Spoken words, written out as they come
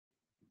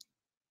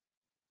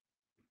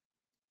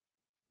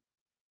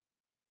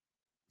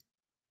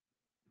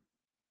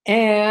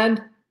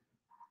And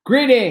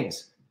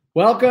greetings.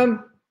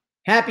 Welcome.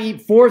 Happy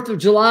 4th of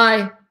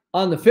July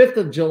on the 5th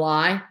of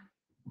July.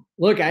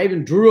 Look, I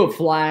even drew a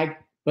flag,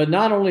 but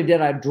not only did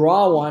I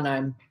draw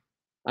one,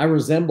 I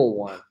resemble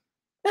one.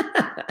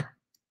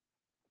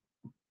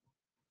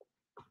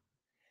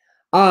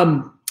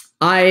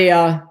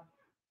 I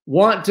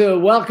want to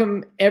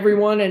welcome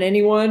everyone and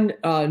anyone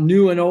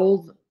new and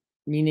old,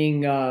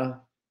 meaning a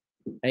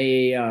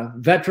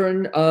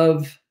veteran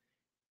of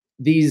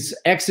these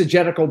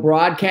exegetical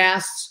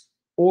broadcasts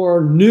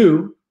or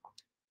new.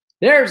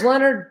 There's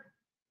Leonard.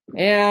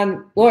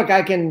 And look,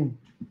 I can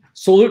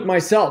salute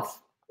myself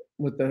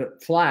with the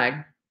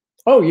flag.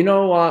 Oh, you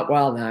know what?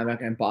 Well, no, I'm not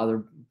going to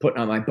bother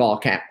putting on my ball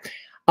cap.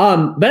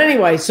 But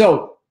anyway,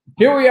 so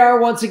here we are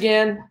once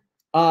again.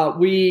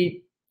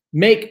 We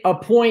make a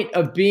point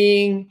of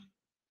being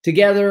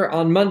together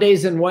on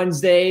Mondays and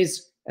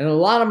Wednesdays, and a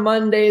lot of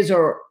Mondays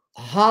are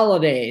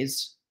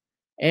holidays.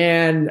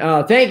 And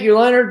thank you,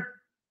 Leonard.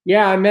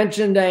 Yeah, I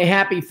mentioned a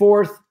happy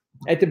 4th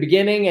at the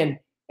beginning, and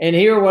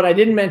here what I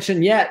didn't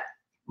mention yet,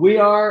 we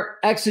are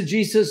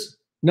exegesis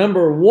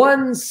number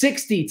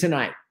 160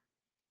 tonight.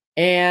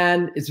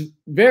 And it's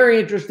very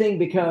interesting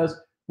because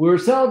we're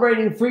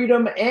celebrating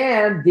freedom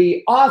and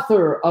the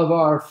author of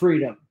our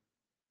freedom,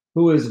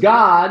 who is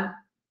God,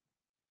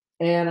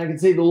 and I can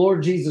say the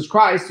Lord Jesus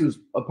Christ, who's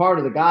a part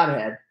of the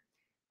Godhead.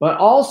 But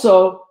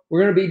also,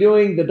 we're going to be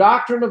doing the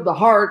doctrine of the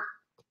heart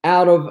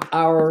out of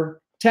our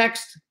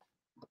text,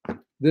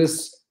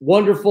 this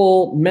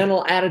wonderful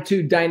mental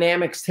attitude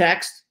dynamics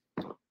text.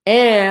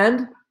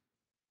 And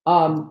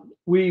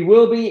we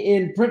will be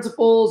in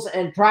principles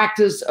and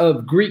practice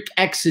of Greek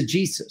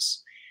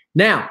exegesis.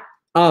 Now,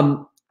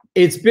 I've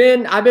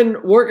been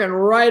working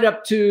right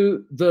up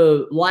to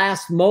the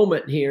last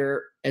moment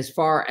here as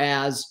far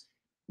as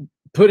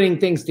putting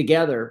things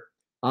together.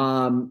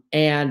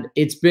 And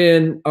it's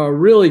been a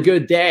really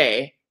good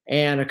day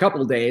and a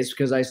couple of days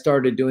because I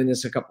started doing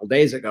this a couple of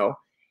days ago.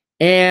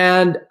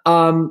 And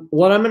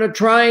what I'm going to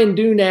try and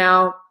do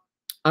now,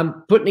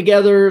 I'm putting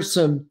together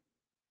some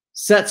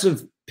sets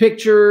of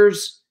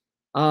pictures.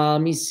 Let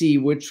me see,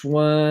 which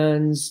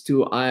ones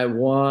do I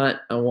want?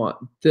 I want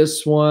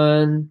this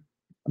one.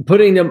 I'm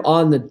putting them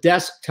on the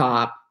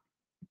desktop.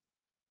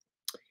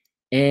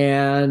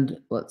 And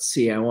let's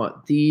see, I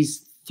want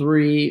these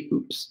 3.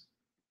 Oops.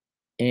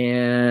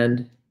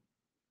 And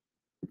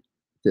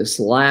this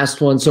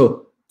last one.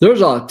 So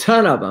there's a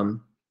ton of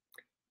them.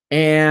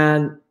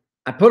 And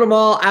I put them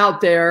all out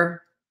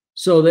there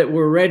so that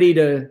we're ready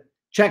to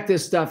check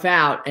this stuff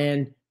out.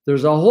 And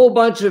there's a whole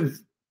bunch of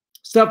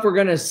stuff we're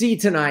going to see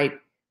tonight.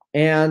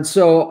 And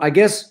so I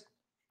guess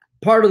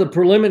part of the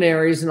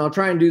preliminaries, and I'll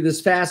try and do this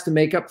fast to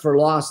make up for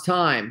lost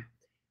time.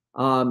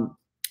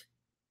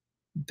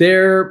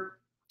 There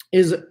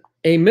is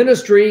a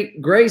ministry,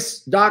 Grace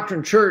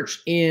Doctrine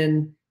Church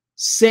in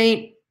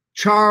St.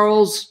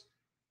 Charles.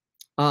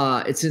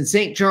 It's in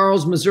St.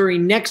 Charles, Missouri,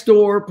 next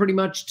door pretty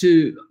much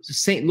to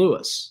St.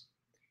 Louis.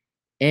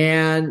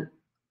 And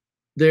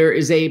there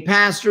is a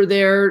pastor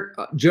there,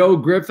 Joe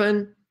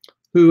Griffin,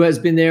 who has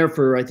been there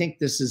for, I think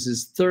this is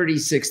his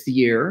 36th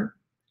year.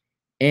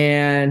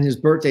 And his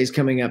birthday is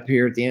coming up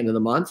here at the end of the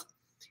month.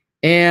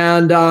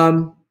 And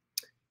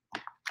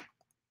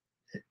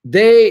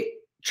they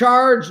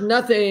charge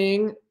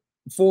nothing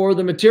for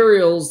the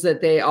materials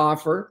that they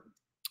offer.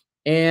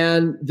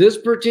 And this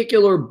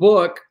particular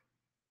book,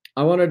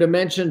 I wanted to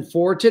mention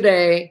for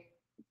today,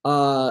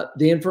 the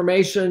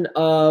information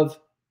of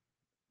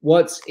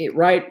what's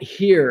right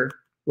here,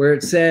 where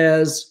it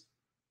says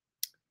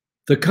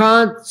the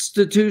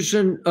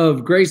Constitution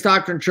of Grace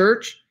Doctrine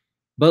Church.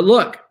 But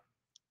look,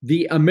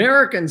 the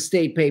American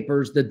state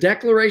papers, the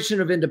Declaration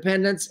of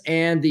Independence,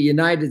 and the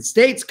United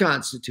States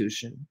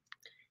Constitution.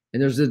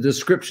 And there's a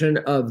description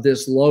of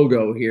this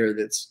logo here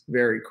that's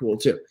very cool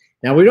too.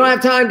 Now, we don't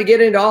have time to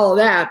get into all of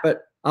that,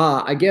 but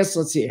I guess,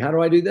 let's see, how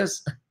do I do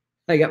this?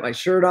 I got my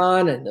shirt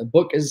on and the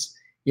book is,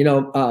 you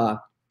know,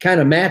 kind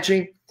of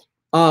matching.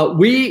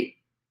 We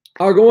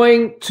are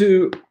going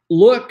to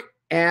look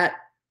at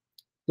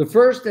the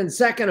First and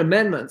Second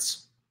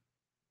Amendments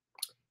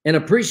and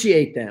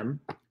appreciate them.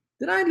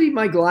 Did I leave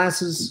my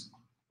glasses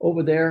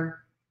over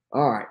there?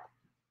 All right.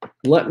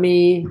 Let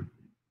me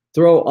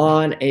throw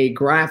on a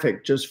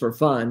graphic just for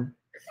fun.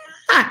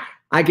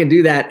 I can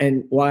do that.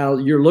 And while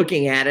you're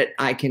looking at it,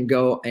 I can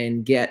go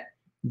and get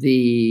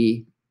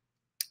the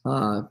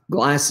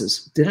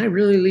glasses. Did I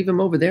really leave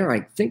them over there?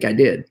 I think I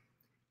did.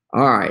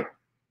 All right.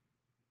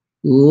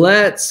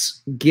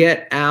 Let's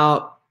get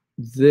out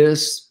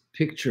this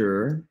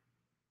picture.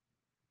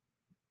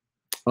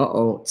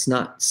 Uh-oh, it's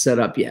not set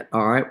up yet.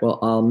 All right, well,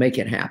 I'll make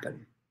it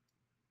happen.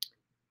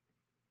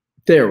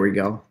 There we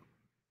go.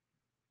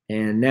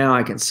 And now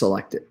I can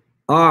select it.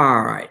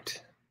 All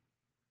right.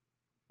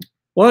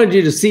 Wanted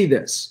you to see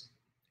this.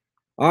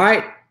 All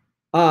right.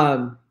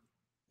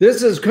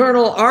 This is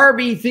Colonel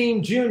R.B.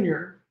 Thiem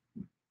Jr.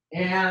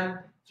 and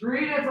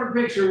 3 different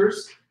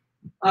pictures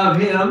of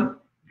him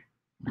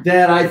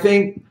that I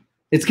think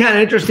it's kind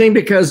of interesting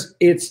because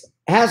it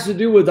has to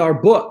do with our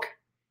book.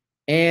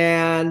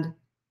 And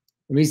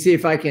let me see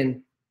if I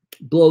can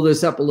blow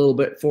this up a little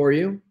bit for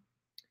you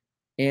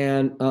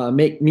and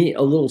make me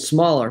a little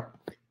smaller.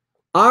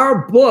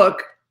 Our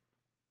book,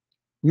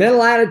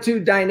 Mental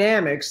Attitude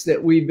Dynamics,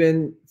 that we've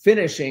been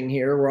finishing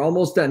here, we're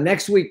almost done.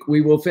 Next week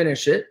we will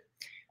finish it,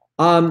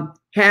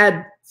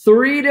 had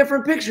 3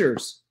 different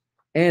pictures.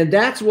 And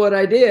that's what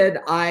I did.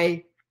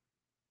 I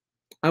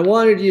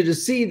wanted you to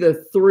see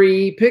the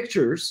 3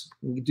 pictures.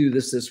 We can do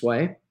this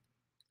way. I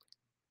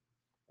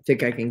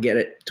think I can get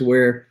it to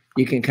where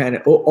you can kind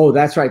of, oh,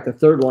 that's right. The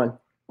third one,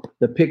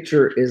 the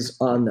picture is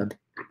on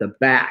the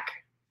back.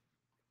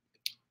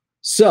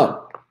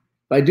 So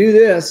if I do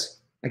this,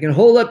 I can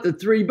hold up the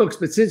 3 books,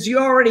 but since you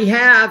already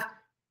have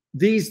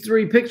these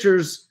 3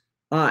 pictures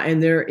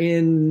and they're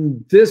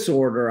in this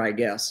order, I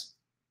guess.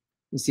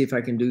 Let me see if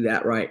I can do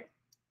that right.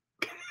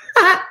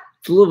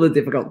 It's a little bit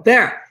difficult.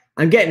 There,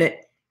 I'm getting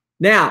it.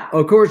 Now,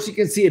 of course, you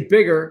can see it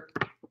bigger,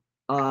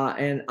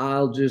 and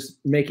I'll just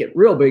make it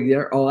real big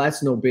there. Oh,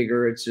 that's no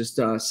bigger. It's just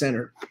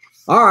centered.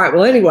 All right.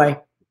 Well, anyway,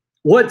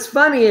 what's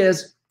funny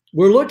is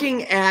we're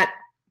looking at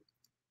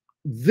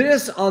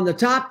this on the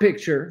top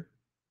picture,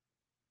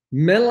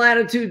 Mental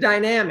Attitude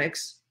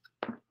Dynamics,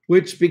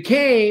 which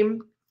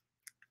became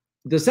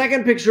the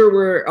second picture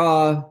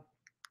where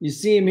you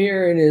see him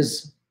here in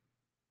his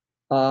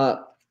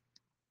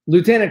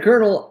Lieutenant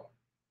Colonel,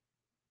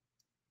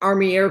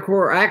 Army Air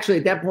Corps, actually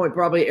at that point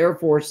probably Air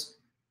Force.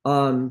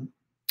 I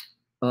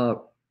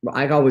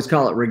always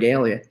call it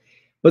regalia.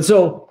 But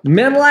so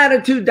Mental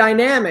Attitude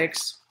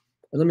Dynamics,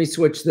 let me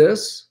switch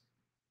this.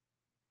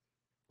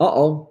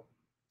 Uh-oh.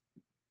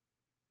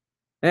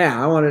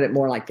 Yeah, I wanted it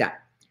more like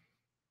that.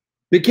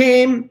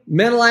 Became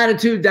Mental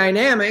Attitude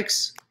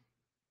Dynamics,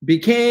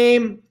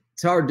 became,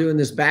 it's hard doing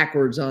this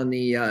backwards on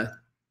the,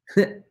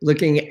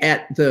 looking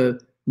at the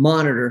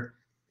monitor.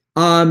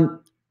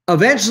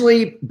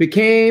 Eventually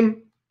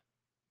became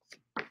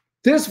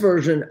this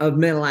version of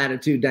Mental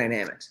Attitude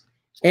Dynamics.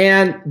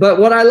 But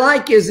what I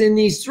like is in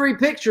these 3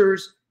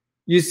 pictures,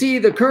 you see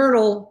the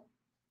colonel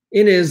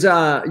in his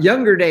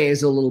younger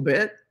days a little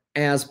bit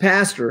as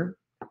pastor.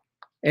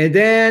 And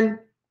then,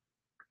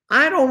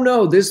 I don't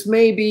know, this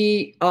may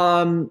be,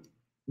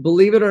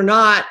 believe it or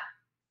not,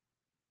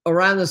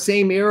 around the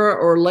same era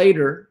or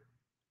later.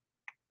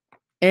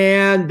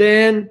 And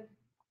then,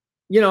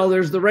 you know,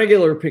 there's the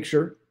regular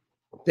picture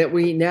that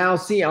we now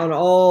see on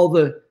all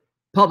the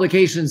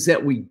publications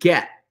that we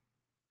get.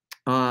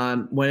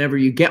 Whenever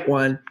you get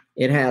one,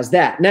 it has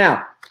that.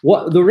 Now,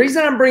 the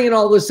reason I'm bringing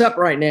all this up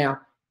right now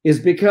is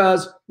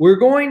because we're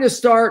going to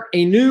start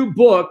a new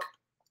book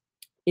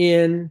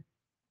in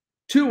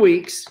 2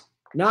 weeks,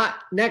 not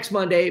next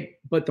Monday,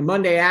 but the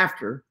Monday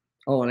after.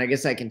 Oh, and I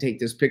guess I can take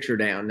this picture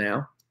down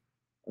now.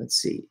 Let's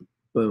see.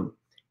 Boom.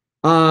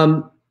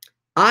 I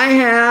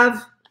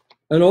have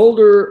an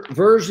older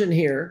version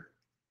here.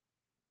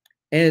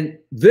 And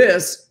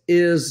this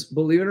is,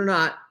 believe it or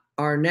not,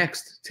 our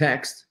next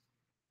text.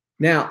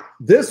 Now,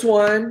 this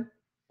one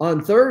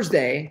on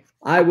Thursday,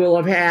 I will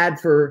have had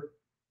for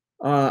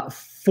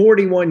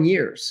 41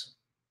 years.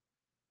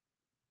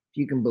 If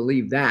you can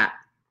believe that.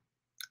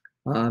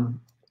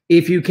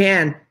 If you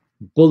can,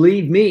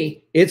 believe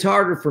me, it's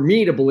harder for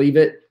me to believe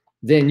it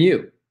than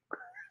you.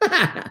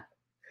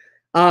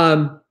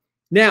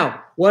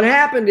 Now, what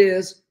happened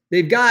is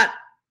they've got,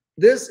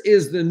 this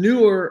is the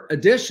newer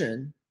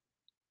edition.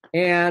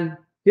 And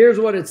here's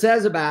what it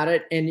says about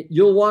it. And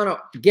you'll want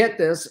to get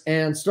this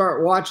and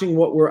start watching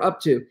what we're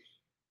up to.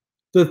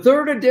 The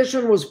 3rd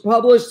edition was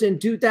published in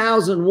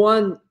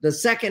 2001. The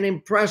second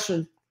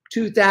impression,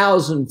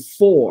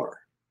 2004.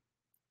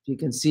 You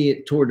can see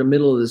it toward the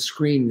middle of the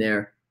screen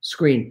there.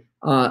 3rd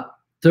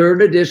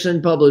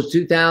edition published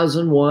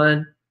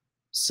 2001.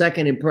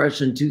 Second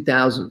impression,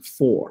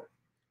 2004.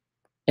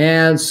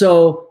 And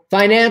so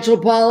financial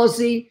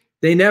policy,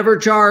 they never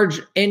charge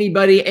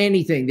anybody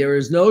anything. There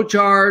is no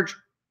charge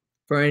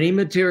for any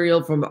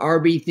material from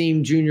RB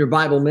Theme Junior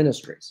Bible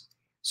Ministries.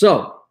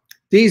 So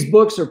these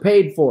books are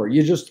paid for.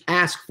 You just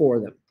ask for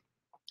them.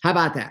 How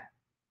about that?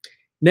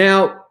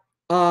 Now,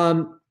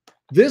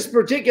 this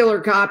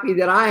particular copy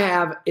that I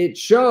have, it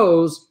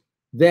shows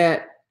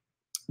that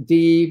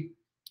the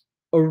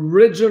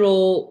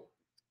original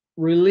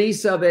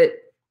release of it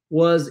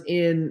was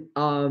in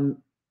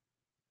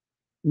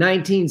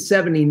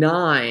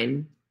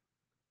 1979.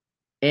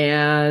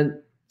 And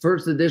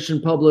first edition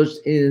published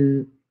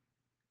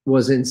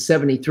was in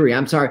 73.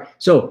 I'm sorry.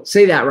 So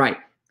say that right.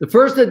 The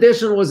first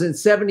edition was in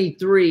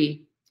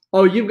 73.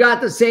 Oh, you've got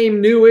the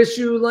same new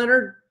issue,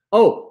 Leonard?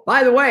 Oh,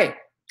 by the way,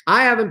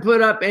 I haven't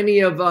put up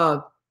any of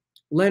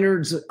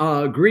Leonard's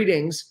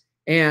greetings.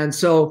 And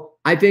so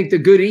I think the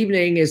good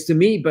evening is to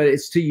me, but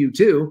it's to you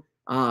too,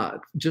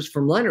 just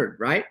from Leonard,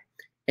 right?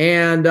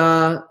 And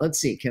let's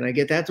see, can I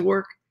get that to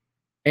work?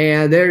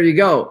 And there you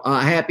go.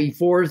 Happy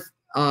 4th.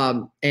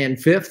 And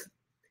 5th.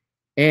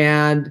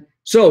 And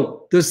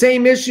so the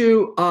same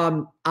issue,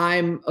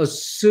 I'm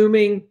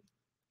assuming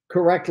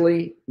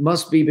correctly,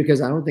 must be,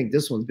 because I don't think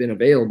this one's been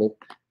available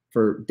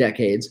for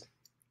decades.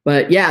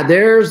 But yeah,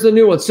 there's the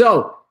new one.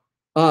 So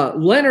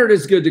Leonard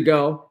is good to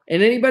go,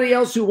 and anybody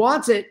else who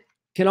wants it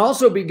can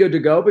also be good to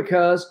go,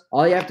 because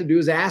all you have to do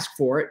is ask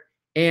for it,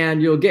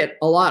 and you'll get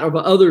a lot of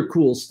other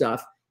cool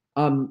stuff.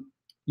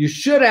 You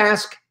should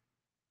ask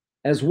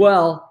as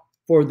well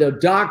for the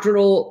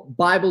Doctrinal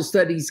Bible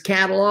Studies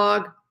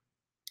catalog,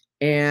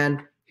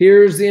 and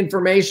here's the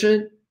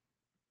information.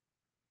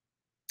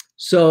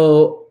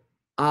 So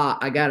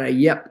I got a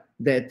yep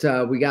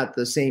that we got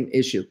the same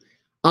issue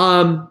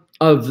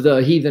of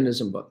the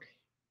Heathenism book.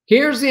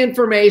 Here's the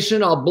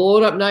information. I'll blow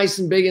it up nice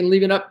and big and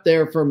leave it up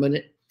there for a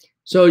minute.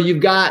 So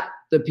you've got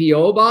the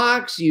P.O.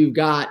 box, you've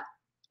got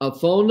a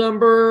phone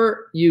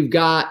number, you've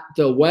got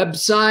the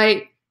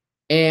website,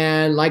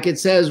 and like it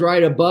says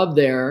right above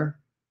there,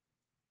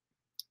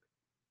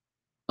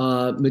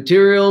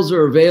 materials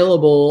are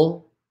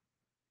available.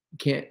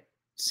 Can't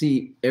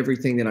see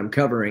everything that I'm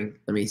covering.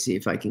 Let me see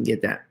if I can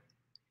get that.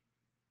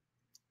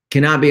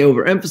 Cannot be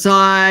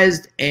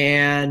overemphasized,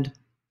 and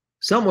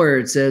somewhere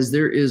it says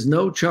there is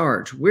no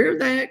charge. Where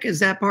the heck is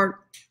that part?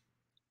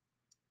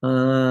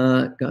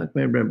 Oh, at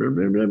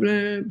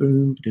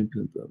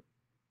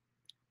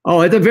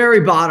the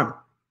very bottom.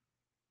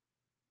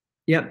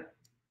 Yep.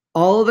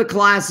 All of the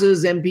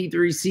classes,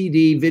 MP3,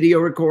 CD, video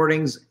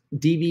recordings,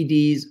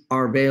 DVDs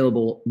are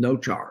available, no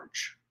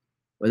charge,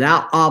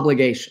 without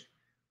obligation.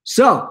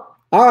 So,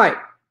 all right,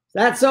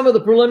 that's some of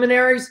the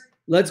preliminaries.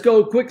 Let's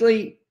go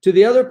quickly to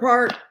the other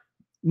part.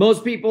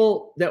 Most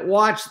people that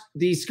watch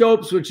these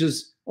scopes, which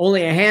is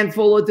only a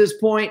handful at this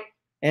point,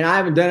 and I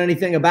haven't done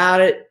anything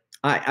about it.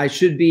 I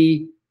should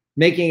be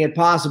making it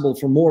possible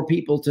for more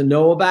people to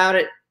know about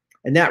it,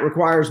 and that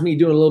requires me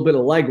doing a little bit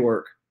of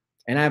legwork,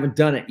 and I haven't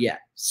done it yet.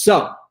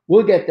 So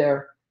we'll get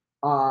there,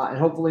 and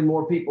hopefully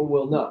more people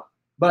will know.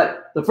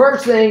 But the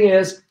first thing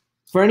is,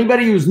 for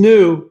anybody who's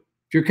new,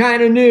 if you're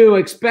kind of new,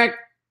 expect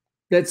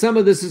that some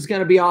of this is going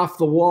to be off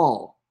the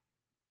wall.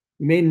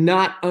 You may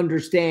not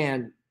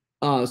understand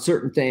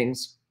certain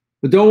things,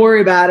 but don't worry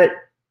about it.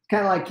 It's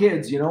kind of like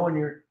kids, you know, when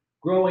you're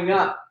growing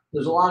up,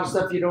 there's a lot of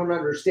stuff you don't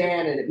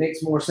understand, and it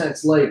makes more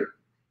sense later.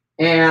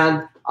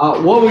 And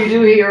what we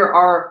do here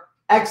are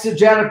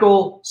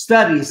exegetical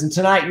studies. And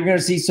tonight you're going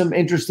to see some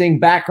interesting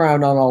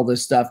background on all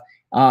this stuff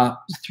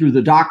through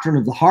the doctrine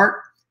of the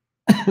heart.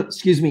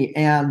 Excuse me.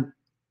 And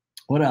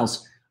what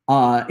else?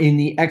 In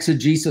the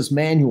exegesis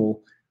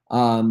manual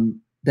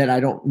that I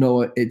don't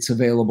know it's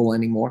available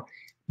anymore.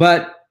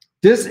 But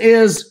this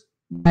is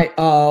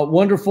a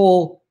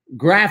wonderful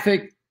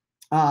graphic.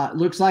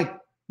 Looks like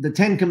the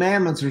 10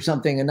 Commandments or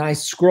something, a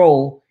nice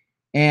scroll,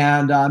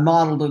 and I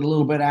modeled it a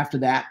little bit after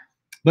that.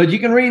 But you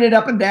can read it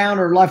up and down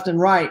or left and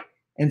right.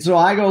 And so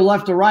I go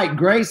left to right.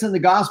 Grace and the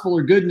gospel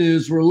are good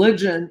news.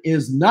 Religion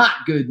is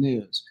not good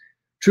news.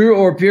 True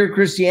or pure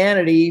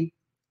Christianity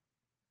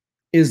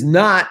is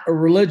not a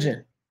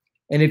religion.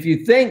 And if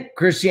you think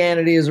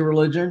Christianity is a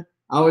religion,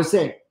 I always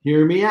say,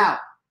 hear me out.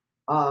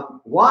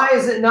 Why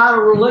is it not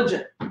a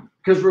religion?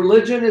 Because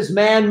religion is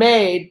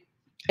man-made,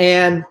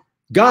 and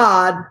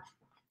God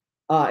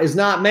is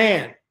not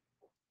man,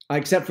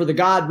 except for the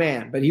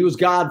God-man. But he was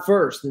God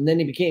first, and then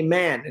he became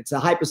man. It's a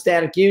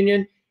hypostatic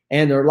union,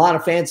 and there are a lot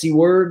of fancy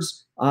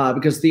words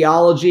because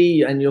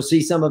theology, and you'll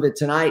see some of it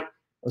tonight,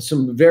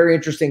 some very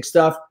interesting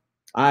stuff.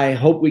 I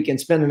hope we can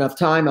spend enough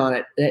time on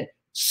it.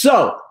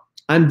 So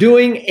I'm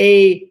doing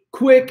a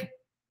quick,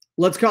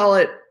 let's call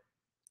it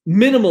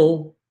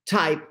minimal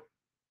type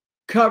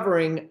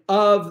covering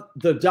of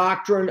the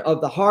doctrine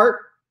of the heart.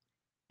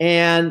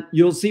 And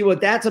you'll see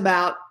what that's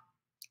about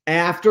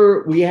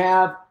after we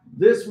have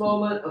this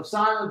moment of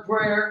silent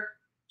prayer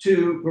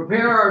to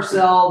prepare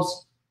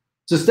ourselves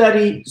to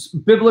study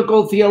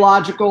biblical,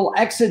 theological,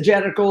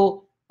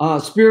 exegetical,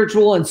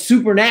 spiritual, and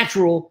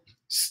supernatural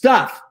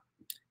stuff.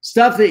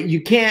 Stuff that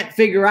you can't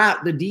figure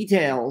out the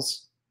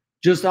details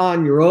just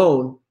on your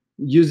own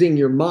using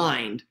your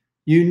mind.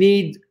 You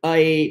need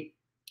a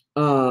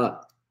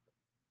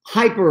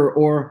hyper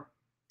or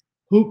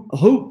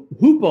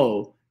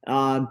hupo.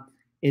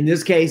 In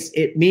this case,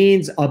 it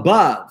means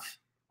above.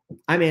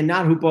 I mean,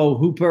 not hupo,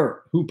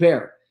 hooper.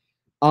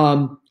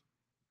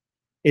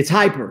 It's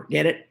hyper,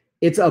 get it?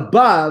 It's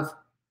above.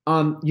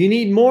 You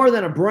need more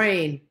than a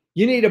brain.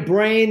 You need a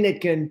brain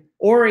that can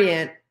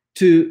orient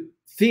to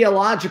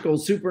theological,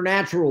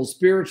 supernatural,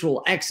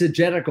 spiritual,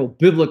 exegetical,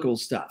 biblical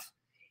stuff.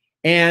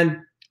 And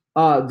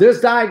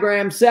this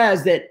diagram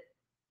says that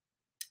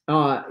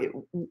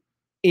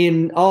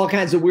in all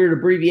kinds of weird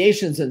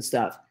abbreviations and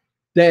stuff,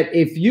 that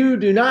if you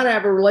do not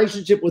have a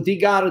relationship with the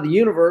God of the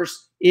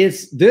universe,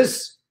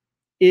 this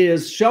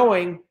is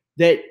showing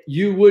that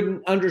you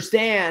wouldn't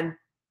understand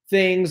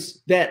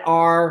things that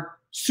are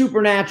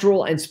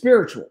supernatural and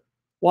spiritual.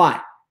 Why?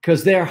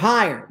 Because they're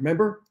higher.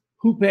 Remember?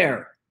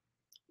 Huper,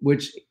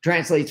 which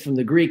translates from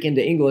the Greek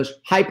into English,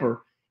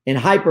 hyper. And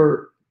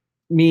hyper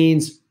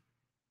means,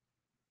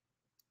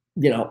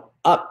 you know,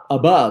 up,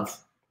 above,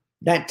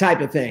 that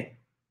type of thing.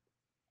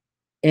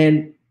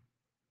 And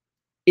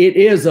it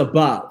is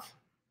above.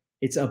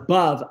 It's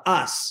above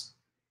us.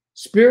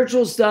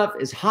 Spiritual stuff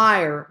is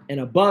higher and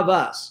above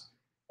us.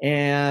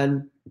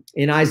 And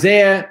in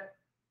Isaiah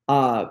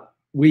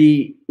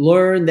we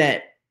learn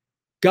that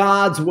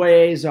God's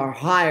ways are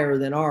higher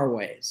than our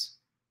ways.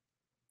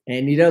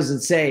 And he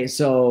doesn't say,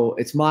 so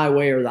it's my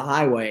way or the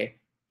highway.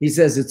 He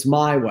says it's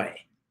my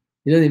way.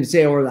 He doesn't even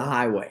say or the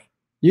highway.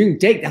 You can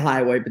take the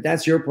highway, but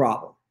that's your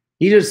problem.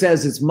 He just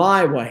says it's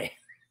my way.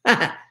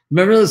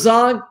 Remember the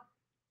song?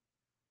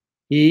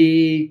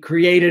 He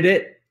created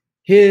it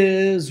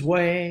his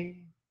way.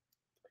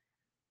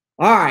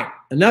 All right,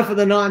 enough of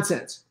the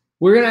nonsense.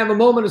 We're going to have a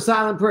moment of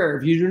silent prayer.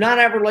 If you do not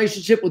have a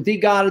relationship with the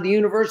God of the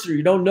universe, or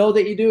you don't know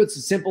that you do, it's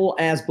as simple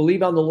as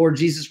believe on the Lord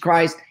Jesus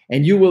Christ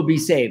and you will be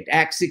saved.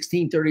 Acts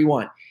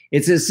 16:31.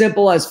 It's as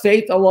simple as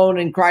faith alone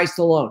in Christ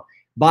alone.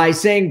 By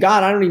saying,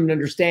 God, I don't even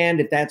understand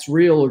if that's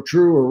real or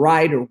true or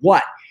right or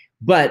what,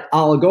 but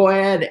I'll go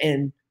ahead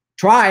and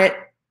try it.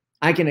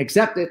 I can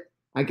accept it.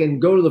 I can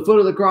go to the foot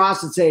of the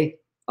cross and say,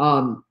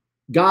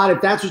 God,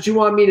 if that's what you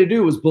want me to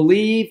do is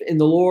believe in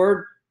the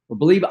Lord, or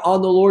believe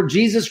on the Lord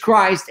Jesus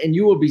Christ and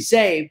you will be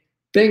saved.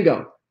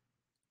 Bingo.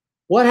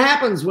 What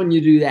happens when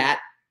you do that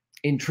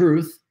in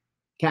truth,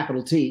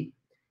 capital T,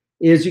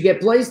 is you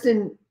get placed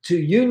into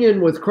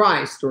union with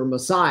Christ or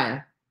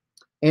Messiah,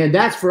 and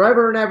that's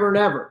forever and ever and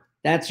ever.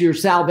 That's your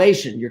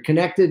salvation. You're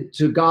connected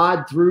to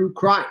God through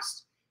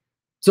Christ.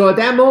 So at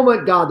that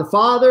moment, God the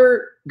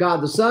Father,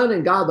 God the Son,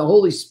 and God the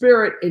Holy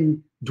Spirit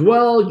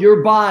indwell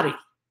your body.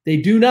 They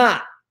do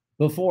not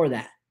before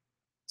that.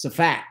 It's a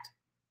fact.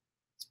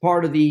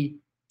 Part of the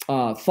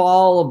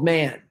fall of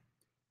man.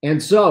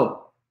 And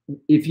so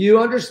if you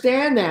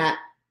understand that,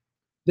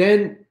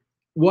 then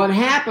what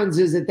happens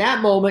is at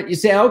that moment you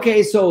say,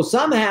 okay, so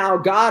somehow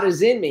God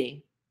is in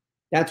me.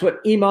 That's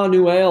what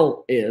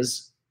Emmanuel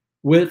is,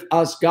 with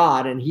us,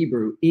 God in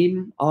Hebrew.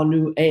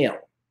 Emmanuel,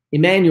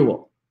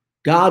 Emmanuel,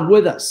 God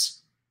with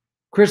us,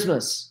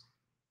 Christmas,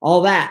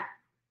 all that.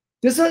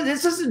 This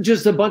isn't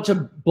just a bunch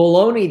of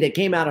baloney that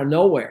came out of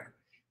nowhere.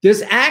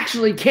 This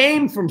actually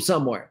came from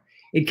somewhere.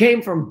 It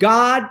came from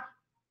God.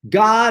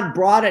 God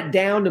brought it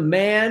down to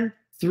man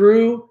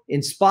through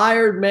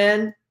inspired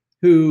men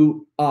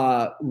who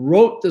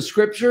wrote the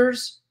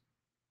scriptures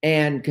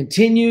and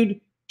continued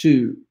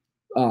to,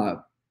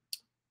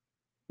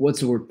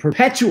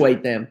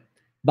 perpetuate them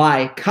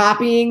by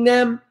copying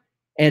them.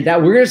 And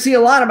that we're going to see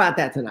a lot about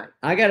that tonight.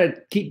 I got to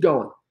keep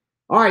going.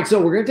 All right, so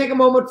we're going to take a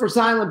moment for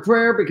silent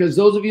prayer because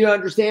those of you who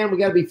understand, we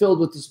got to be filled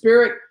with the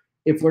Spirit.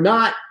 If we're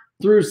not,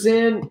 through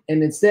sin,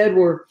 and instead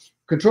we're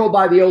controlled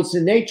by the old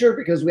sin nature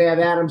because we have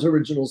Adam's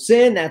original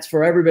sin. That's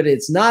for everybody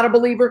that's not a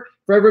believer.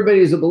 For everybody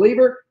who's a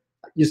believer,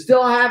 you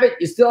still have it.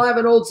 You still have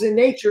an old sin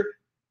nature,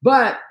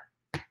 but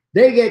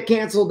they get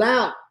canceled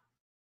out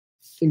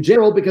in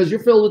general because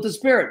you're filled with the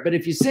Spirit. But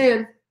if you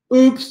sin,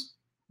 oops,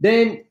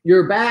 then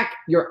you're back.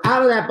 You're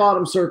out of that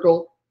bottom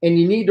circle and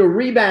you need to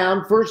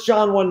rebound. 1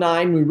 John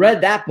 1:9. We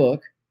read that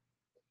book.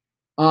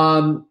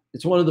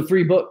 It's one of the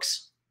free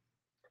books.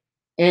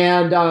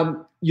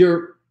 And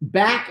you're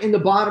back in the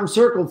bottom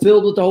circle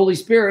filled with the Holy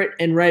Spirit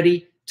and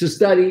ready to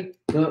study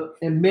the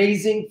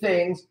amazing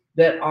things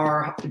that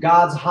are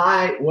God's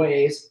high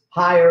ways,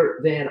 higher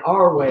than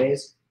our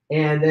ways.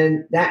 And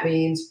then that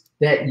means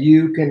that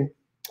you can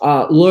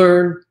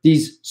learn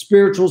these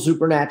spiritual,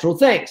 supernatural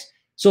things.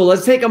 So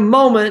let's take a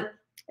moment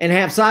and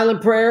have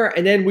silent prayer,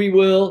 and then we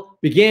will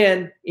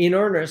begin in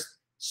earnest,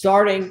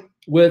 starting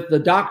with the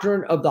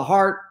doctrine of the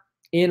heart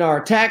in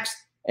our text,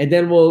 and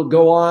then we'll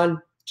go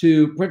on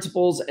to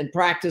principles and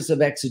practice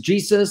of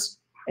exegesis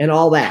and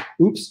all that.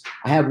 Oops.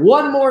 I have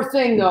one more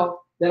thing, though,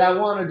 that I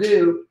want to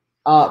do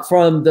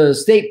from the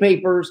state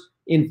papers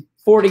in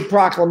 40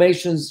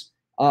 proclamations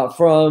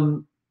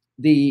from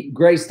the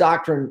Grace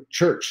Doctrine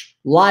Church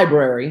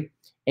Library.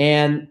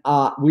 And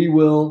we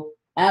will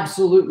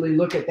absolutely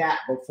look at that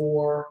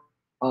before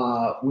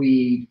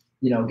we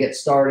get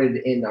started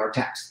in our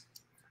text.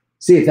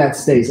 See if that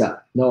stays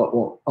up. No, it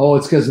won't. Oh,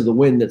 it's because of the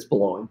wind that's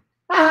blowing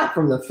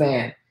from the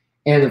fan.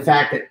 And the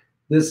fact that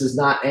this is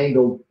not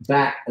angled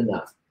back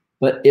enough.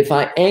 But if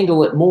I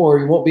angle it more,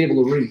 you won't be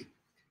able to read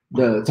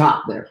the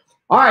top there.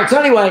 All right, so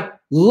anyway,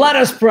 let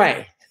us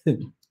pray.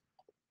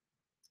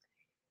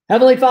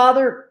 Heavenly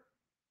Father,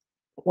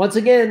 once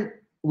again,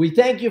 we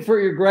thank you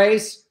for your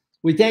grace.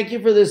 We thank you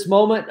for this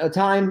moment, a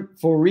time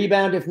for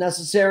rebound if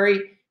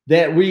necessary,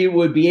 that we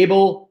would be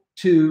able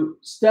to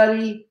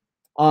study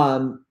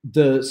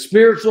the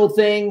spiritual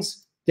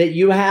things that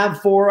you have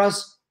for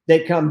us,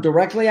 that come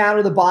directly out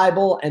of the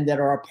Bible and that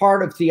are a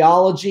part of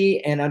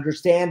theology and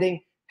understanding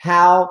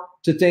how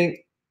to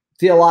think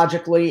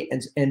theologically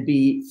and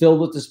be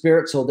filled with the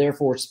Spirit, so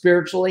therefore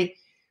spiritually.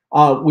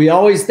 We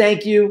always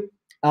thank you.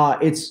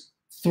 It's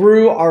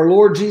through our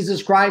Lord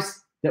Jesus Christ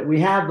that we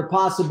have the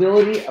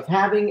possibility of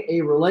having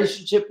a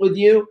relationship with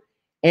you,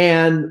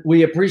 and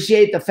we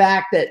appreciate the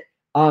fact that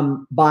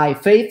by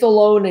faith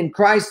alone in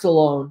Christ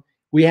alone,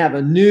 we have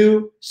a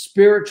new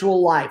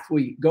spiritual life.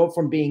 We go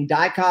from being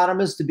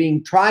dichotomous to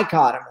being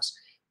trichotomous.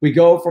 We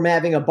go from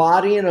having a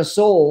body and a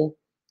soul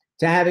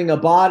to having a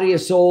body, a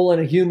soul,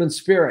 and a human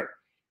spirit.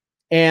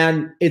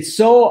 And it's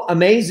so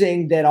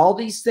amazing that all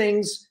these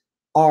things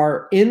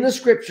are in the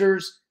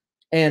scriptures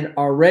and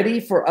are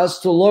ready for us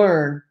to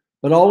learn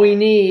but all we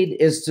need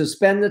is to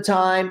spend the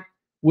time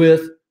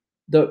with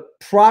the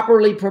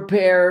properly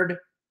prepared,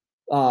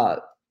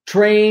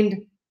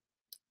 trained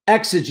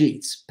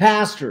exegetes,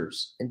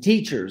 pastors and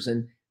teachers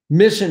and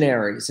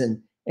missionaries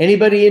and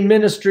anybody in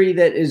ministry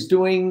that is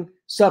doing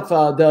stuff,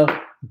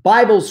 the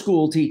Bible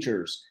school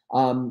teachers,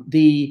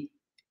 the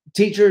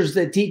teachers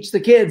that teach the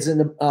kids in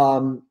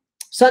the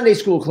Sunday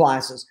school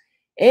classes,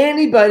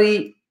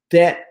 anybody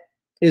that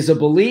is a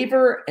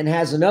believer and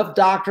has enough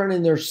doctrine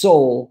in their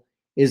soul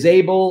is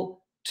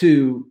able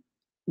to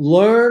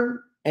learn,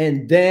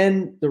 and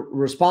then the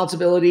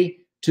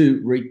responsibility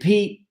to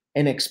repeat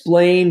and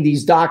explain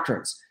these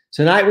doctrines.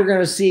 Tonight, we're going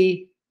to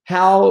see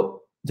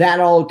how that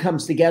all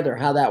comes together,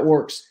 how that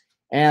works,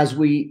 as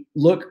we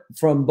look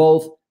from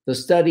both the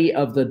study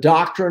of the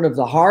doctrine of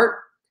the heart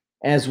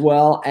as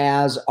well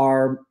as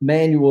our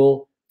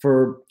manual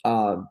for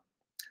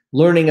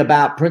learning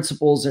about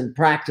principles and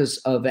practice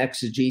of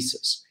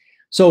exegesis.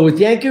 So we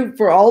thank you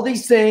for all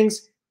these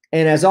things.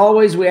 And as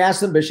always, we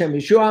ask them, B'Shem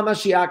Yeshua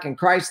HaMashiach, in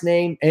Christ's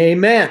name,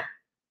 amen.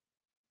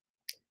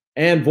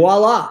 And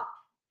voila,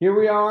 here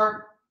we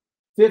are,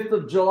 5th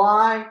of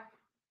July,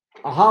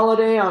 a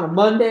holiday on a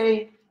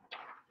Monday.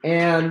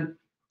 And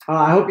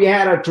I hope you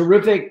had a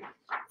terrific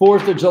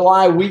 4th of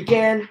July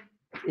weekend.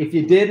 If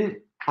you didn't,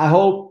 I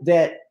hope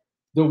that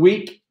the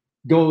week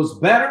goes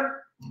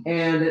better,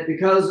 and that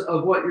because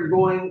of what you're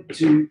going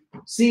to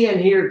see and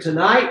hear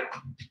tonight,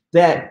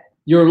 that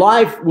your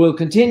life will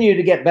continue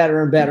to get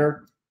better and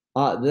better.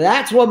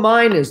 That's what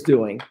mine is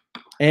doing.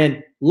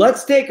 And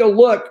let's take a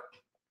look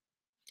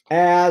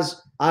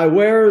as I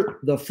wear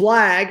the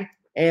flag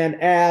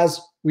and as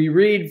we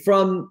read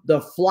from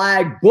the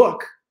flag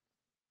book,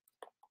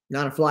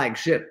 not a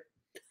flagship.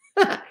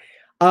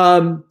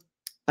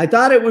 I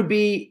thought it would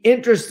be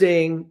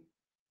interesting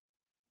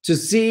to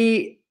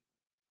see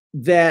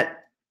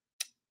that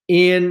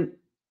in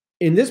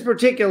this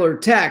particular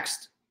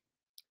text,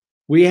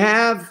 we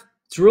have,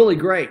 it's really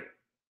great.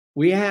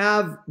 We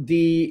have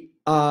the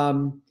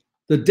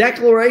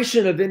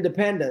Declaration of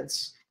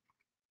Independence,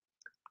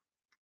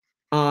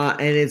 and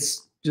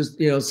it's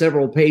just,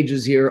 several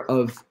pages here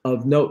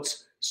of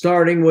notes,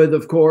 starting with,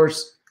 of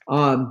course,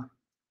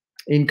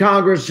 in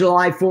Congress,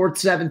 July 4th,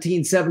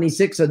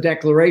 1776, a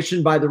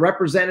declaration by the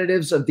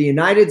representatives of the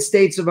United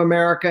States of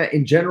America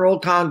in General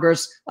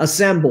Congress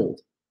assembled.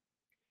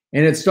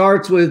 And it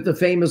starts with the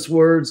famous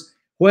words,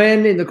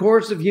 when in the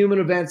course of human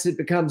events it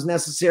becomes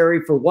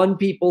necessary for one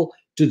people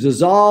to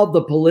dissolve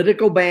the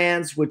political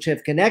bands which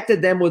have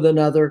connected them with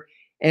another,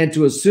 and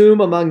to assume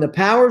among the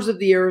powers of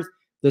the earth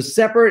the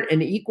separate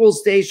and equal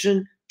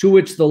station to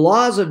which the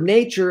laws of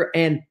nature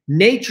and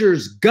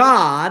nature's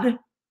God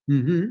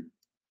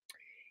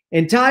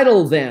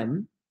entitle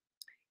them,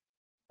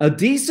 a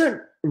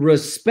decent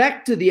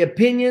respect to the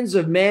opinions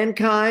of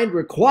mankind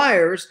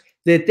requires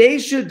that they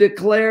should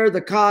declare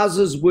the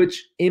causes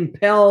which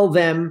impel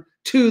them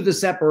to the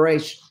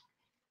separation.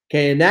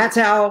 Okay, and that's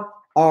how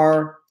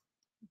our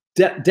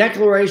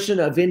Declaration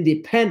of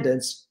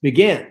Independence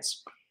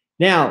begins.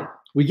 Now,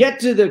 we get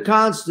to the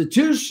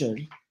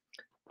Constitution,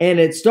 and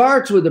it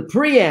starts with a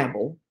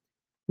preamble,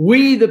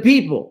 we the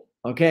people,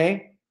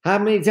 okay? How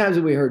many times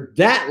have we heard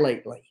that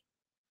lately?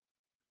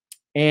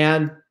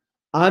 And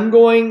I'm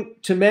going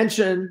to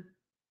mention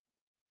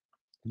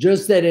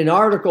just that in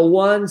Article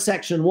 1,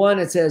 Section 1,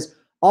 it says,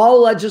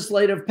 all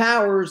legislative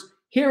powers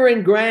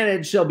herein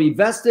granted shall be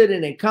vested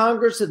in a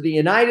Congress of the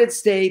United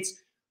States,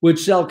 which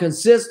shall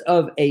consist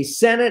of a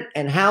Senate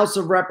and House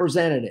of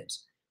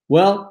Representatives.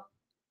 Well,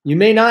 you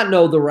may not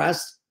know the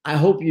rest. I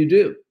hope you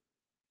do.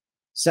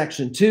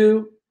 Section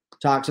 2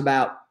 talks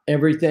about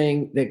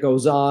everything that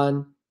goes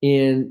on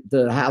in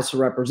the House of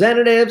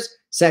Representatives.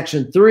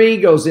 Section 3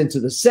 goes into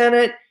the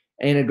Senate,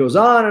 and it goes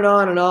on and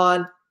on and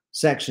on.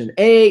 Section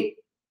 8,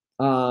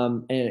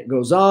 and it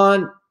goes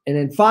on. And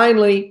then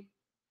finally,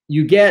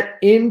 you get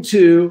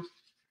into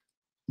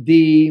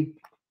the,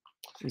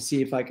 let me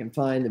see if I can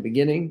find the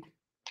beginning.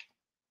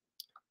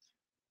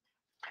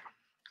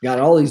 Got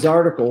all these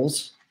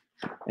articles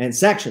and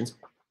sections.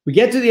 We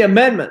get to the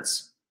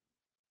amendments.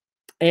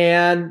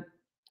 And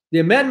the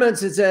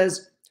amendments, it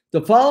says,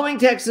 the following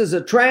text is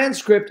a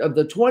transcript of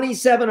the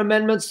 27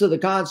 amendments to the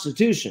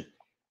Constitution.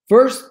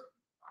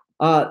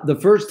 The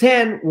first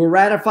 10 were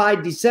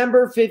ratified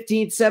December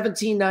 15th,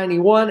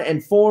 1791,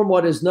 and form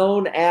what is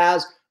known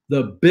as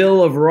the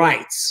Bill of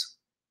Rights.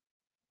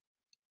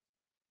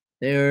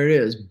 There it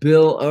is,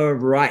 Bill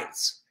of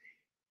Rights.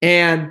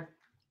 And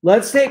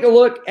let's take a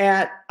look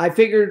at, I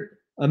figured,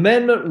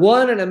 Amendment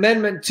 1 and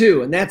Amendment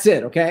 2, and that's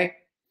it, okay?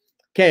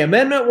 Okay,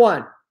 Amendment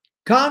 1.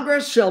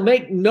 Congress shall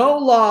make no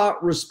law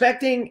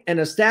respecting an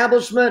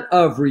establishment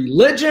of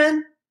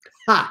religion,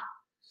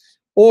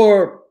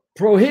 or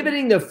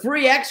prohibiting the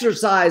free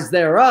exercise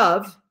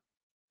thereof,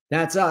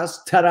 that's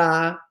us,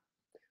 ta-da,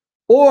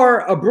 or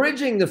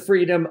abridging the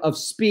freedom of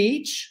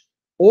speech,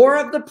 or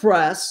of the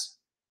press,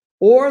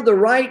 or the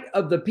right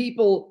of the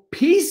people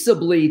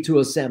peaceably to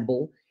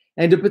assemble,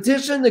 and to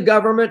petition the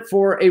government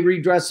for a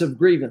redress of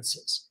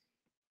grievances.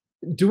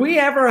 do we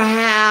ever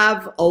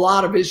have a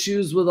lot of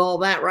issues with all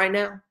that right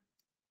now?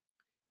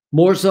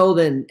 More so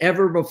than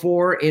ever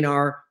before in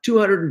our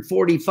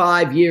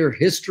 245-year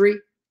history,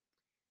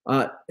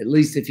 at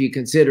least if you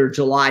consider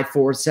July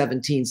 4th,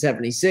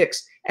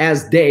 1776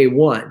 as day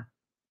one,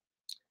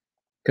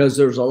 because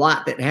there's a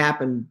lot that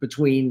happened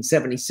between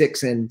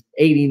 76 and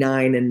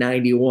 89 and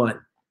 91.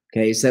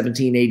 Okay,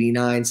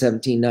 1789,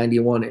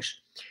 1791-ish.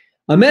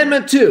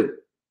 Amendment 2,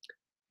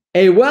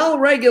 a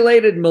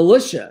well-regulated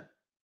militia.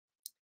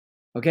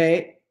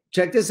 Okay,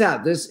 check this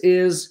out. This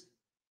is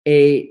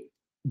an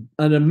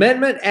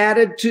amendment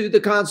added to the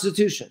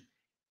Constitution.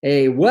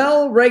 A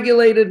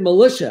well-regulated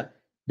militia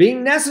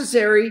being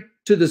necessary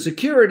to the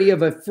security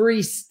of a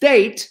free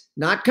state,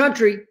 not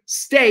country,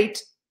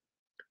 state,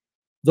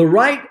 the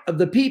right of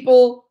the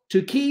people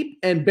to keep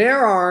and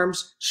bear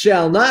arms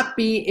shall not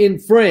be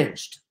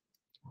infringed.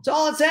 That's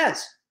all it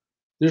says.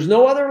 There's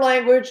no other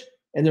language,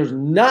 and there's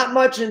not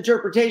much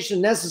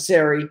interpretation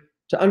necessary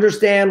to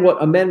understand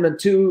what Amendment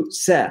 2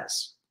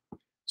 says.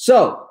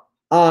 So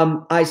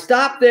I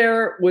stopped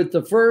there with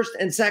the First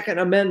and Second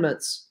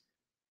Amendments,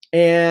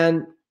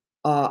 and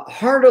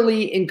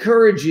heartily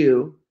encourage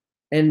you,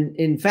 and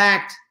in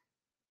fact,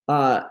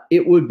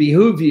 it would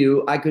behoove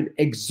you, I could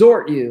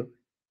exhort you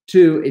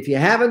to, if you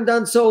haven't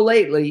done so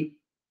lately,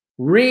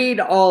 read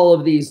all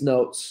of these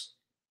notes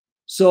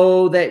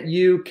so that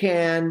you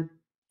can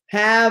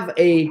have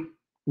a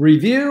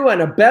review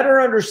and a better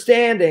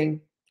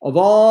understanding of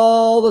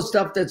all the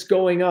stuff that's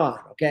going on,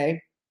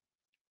 okay?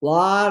 A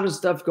lot of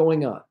stuff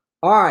going on.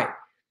 All right.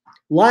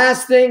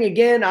 Last thing,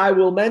 again, I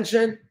will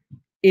mention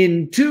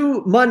in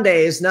 2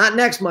 Mondays, not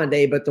next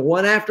Monday, but the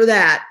one after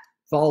that,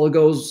 if all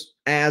goes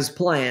as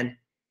planned,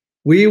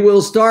 we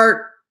will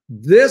start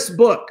this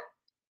book,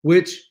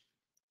 which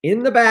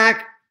in the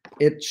back,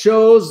 it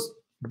shows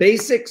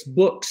basics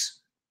books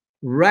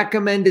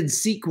recommended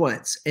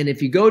sequence. And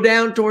if you go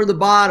down toward the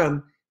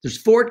bottom,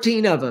 there's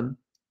 14 of them.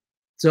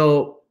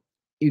 So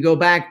you go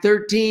back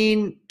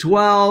 13,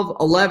 12,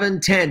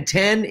 11, 10.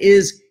 10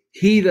 is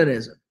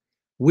heathenism.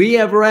 We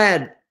have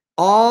read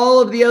all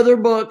of the other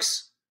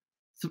books,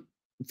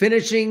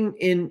 finishing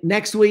in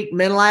next week,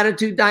 mental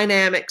attitude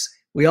dynamics.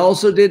 We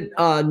also did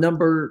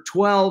number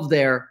 12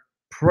 there,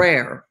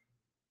 prayer.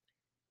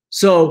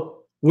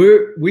 So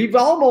we've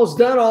almost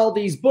done all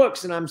these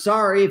books, and I'm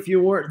sorry if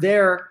you weren't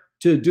there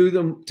to do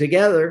them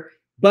together,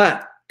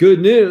 but good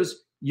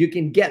news, you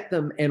can get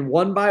them and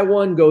one by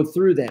one go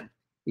through them.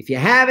 If you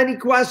have any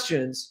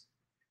questions,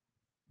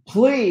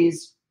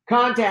 please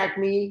contact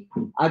me.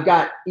 I've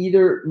got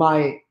either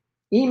my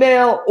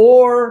email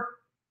or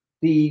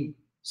the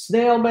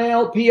snail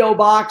mail P.O.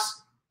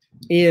 box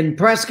in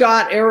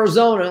Prescott,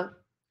 Arizona.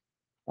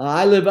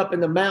 I live up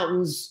in the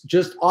mountains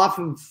just off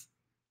of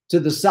to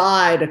the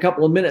side, a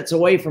couple of minutes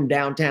away from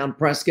downtown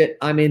Prescott.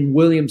 I'm in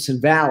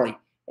Williamson Valley,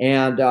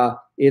 and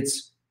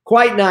it's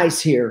quite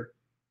nice here.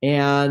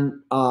 And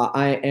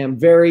I am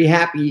very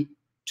happy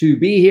to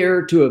be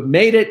here, to have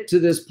made it to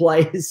this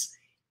place,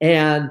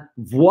 and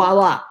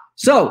voila.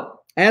 So,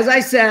 as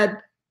I said,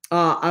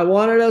 I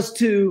wanted us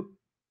to,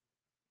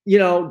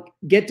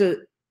 get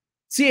to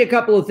see a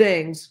couple of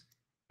things,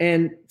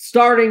 and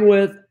starting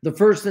with the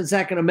First and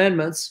Second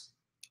Amendments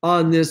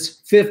on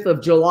this 5th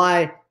of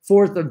July,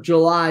 4th of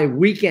July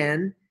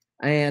weekend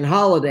and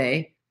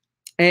holiday.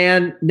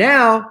 And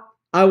now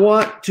I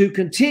want to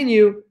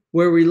continue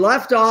where we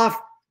left off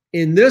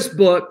in this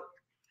book.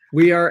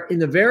 We are in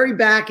the very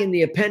back in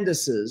the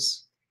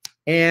appendices,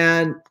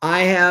 and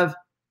I have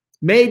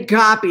made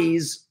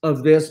copies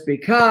of this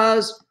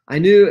because I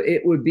knew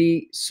it would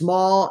be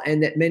small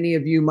and that many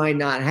of you might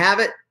not have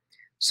it.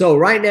 So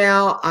right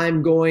now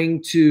I'm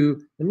going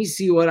to, let me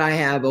see what I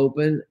have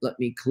open. Let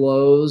me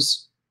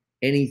close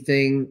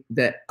anything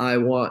that I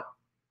want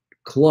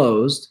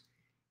closed.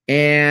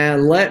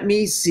 And let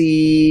me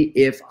see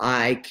if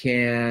I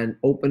can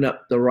open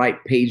up the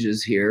right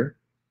pages here.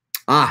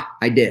 Ah,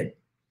 I did.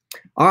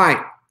 All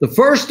right. The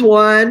first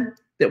one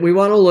that we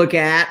want to look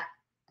at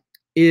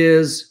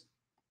is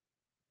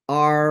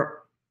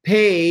our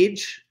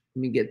page.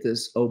 Let me get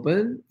this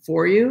open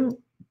for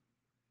you.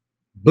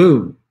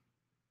 Boom.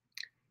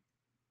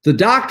 The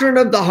doctrine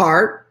of the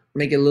heart.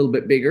 Make it a little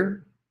bit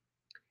bigger.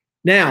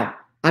 Now,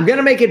 I'm going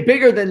to make it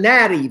bigger than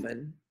that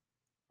even.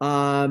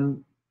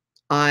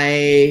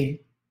 I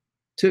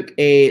took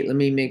let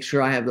me make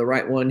sure I have the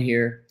right one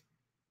here.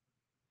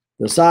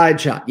 The side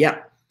shot.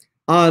 Yep.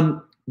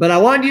 But I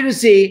want you to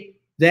see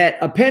that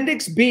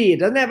Appendix B, it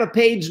doesn't have a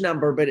page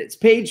number, but it's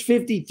page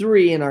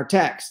 53 in our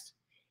text.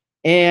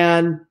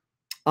 And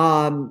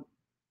I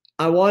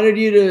wanted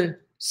you to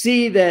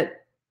see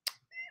that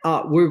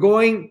we're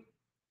going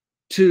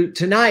to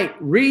tonight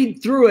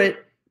read through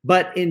it,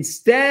 but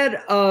instead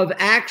of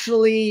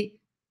actually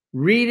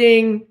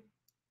reading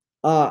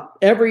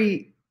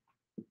every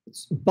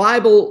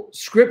Bible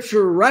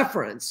scripture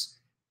reference,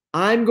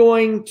 I'm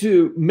going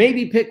to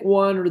maybe pick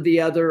one or the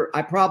other.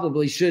 I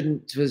probably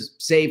shouldn't, to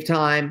save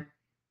time,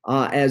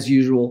 as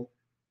usual.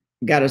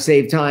 Got to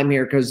save time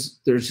here because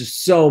there's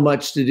just so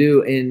much to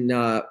do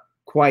in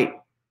quite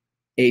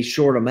a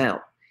short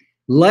amount.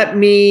 Let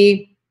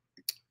me,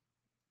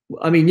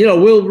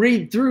 we'll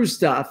read through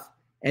stuff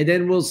and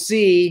then we'll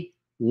see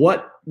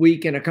what we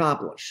can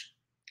accomplish.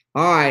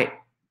 All right.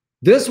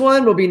 This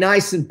one will be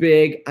nice and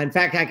big. In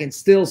fact, I can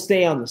still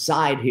stay on the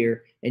side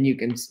here and you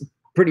can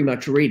pretty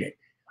much read it.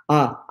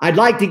 I'd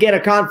like to get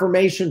a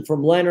confirmation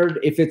from Leonard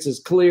if it's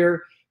as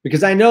clear,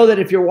 because I know that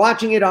if you're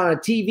watching it on a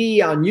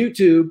TV on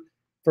YouTube,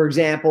 for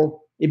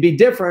example, it'd be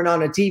different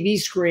on a TV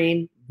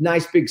screen,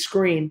 nice big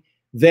screen,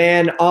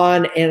 than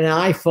on an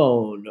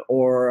iPhone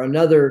or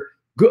another,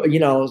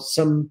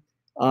 some,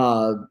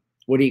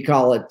 what do you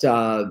call it?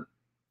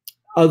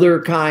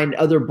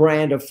 Other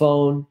brand of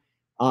phone.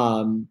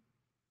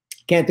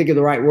 Can't think of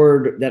the right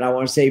word that I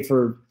want to say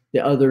for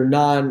the other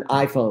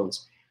non-iPhones.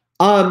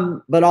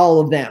 But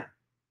all of them.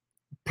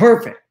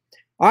 Perfect.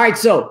 All right.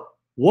 So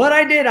what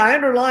I did, I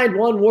underlined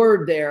one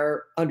word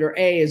there under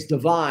A is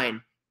divine.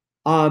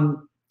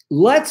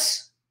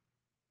 Let's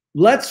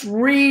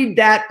read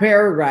that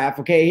paragraph.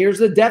 Okay. Here's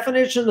the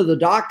definition of the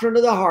doctrine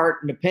of the heart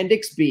in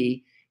Appendix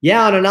B.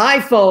 Yeah. On an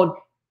iPhone,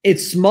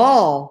 it's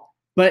small,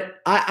 but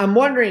I'm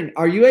wondering,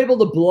 are you able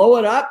to blow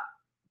it up?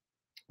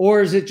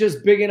 Or is it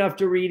just big enough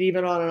to read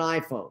even on an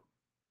iPhone?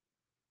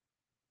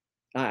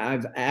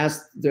 I've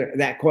asked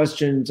that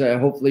question to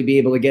hopefully be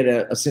able to get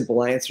a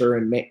simple answer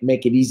and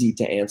make it easy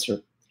to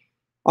answer.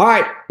 All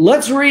right,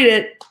 let's read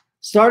it,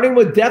 starting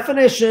with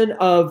definition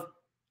of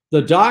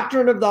the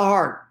doctrine of the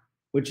heart,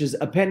 which is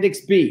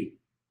Appendix B.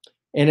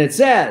 And it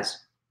says,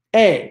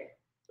 A,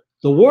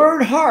 the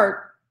word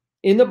heart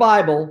in the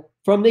Bible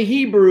from the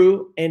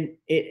Hebrew, and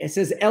it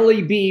says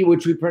L-E-B,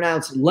 which we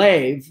pronounce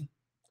lave,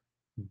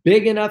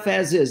 big enough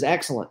as is,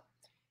 excellent.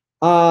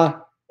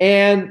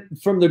 And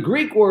from the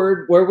Greek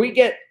word where we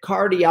get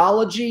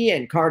cardiology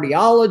and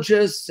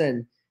cardiologists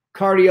and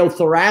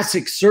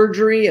cardiothoracic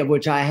surgery, of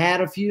which I had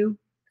a few.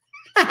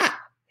 Do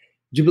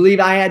you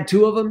believe I had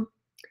 2 of them?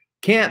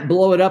 Can't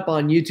blow it up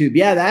on YouTube.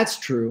 Yeah, that's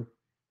true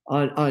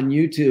on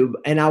YouTube.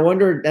 And I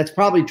wonder, that's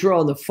probably true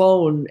on the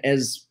phone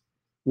as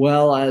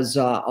well as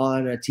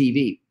on a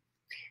TV.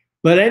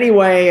 But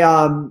anyway,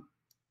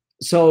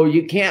 so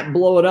you can't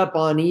blow it up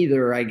on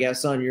either, I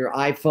guess, on your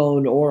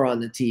iPhone or on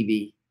the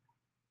TV.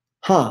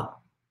 Huh.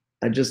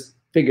 I just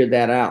figured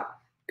that out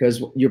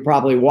because you're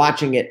probably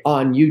watching it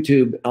on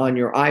YouTube on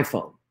your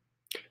iPhone.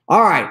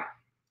 All right.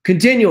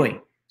 Continuing.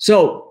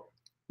 So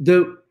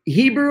the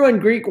Hebrew and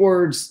Greek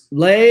words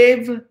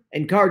lave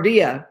and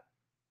cardia,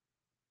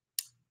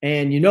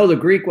 and you know the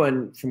Greek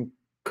one from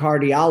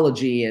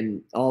cardiology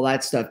and all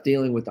that stuff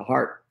dealing with the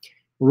heart,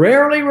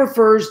 rarely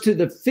refers to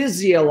the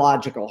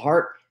physiological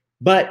heart,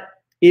 but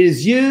it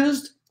is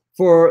used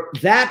for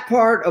that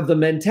part of the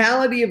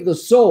mentality of the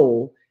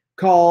soul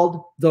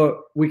called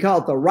we call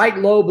it the right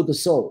lobe of the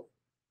soul.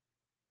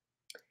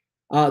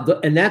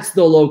 And that's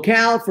the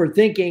locale for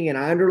thinking, and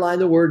I underline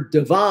the word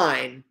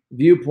divine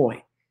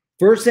viewpoint.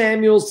 1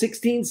 Samuel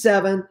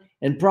 16:7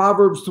 and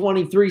Proverbs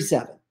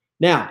 23:7.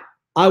 Now,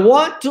 I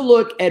want to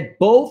look at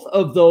both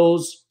of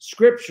those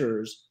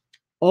scriptures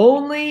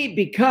only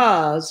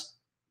because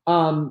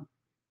I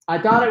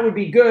thought it would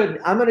be good.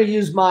 I'm going to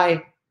use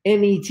my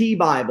NET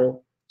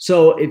Bible.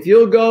 So if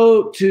you'll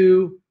go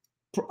to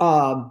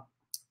 1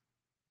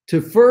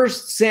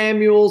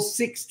 Samuel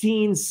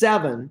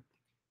 16:7,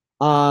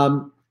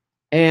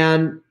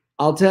 and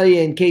I'll tell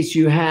you in case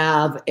you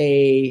have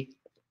an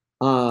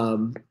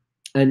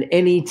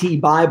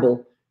NET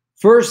Bible,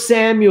 1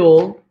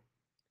 Samuel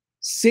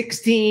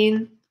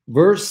 16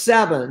 verse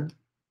 7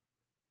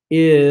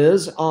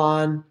 is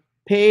on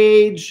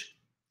page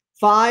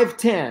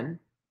 510.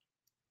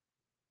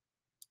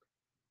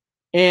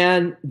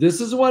 And this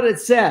is what it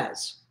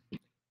says.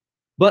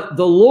 But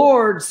the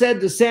Lord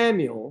said to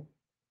Samuel,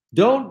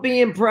 don't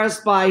be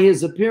impressed by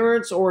his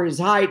appearance or his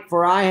height,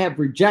 for I have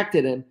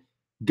rejected him.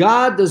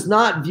 God does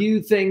not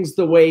view things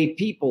the way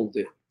people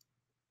do.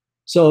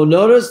 So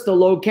notice the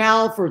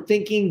locale for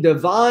thinking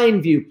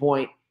divine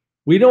viewpoint.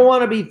 We don't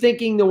want to be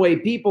thinking the way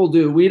people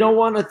do. We don't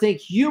want to think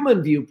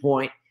human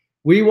viewpoint.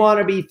 We want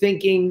to be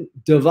thinking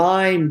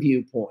divine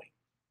viewpoint.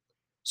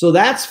 So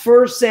that's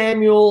 1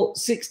 Samuel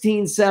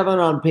 16:7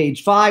 on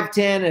page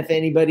 510. If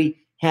anybody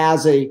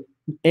has a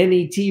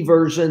NET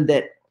version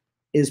that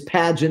is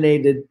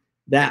paginated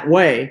that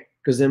way,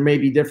 because there may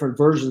be different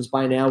versions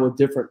by now with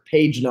different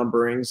page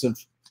numberings of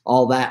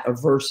all that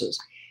of verses.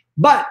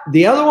 But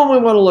the other one we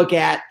want to look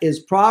at is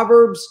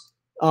Proverbs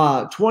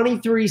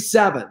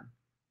 23:7.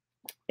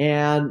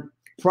 And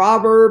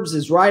Proverbs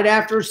is right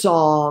after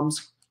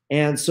Psalms.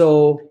 And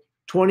so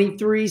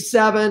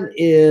 23:7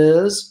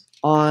 is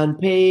on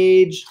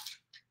page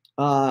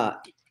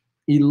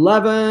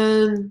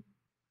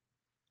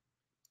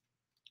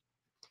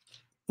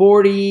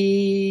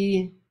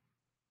 1140.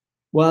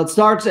 Well, it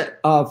starts at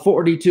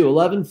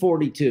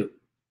 1142.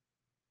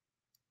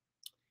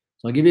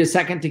 So I'll give you a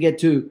second to get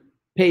to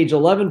page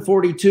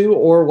 1142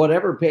 or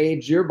whatever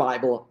page your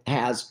Bible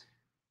has.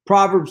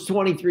 Proverbs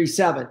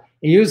 23:7.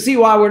 And you'll see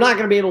why we're not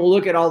going to be able to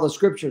look at all the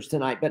scriptures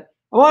tonight. But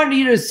I wanted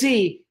you to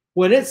see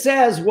when it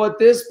says what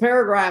this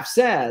paragraph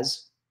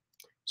says,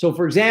 So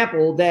for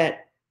example,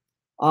 that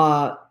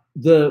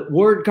the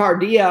word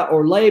cardia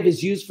or lave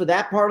is used for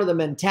that part of the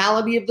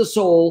mentality of the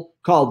soul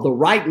called the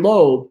right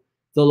lobe,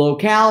 the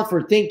locale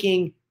for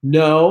thinking,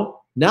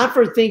 no, not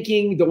for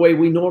thinking the way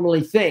we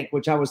normally think,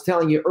 which I was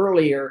telling you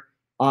earlier.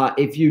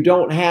 If you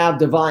don't have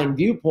divine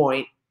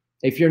viewpoint,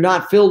 if you're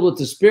not filled with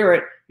the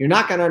Spirit, you're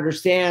not going to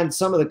understand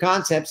some of the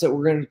concepts that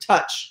we're going to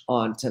touch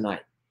on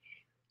tonight.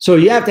 So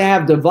you have to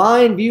have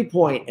divine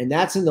viewpoint, and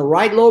that's in the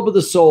right lobe of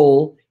the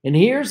soul. And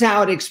here's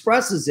how it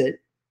expresses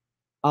it.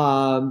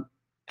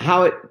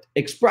 How it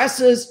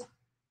expresses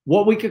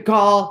what we could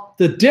call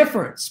the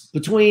difference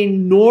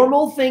between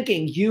normal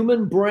thinking,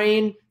 human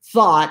brain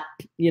thought,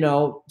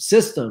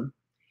 system,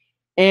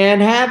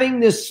 and having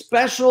this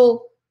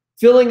special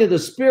filling of the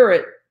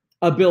Spirit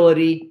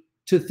ability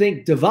to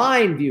think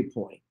divine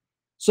viewpoint.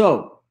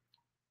 So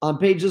on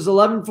pages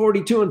 11,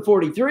 42, and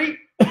 43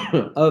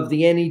 of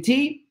the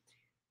NET,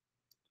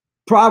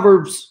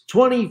 Proverbs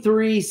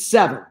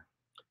 23:7.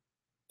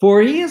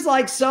 For he is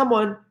like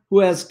someone who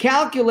has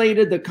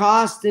calculated the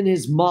cost in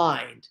his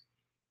mind.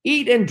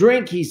 Eat and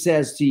drink, he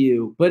says to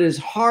you, but his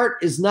heart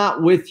is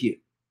not with you.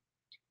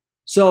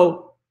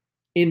 So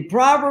in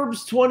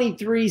Proverbs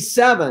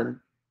 23:7,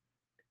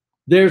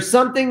 there's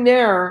something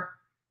there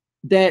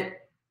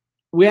that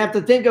we have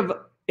to think of.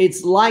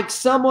 It's like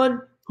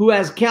someone who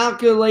has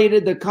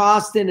calculated the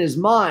cost in his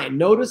mind.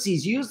 Notice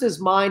he's used his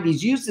mind,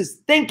 he's used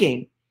his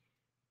thinking,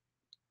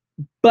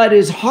 but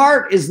his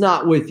heart is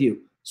not with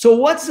you. So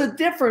what's the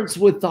difference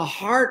with the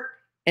heart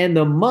and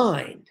the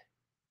mind?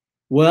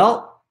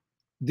 Well,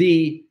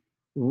 the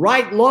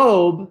right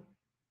lobe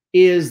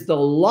is the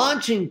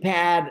launching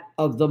pad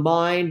of the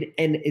mind,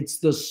 and it's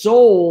the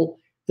soul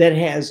that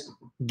has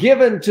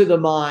given to the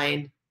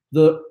mind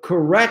the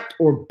correct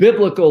or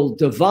biblical,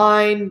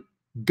 divine,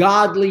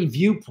 godly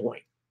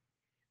viewpoint.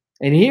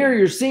 And here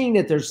you're seeing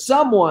that there's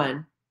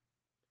someone,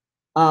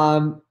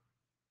 let's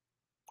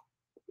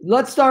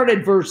start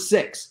at verse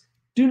 6.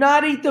 Do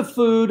not eat the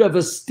food of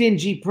a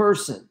stingy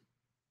person.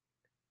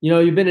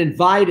 You've been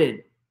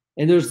invited,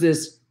 and there's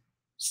this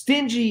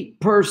stingy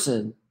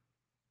person,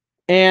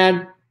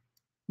 and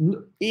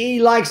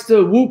he likes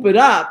to whoop it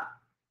up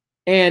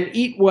and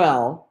eat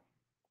well.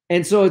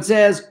 And so it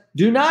says,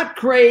 do not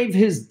crave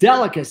his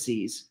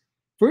delicacies,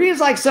 for he is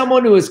like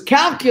someone who has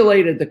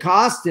calculated the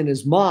cost in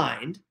his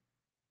mind.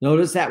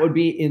 Notice that would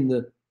be in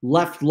the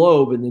left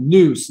lobe, in the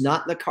nous,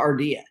 not in the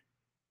cardia.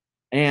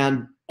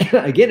 And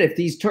again, if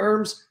these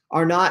terms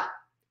are not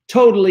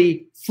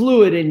totally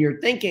fluid in your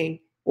thinking,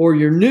 or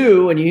you're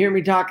new and you hear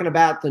me talking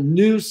about the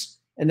nous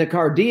and the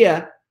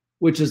cardia,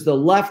 which is the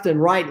left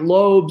and right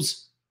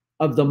lobes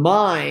of the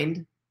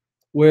mind,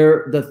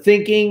 where the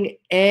thinking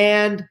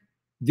and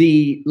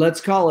the,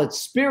 let's call it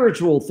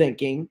spiritual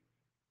thinking,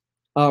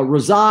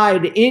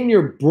 reside in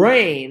your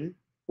brain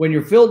when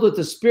you're filled with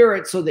the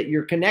Spirit, so that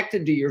you're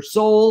connected to your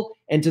soul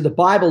and to the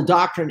Bible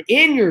doctrine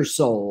in your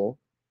soul,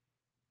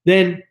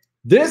 then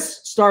this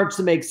starts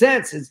to make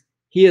sense.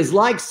 He is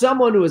like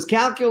someone who has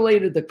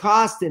calculated the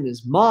cost in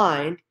his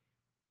mind.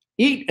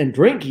 Eat and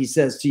drink, he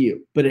says to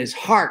you, but his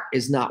heart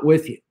is not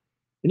with you.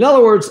 In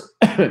other words,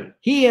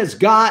 he has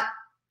got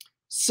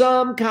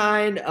some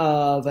kind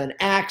of an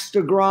axe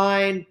to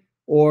grind,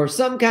 or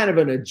some kind of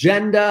an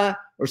agenda,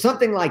 or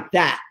something like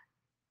that.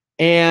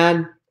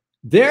 And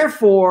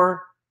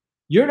therefore,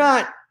 you're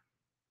not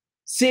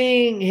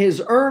seeing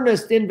his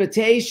earnest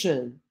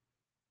invitation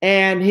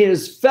and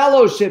his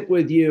fellowship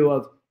with you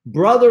of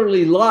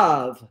brotherly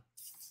love,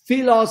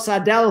 philos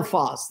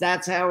adelphos.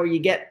 That's how you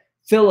get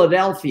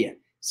Philadelphia.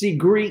 See,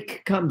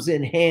 Greek comes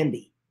in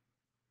handy.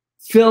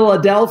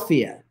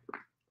 Philadelphia,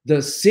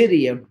 the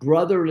city of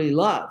brotherly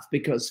love,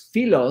 because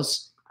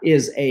philos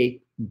is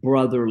a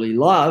brotherly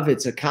love.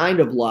 It's a kind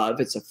of love.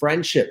 It's a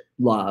friendship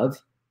love.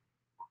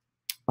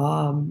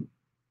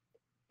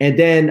 And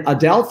then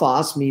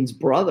adelphos means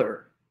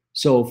brother.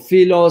 So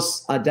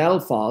philos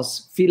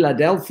adelphos,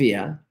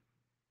 Philadelphia,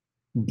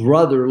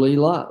 brotherly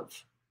love.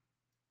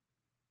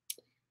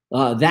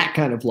 That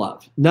kind of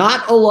love.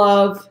 Not a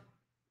love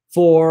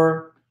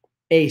for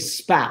a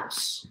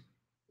spouse.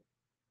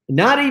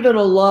 Not even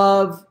a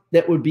love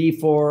that would be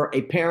for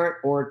a parent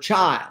or a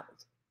child.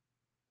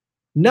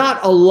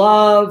 Not a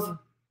love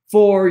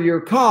for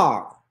your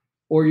car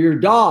or your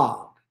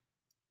dog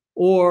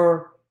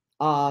or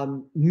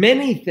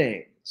many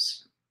things.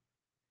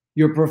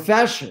 Your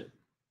profession,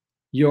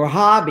 your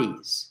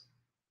hobbies.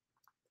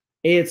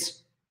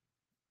 It's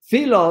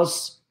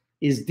philos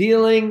is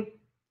dealing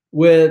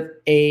with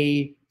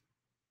a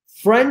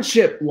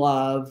friendship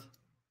love,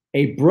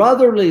 a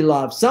brotherly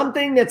love,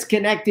 something that's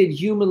connected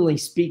humanly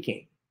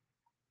speaking.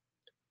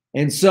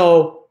 And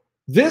so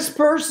this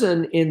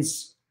person in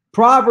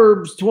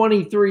Proverbs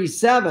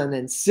 23:7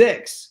 and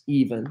 6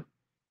 even,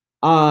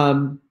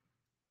 it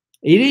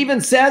even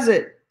says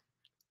it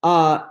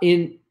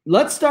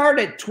let's start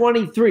at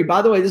 23.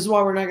 By the way, this is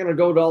why we're not going to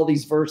go to all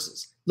these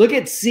verses. Look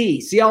at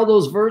C. See all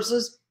those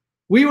verses?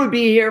 We would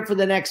be here for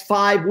the next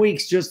 5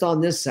 weeks just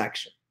on this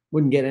section.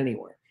 Wouldn't get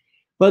anywhere.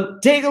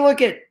 But take a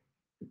look at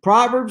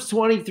Proverbs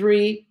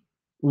 23,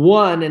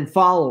 1 and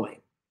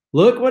following.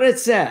 Look what it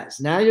says.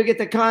 Now you'll get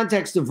the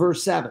context of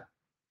verse 7.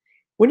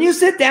 When you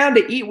sit down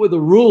to eat with a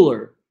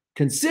ruler,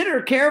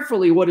 consider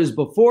carefully what is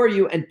before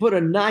you and put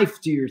a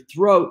knife to your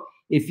throat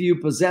if you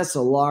possess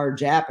a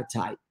large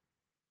appetite.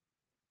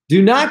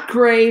 Do not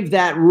crave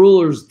that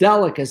ruler's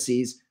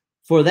delicacies,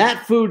 for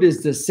that food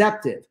is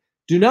deceptive.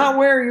 Do not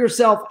wear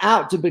yourself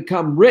out to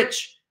become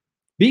rich.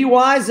 Be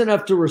wise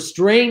enough to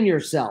restrain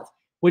yourself.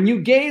 When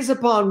you gaze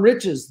upon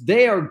riches,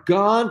 they are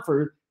gone,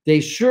 for they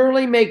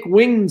surely make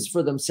wings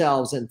for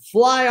themselves and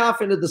fly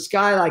off into the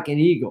sky like an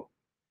eagle.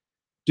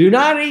 Do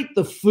not eat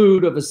the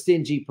food of a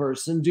stingy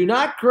person. Do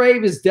not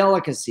crave his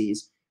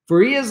delicacies,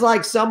 for he is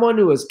like someone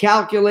who has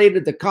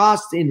calculated the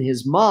cost in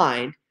his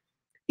mind.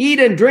 Eat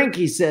and drink,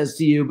 he says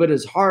to you, but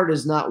his heart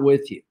is not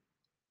with you.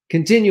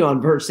 Continue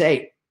on verse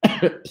 8,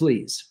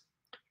 please.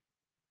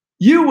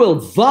 You will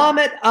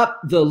vomit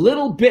up the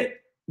little bit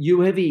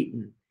you have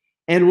eaten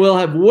and will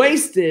have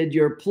wasted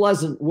your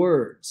pleasant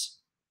words.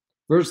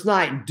 Verse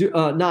 9,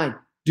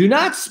 do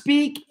not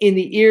speak in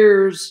the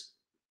ears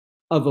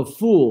of a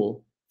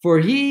fool, for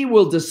he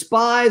will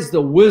despise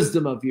the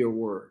wisdom of your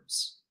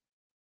words.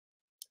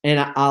 And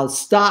I'll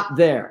stop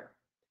there.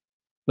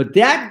 But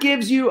that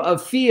gives you a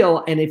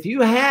feel, and if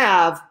you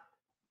have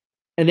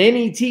an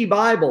NET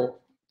Bible,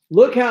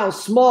 look how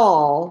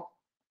small,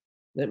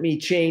 let me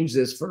change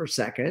this for a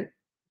second,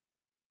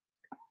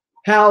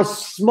 how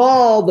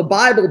small the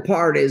Bible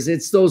part is.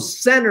 It's those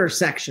center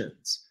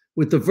sections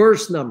with the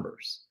verse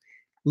numbers.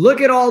 Look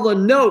at all the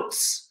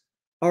notes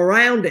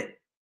around it.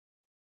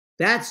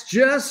 That's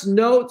just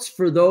notes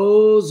for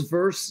those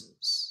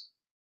verses.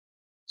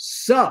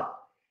 So,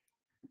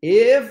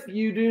 if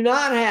you do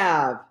not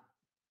have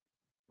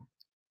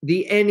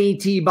the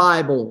NET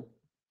Bible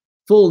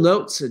full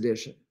notes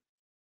edition,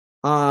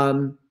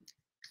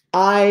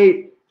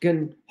 I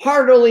can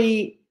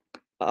heartily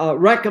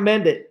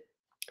recommend it.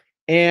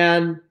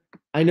 And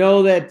I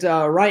know that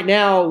right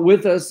now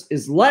with us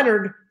is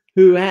Leonard,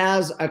 who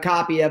has a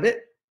copy of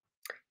it.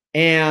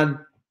 And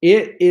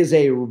it is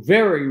a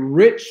very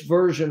rich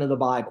version of the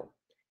Bible.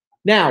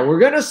 Now, we're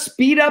going to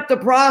speed up the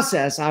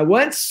process. I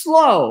went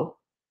slow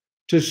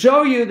to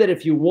show you that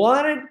if you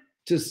wanted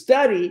to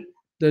study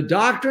the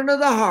doctrine of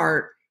the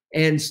heart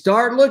and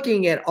start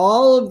looking at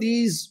all of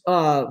these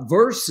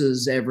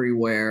verses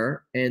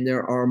everywhere, and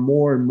there are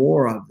more and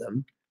more of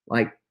them,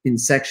 like in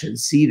section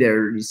C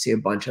there, you see a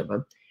bunch of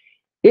them.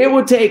 It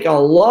would take a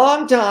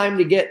long time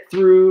to get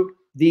through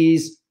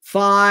these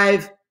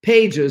 5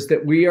 pages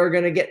that we are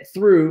going to get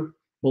through,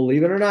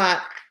 believe it or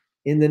not,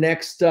 in the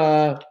next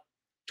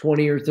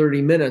 20 or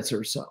 30 minutes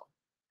or so.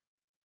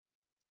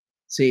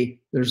 See,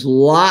 there's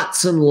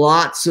lots and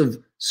lots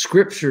of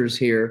scriptures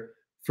here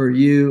for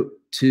you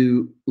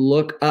to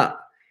look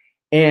up.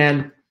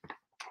 And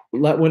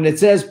when it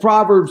says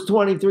Proverbs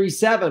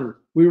 23:7,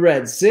 we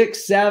read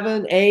 6,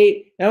 7,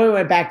 8, then we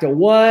went back to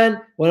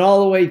 1, went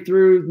all the way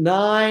through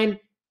 9.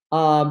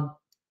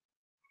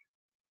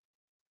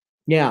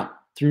 Yeah,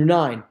 through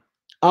 9.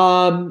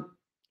 A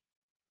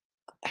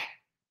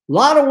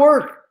lot of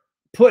work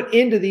put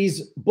into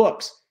these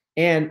books.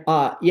 And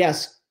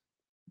yes,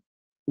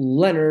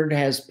 Leonard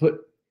has put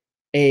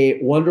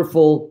a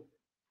wonderful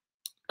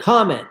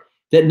comment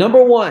that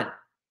number 1,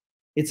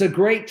 it's a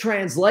great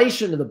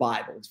translation of the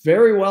Bible. It's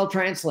very well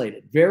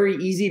translated, very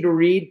easy to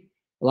read,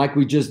 like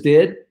we just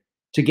did,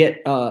 to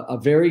get a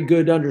very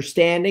good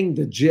understanding,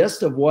 the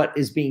gist of what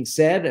is being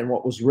said and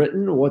what was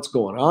written and what's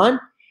going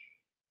on.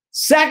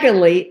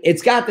 Secondly,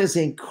 it's got this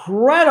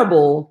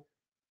incredible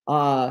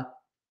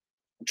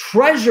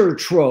treasure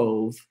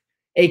trove,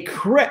 a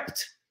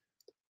kryptos.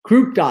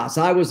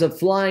 I was a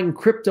flying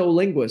crypto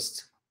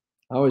linguist.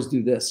 I always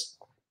do this.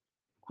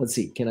 Let's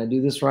see. Can I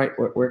do this right?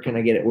 Where can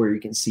I get it where you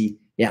can see?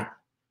 Yeah,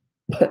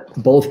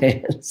 both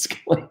hands.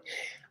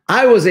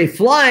 I was a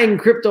flying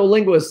crypto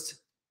linguist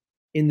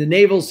in the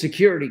Naval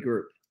Security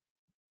Group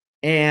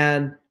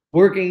and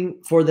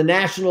working for the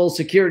National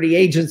Security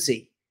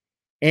Agency.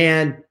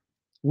 And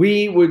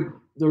the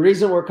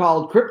reason we're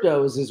called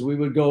cryptos is we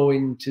would go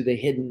into the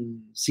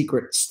hidden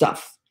secret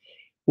stuff.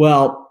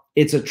 Well,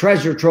 it's a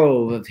treasure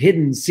trove of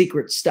hidden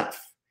secret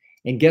stuff.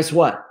 And guess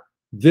what?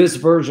 This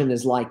version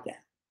is like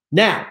that.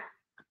 Now,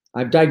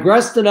 I've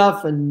digressed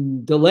enough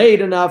and delayed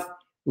enough.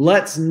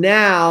 Let's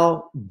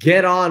now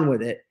get on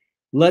with it.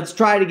 Let's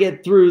try to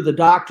get through the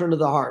doctrine of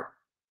the heart.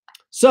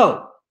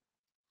 So,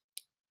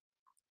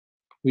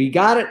 we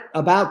got it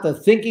about the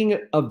thinking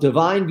of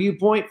divine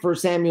viewpoint, 1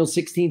 Samuel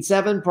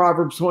 16:7,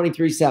 Proverbs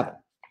 23:7.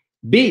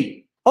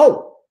 B.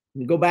 Oh, let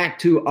me go back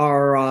to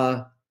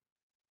our,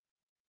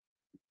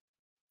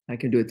 I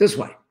can do it this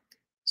way.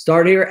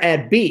 Start here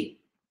at B.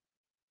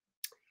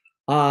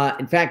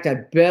 In fact, I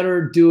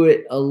better do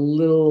it a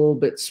little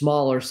bit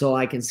smaller so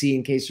I can see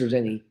in case there's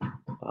any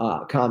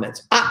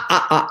comments.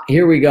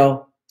 Here we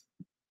go.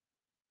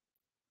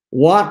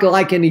 Walk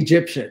like an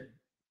Egyptian.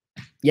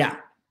 Yeah,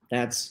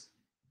 that's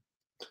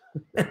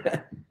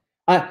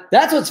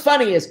what's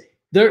funny is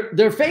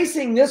they're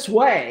facing this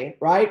way,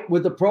 right,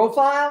 with the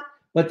profile,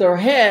 but their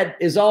head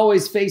is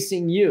always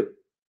facing you.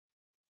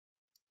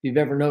 you've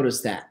ever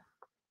noticed that.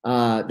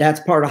 That's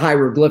part of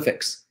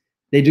hieroglyphics.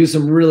 They do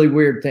some really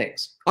weird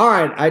things. All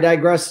right, I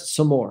digress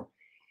some more.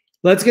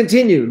 Let's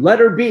continue.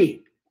 Letter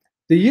B.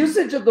 The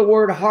usage of the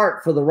word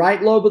heart for the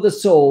right lobe of the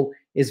soul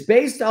is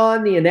based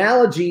on the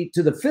analogy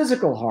to the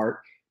physical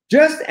heart,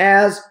 just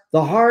as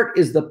the heart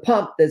is the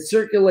pump that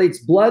circulates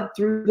blood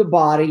through the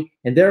body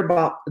and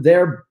thereby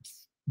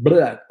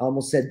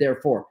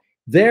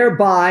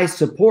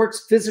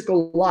supports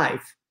physical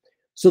life.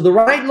 So the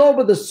right lobe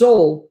of the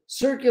soul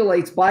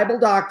circulates Bible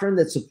doctrine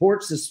that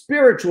supports the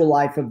spiritual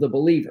life of the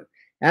believer.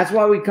 That's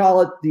why we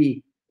call it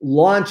the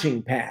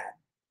launching pad.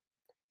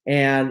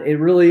 And it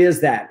really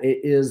is that. It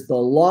is the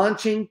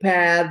launching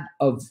pad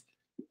of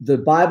the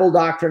Bible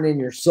doctrine in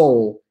your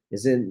soul,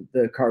 is in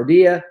the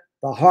cardia,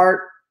 the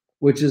heart,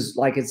 which is,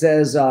 like it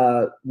says,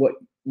 what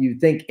you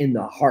think in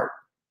the heart.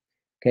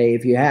 Okay,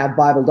 if you have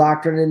Bible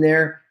doctrine in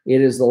there, it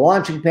is the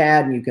launching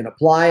pad, and you can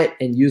apply it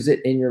and use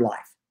it in your life.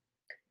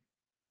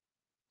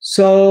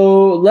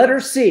 So letter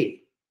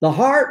C, the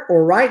heart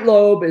or right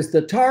lobe is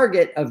the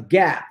target of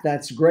GAP.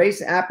 That's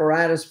Grace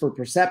Apparatus for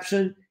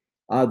Perception.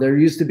 There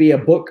used to be a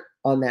book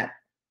on that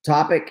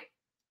topic.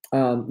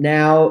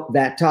 Now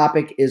that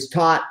topic is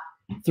taught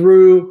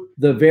through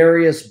the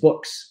various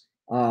books,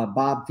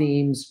 Bob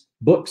Thiem's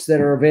books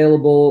that are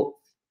available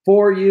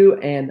for you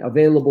and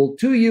available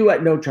to you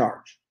at no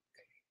charge.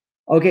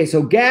 Okay,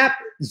 so GAP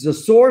is the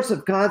source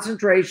of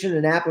concentration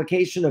and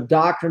application of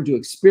doctrine to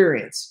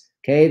experience.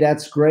 Okay,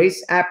 that's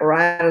Grace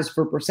Apparatus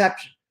for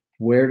Perception.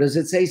 Where does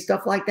it say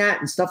stuff like that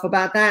and stuff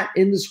about that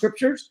in the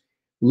scriptures?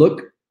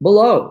 Look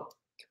below.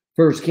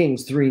 1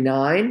 Kings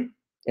 3:9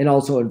 and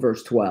also in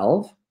verse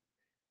 12.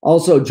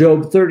 Also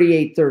Job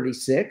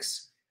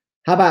 38:36.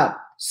 How about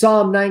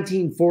Psalm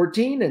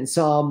 19:14 and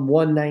Psalm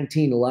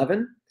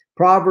 119:11?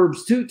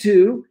 Proverbs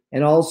 2:2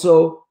 and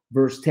also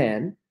verse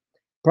 10.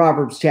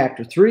 Proverbs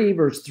chapter 3,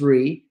 verse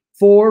 3,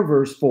 4,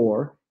 verse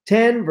 4,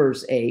 10,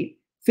 verse 8,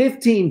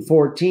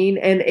 15:14,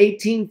 and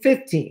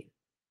 18:15.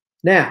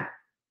 Now,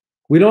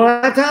 we don't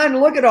have time to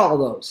look at all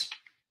those,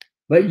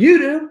 but you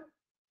do.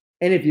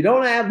 And if you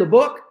don't have the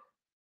book,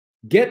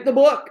 get the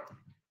book.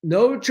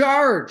 No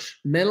charge.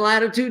 Mental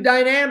Attitude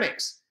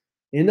Dynamics.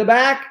 In the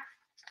back,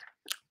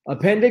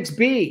 Appendix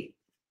B,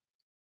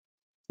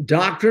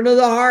 Doctrine of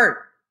the Heart.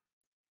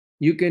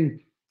 You can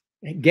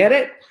get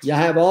it. You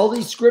have all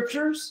these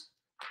scriptures,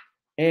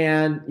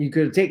 and you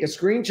could take a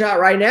screenshot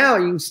right now.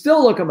 You can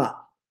still look them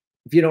up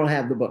if you don't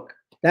have the book.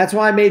 That's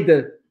why I made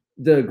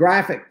the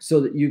graphic, so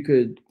that you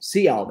could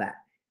see all that.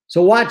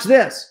 So watch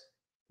this.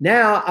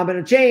 Now I'm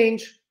going to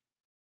change.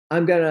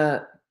 I'm going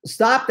to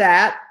stop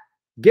that,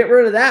 get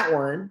rid of that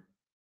one,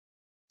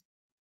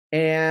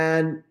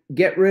 and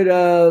get rid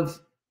of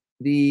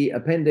the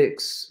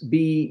Appendix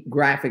B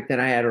graphic that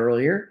I had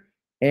earlier.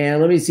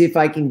 And let me see if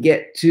I can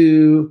get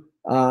to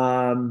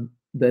the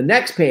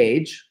next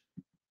page.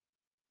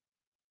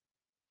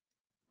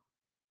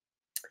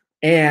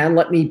 And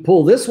let me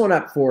pull this one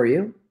up for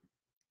you.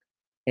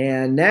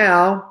 And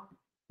now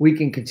we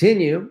can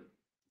continue.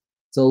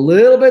 It's a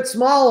little bit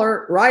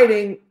smaller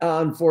writing,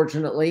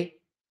 unfortunately.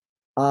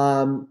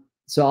 So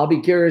I'll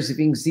be curious if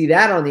you can see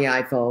that on the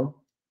iPhone.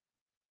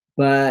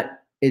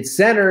 But it's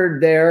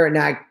centered there. And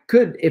I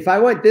could, if I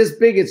went this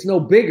big, it's no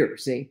bigger,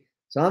 see?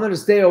 So I'm going to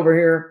stay over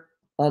here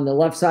on the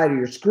left side of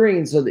your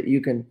screen so that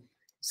you can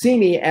see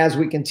me as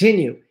we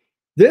continue.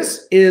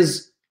 This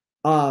is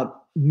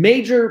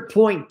major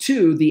point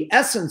 2, the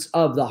essence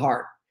of the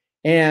heart.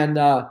 And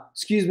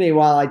excuse me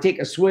while I take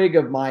a swig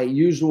of my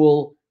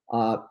usual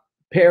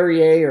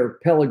Perrier or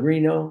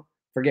Pellegrino,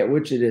 forget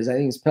which it is. I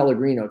think it's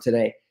Pellegrino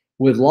today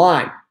with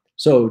lime.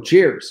 So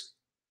cheers.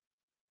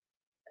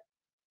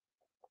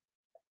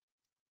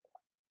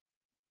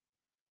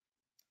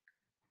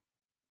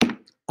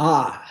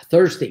 Ah,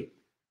 thirsty.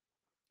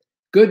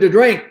 Good to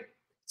drink.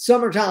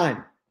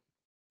 Summertime.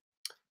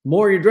 The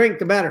more you drink,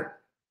 the better.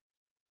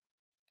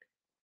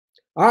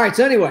 All right,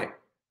 so anyway,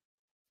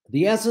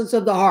 the essence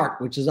of the heart,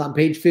 which is on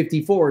page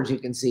 54, as you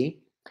can see.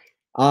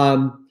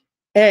 A,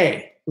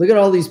 look at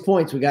all these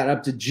points. We got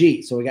up to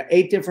G. So we got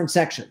 8 different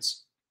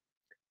sections.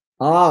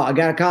 Oh, I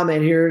got a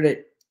comment here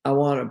that I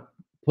want to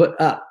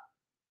put up.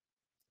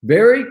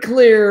 Very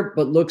clear,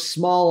 but looks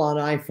small on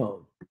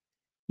iPhone.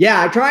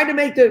 Yeah, I tried to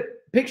make the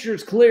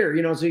pictures clear,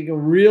 you know, so you can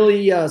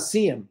really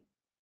see them.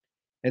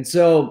 And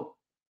so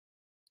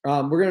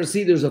we're going to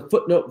see there's a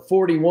footnote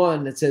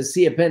 41 that says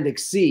see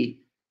Appendix C.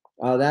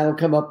 That'll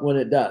come up when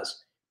it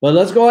does. But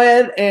let's go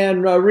ahead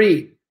and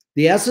read.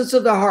 The essence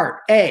of the heart.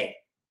 A,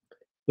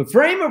 the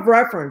frame of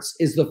reference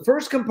is the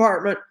first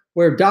compartment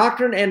where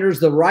doctrine enters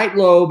the right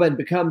lobe and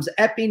becomes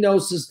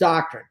epignosis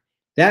doctrine.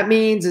 That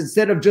means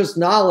instead of just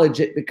knowledge,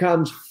 it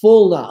becomes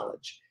full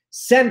knowledge,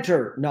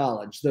 center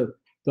knowledge, the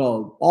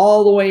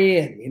all the way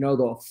in, you know,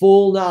 the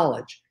full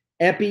knowledge,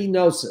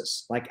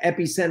 epignosis, like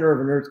epicenter of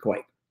an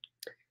earthquake.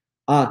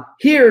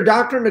 Here,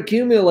 doctrine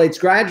accumulates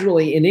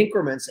gradually in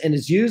increments and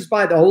is used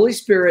by the Holy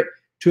Spirit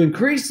to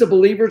increase the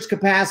believer's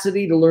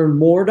capacity to learn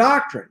more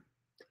doctrine.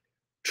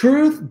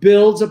 Truth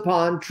builds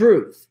upon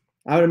truth.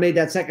 I would have made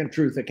that second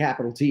truth a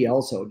capital T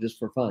also, just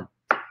for fun.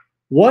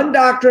 One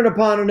doctrine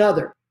upon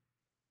another.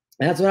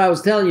 That's what I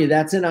was telling you.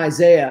 That's in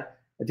Isaiah.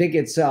 I think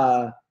it's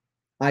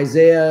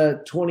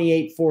Isaiah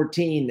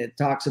 28:14. It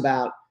talks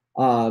about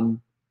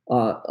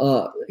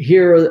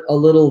here a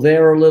little,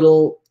 there a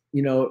little,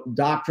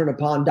 doctrine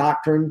upon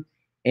doctrine.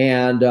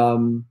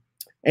 And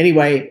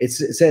anyway, it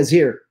says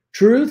here,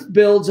 truth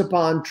builds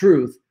upon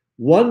truth,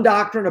 one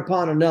doctrine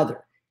upon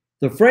another.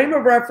 The frame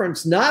of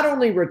reference not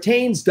only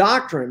retains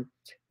doctrine,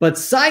 but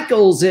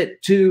cycles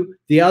it to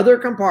the other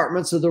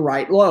compartments of the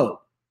right lobe.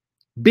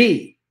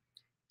 B,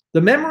 the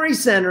memory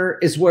center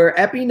is where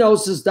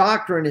epignosis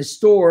doctrine is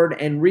stored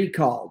and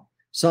recalled.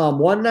 Psalm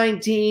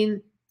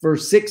 119,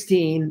 verse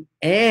 16,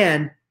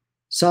 and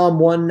Psalm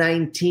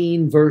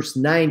 119, verse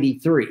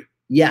 93.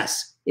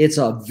 Yes, it's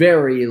a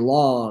very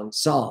long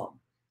psalm.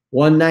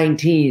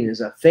 119 is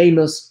a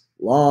famous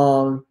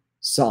long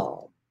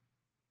psalm.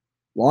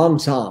 Long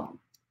psalm.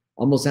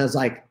 Almost sounds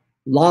like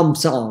long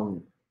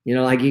song.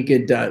 Like you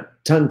could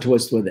tongue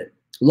twist with it.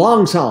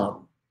 Long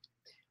psalm.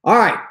 All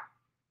right.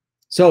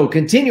 So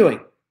continuing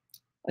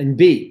in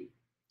B.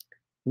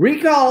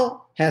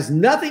 Recall has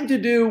nothing to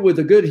do with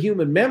a good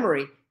human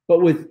memory,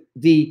 but with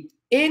the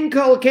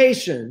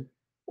inculcation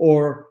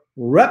or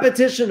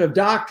repetition of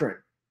doctrine.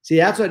 See,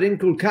 that's what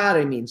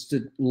inculcare means,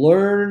 to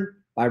learn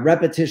by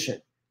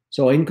repetition.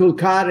 So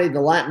inculcare,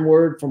 the Latin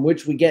word from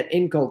which we get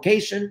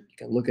inculcation, you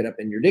can look it up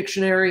in your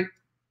dictionary.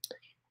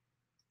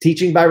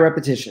 Teaching by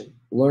repetition,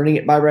 learning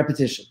it by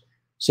repetition.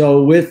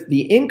 So with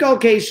the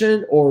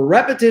inculcation or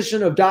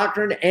repetition of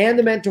doctrine and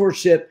the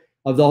mentorship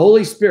of the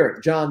Holy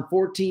Spirit, John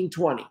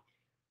 14:20,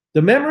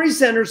 the memory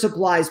center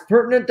supplies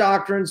pertinent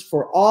doctrines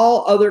for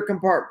all other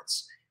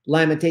compartments.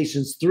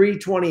 Lamentations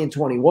 3:20 and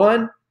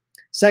 21,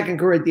 2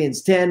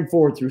 Corinthians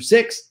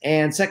 10:4-6,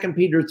 and 2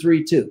 Peter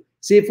 3:2.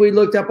 See, if we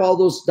looked up all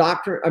those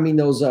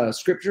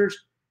scriptures,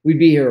 we'd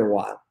be here a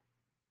while.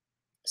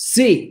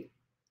 C,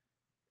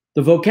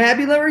 the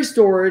vocabulary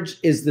storage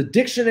is the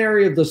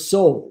dictionary of the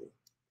soul.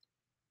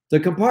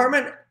 This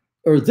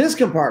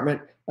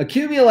compartment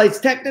accumulates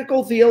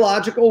technical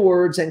theological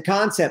words and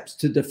concepts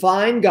to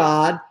define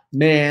God,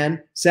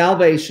 man,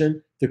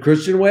 salvation, the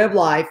Christian way of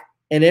life,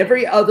 and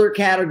every other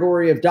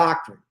category of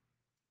doctrine.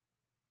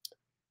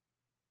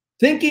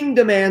 Thinking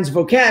demands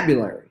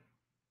vocabulary.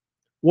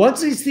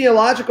 Once these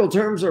theological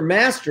terms are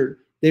mastered,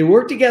 they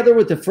work together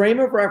with the frame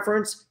of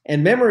reference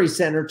and memory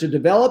center to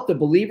develop the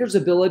believer's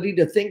ability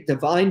to think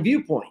divine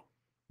viewpoint.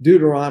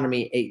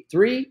 Deuteronomy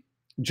 8:3,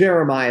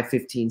 Jeremiah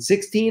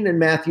 15:16, and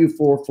Matthew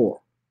 4:4.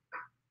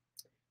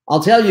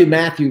 I'll tell you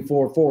Matthew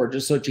 4:4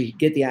 just so you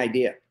get the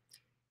idea.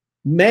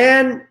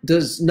 Man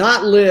does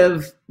not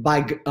live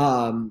by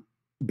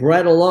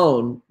bread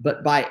alone,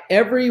 but by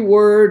every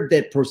word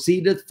that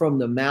proceedeth from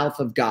the mouth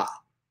of God.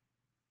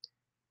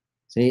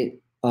 See,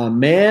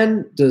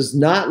 man does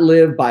not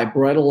live by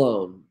bread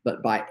alone,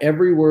 but by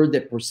every word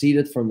that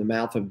proceedeth from the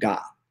mouth of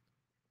God.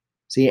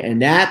 See,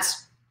 and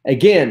that's,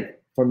 again,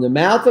 from the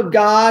mouth of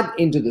God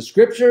into the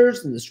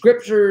scriptures, and the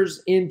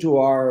scriptures into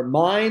our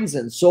minds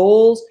and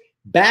souls,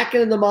 back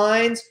into the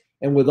minds,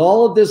 and with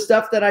all of this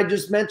stuff that I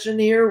just mentioned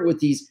here, with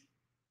these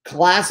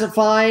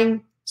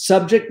classifying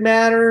subject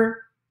matter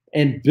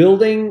and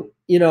building,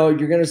 you're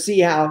going to see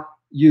how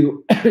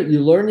you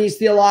learn these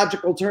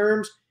theological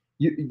terms.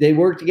 They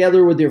work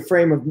together with your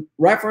frame of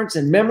reference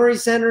and memory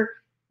center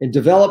and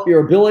develop your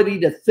ability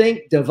to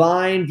think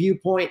divine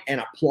viewpoint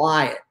and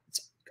apply it.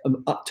 It's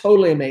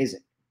totally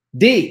amazing.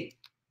 D,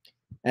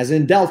 as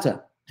in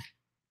Delta.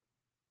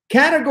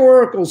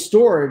 Categorical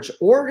storage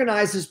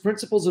organizes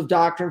principles of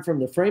doctrine from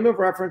the frame of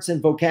reference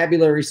and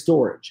vocabulary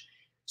storage.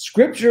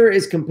 Scripture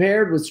is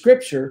compared with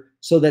scripture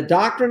so that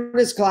doctrine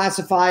is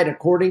classified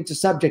according to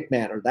subject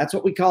matter. That's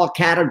what we call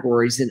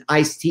categories in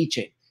ICE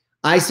teaching.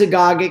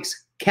 Isagogics,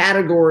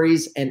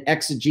 categories, and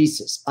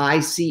exegesis,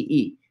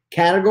 ICE.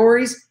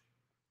 Categories,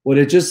 what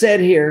it just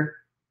said here,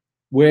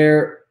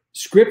 where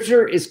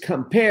scripture is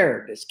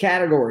compared as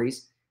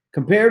categories,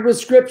 compared with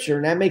scripture,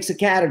 and that makes a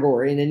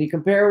category, and then you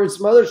compare with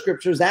some other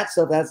scriptures, that's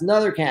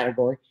another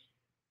category,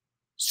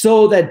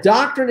 so that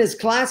doctrine is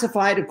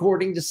classified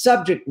according to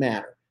subject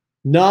matter.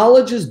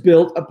 Knowledge is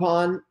built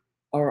upon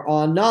or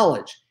on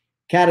knowledge.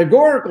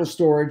 Categorical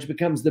storage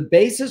becomes the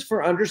basis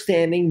for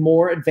understanding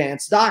more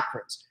advanced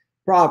doctrines.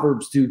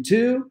 Proverbs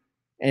 2:2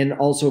 and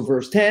also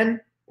verse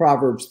 10,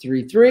 Proverbs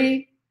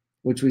 3:3,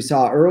 which we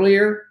saw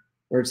earlier,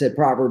 where it said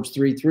Proverbs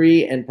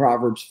 3:3 and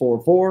Proverbs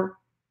 4:4.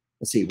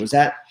 Let's see, was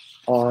that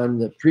on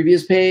the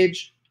previous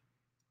page?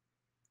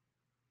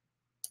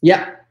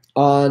 Yeah,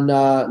 on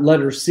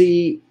letter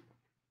C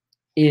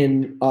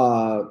in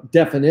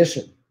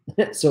definition.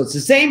 So it's the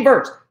same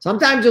verse.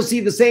 Sometimes you'll see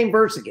the same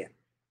verse again,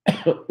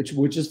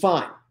 which is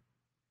fine.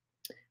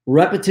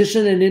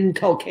 Repetition and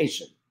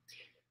inculcation.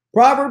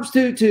 Proverbs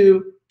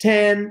 2:2,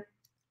 10,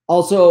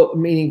 also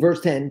meaning verse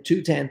 10,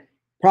 2:10.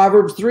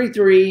 Proverbs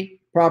 3:3,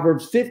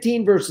 Proverbs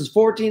 15 verses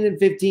 14 and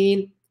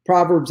 15,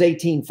 Proverbs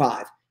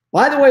 18:5.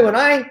 By the way, when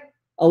I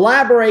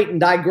elaborate and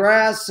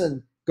digress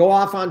and go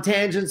off on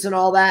tangents and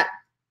all that,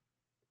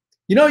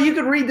 you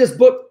could read this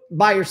book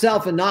by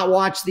yourself and not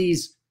watch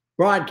these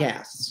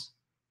broadcasts,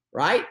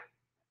 right?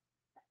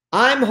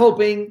 I'm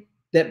hoping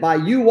that by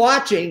you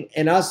watching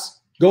and us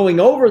going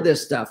over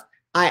this stuff,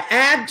 I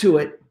add to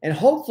it and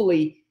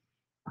hopefully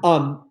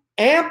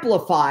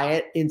amplify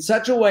it in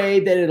such a way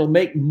that it'll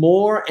make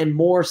more and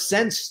more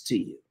sense to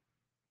you.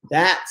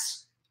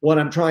 That's what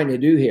I'm trying to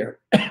do here.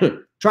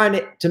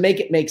 Trying to make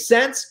it make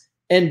sense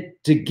and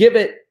to give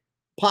it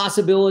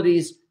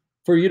possibilities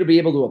for you to be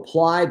able to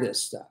apply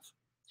this stuff.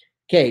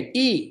 Okay,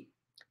 E,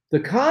 the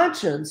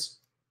conscience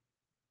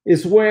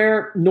is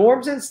where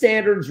norms and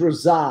standards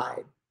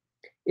reside.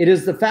 It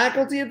is the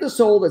faculty of the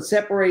soul that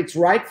separates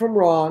right from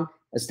wrong,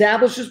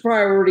 establishes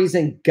priorities,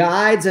 and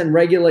guides and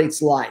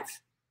regulates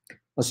life.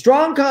 A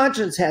strong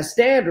conscience has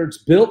standards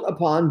built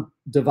upon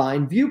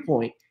divine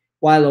viewpoint,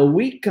 while a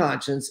weak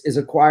conscience is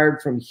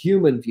acquired from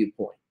human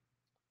viewpoint.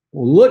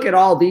 Well, look at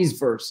all these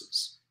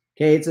verses.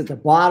 Okay, it's at the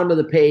bottom of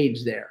the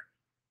page there.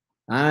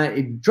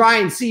 Try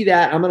and see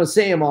that. I'm going to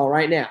say them all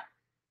right now.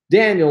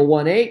 Daniel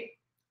 1:8,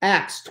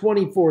 Acts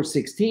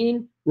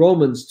 24:16,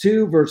 Romans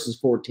 2 verses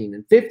 14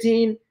 and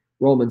 15,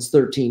 Romans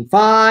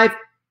 13:5,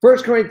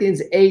 1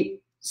 Corinthians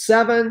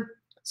 8:7,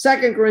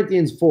 2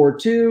 Corinthians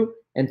 4:2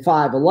 and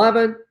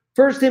 5:11,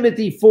 1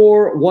 Timothy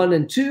 4:1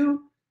 and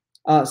 2,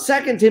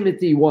 2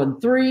 Timothy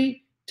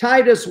 1:3,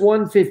 Titus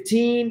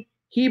 1:15,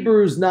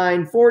 Hebrews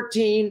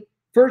 9:14,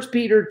 1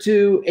 Peter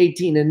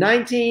 2:18 and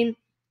 19,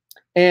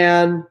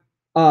 and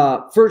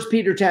 1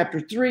 Peter chapter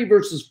 3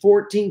 verses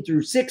 14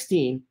 through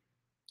 16.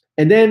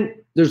 And then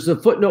there's the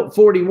footnote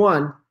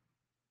 41.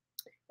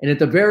 And at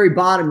the very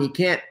bottom, you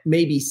can't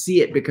maybe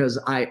see it because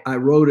I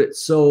wrote it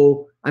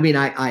so,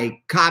 I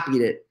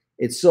copied it.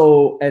 It's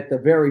so at the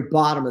very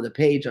bottom of the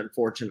page,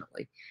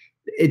 unfortunately.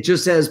 It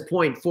just says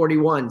point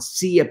 41,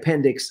 see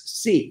Appendix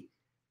C.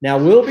 Now,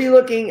 we'll be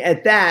looking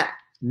at that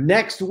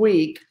next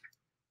week.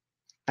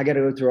 I got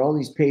to go through all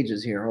these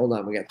pages here. Hold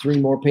on. We got 3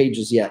 more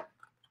pages yet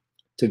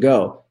to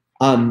go.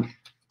 And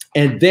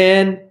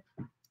then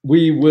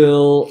we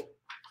will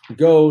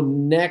go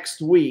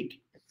next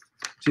week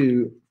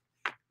to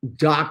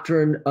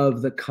doctrine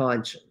of the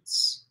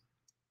conscience.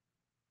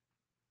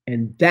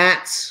 And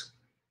that's,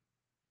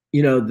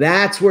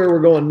 that's where we're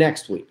going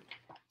next week.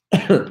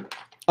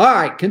 All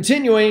right,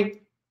 continuing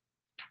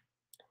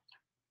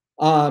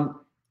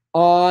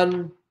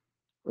on,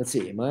 let's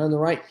see, am I on the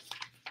right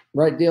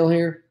deal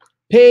here?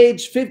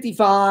 Page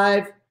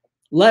 55,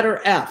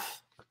 letter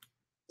F.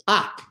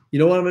 You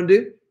know what I'm going to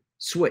do?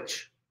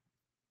 Switch.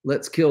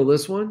 Let's kill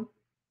this one.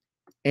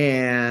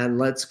 And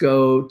let's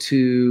go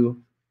to,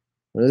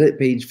 what is it,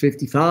 page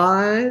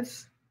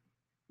 55.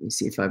 Let me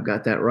see if I've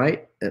got that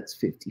right. That's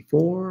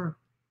 54.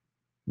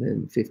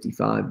 Then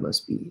 55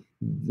 must be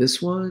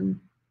this one.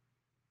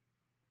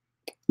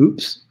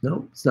 Oops,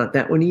 no, it's not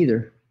that one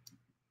either.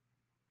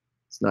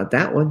 It's not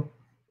that one.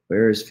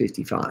 Where is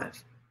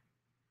 55?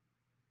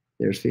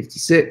 There's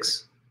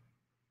 56.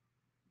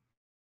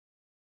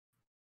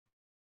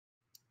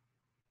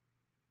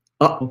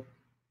 Uh-oh,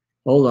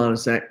 hold on a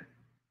sec.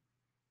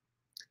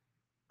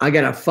 I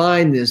got to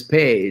find this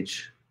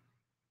page.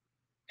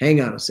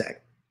 Hang on a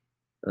sec.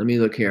 Let me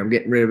look here. I'm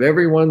getting rid of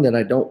everyone that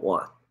I don't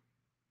want.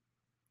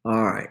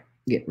 All right,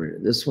 getting rid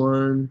of this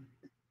one.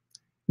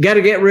 Got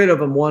to get rid of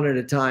them one at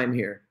a time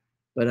here.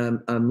 But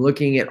I'm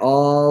looking at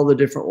all the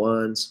different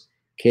ones.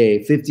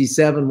 Okay,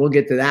 57. We'll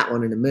get to that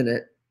one in a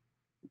minute.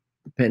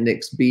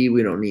 Appendix B,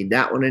 we don't need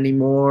that one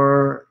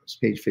anymore. It's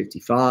page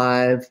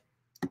 55.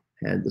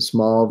 Had the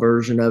small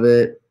version of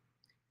it.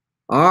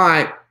 All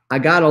right, I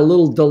got a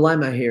little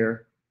dilemma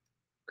here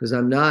because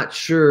I'm not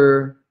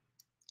sure.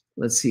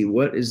 Let's see,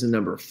 what is the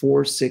number?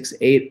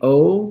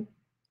 4680.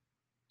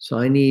 So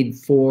I need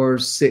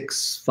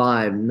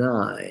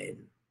 4659.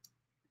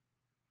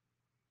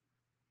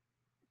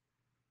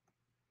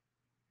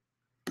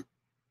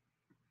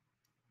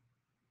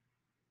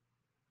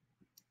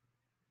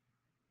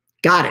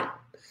 Got it.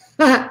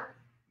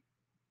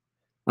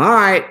 All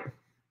right,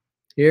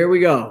 here we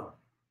go.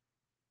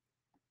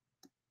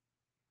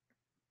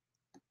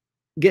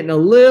 Getting a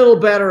little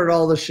better at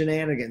all the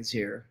shenanigans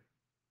here.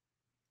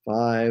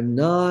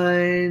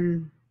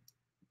 59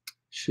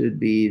 should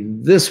be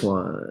this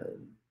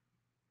one.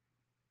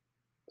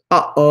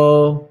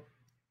 Uh-oh.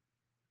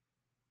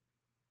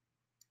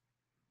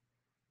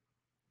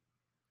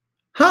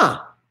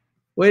 Huh.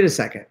 Wait a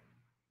second.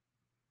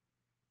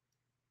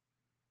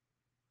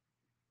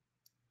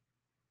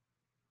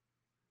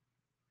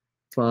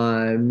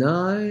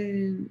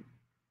 5960.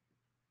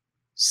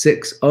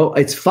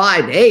 It's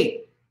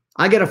 58.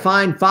 I gotta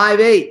find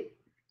 58.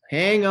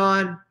 Hang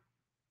on.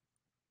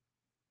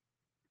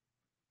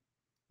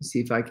 Let's see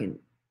if I can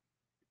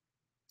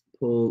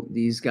pull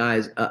these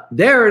guys up.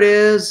 There it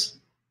is.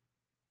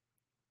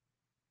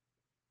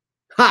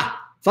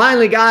 Ha!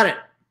 Finally got it.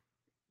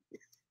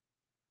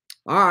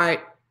 All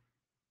right.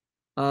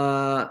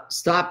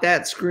 Stop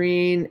that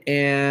screen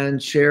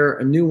and share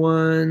a new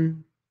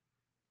one.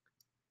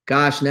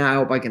 Gosh, now I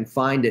hope I can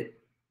find it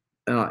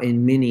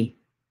in mini.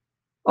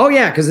 Oh,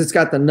 yeah, because it's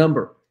got the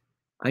number.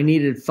 I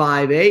needed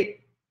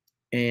 58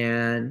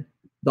 and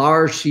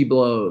There she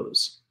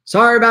blows.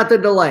 Sorry about the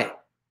delay.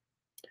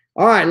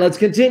 All right, let's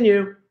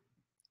continue.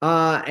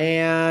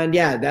 And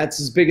yeah, that's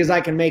as big as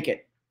I can make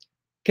it.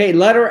 Okay,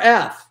 letter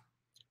F.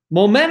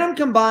 Momentum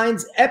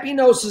combines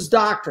epignosis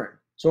doctrine.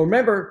 So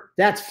remember,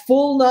 that's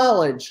full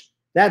knowledge.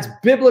 That's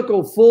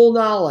biblical full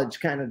knowledge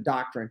kind of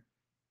doctrine.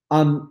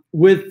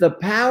 With the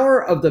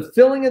power of the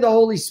filling of the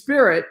Holy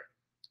Spirit.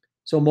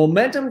 So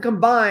momentum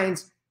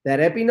combines that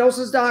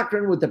epignosis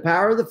doctrine with the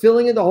power of the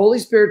filling of the Holy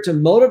Spirit to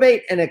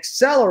motivate and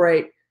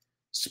accelerate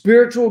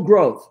spiritual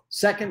growth.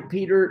 2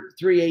 Peter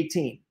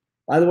 3:18.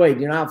 By the way,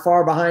 do you know how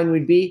far behind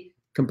we'd be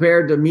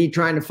compared to me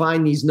trying to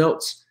find these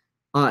notes?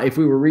 If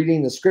we were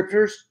reading the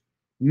scriptures,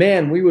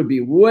 man, we would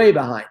be way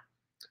behind.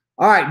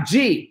 All right,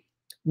 G.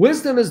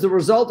 Wisdom is the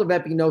result of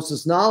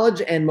epignosis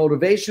knowledge and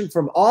motivation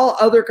from all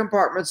other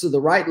compartments of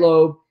the right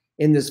lobe.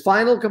 In this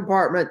final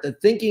compartment, the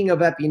thinking of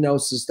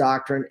epignosis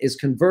doctrine is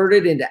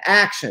converted into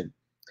action.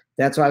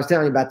 That's what I was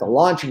telling you about the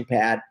launching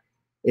pad.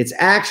 It's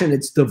action.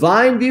 It's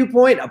divine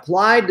viewpoint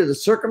applied to the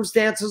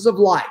circumstances of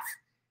life.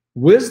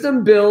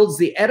 Wisdom builds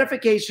the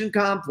edification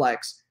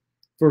complex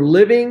for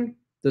living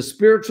the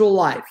spiritual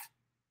life.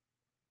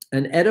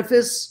 An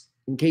edifice,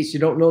 in case you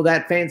don't know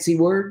that fancy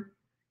word,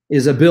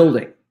 is a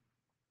building.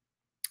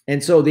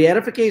 And so the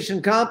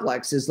edification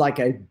complex is like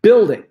a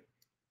building.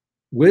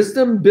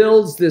 Wisdom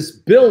builds this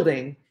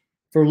building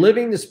for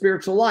living the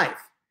spiritual life.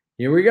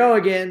 Here we go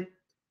again.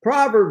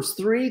 Proverbs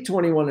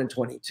 3:21 and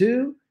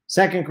 22,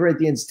 2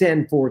 Corinthians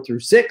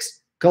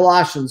 10:4-6,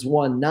 Colossians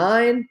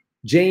 1:9,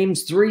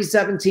 James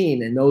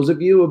 3:17. And those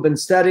of you who have been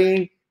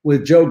studying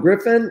with Joe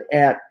Griffin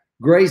at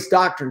Grace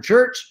Doctrine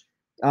Church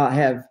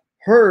have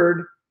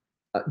heard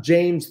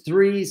James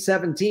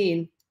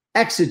 3:17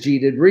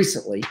 exegeted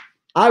recently.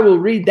 I will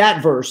read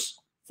that verse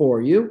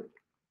for you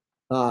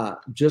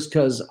just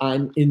because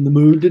I'm in the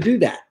mood to do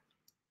that.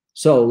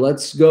 So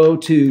let's go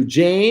to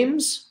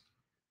James,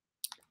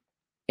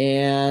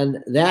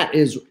 and that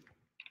is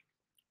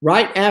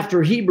right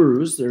after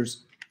Hebrews.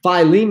 There's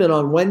Philemon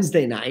on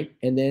Wednesday night,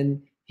 and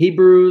then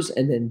Hebrews,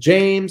 and then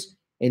James.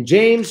 And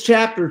James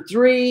chapter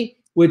 3,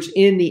 which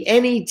in the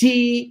NET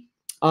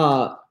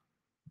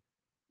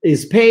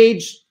is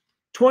page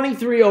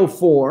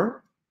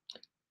 2304.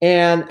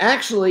 And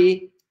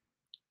actually,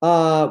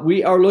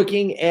 we are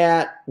looking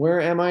at, where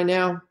am I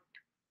now?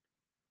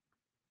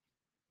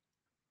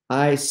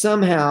 I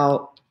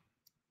somehow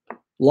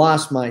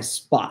lost my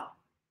spot.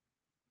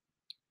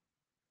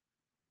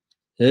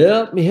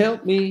 Help me,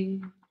 help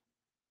me.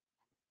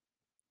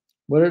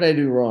 What did I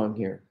do wrong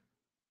here?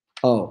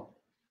 Oh.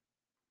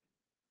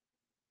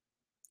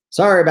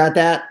 Sorry about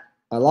that.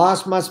 I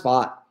lost my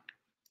spot.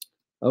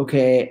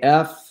 Okay,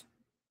 F,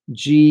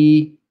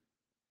 G,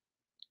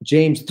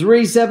 James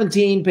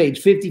 3:17,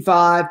 page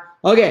 55.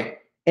 Okay,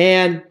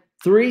 and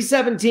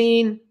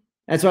 3:17,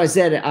 that's what I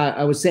said.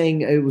 I was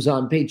saying it was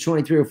on page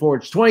 2304.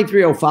 It's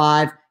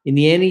 2305 in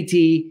the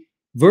NET.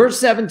 Verse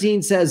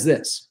 17 says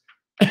this.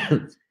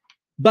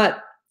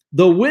 But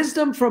the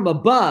wisdom from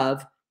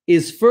above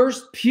is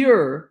first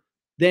pure,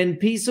 then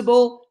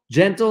peaceable,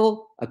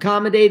 gentle,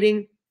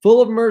 accommodating,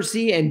 full of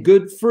mercy and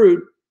good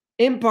fruit,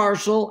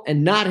 impartial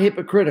and not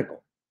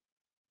hypocritical.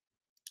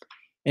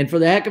 And for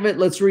the heck of it,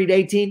 let's read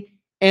 18.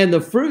 And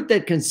the fruit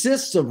that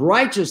consists of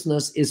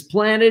righteousness is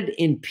planted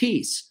in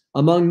peace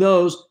among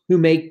those who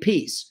make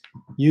peace.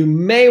 You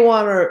may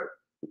want to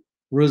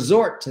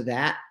resort to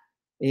that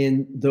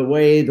in the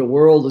way the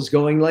world is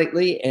going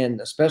lately,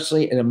 and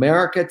especially in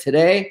America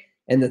today,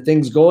 and the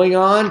things going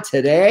on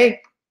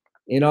today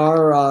in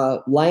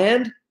our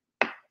land.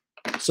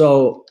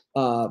 So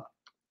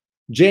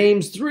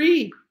James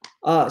 3,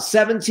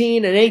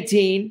 17 and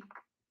 18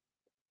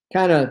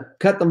 kind of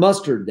cut the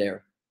mustard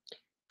there.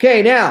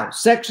 Okay, now,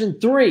 section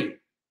 3,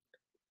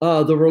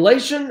 the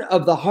relation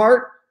of the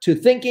heart to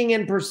thinking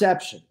and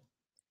perception.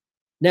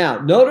 Now,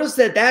 notice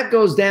that that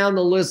goes down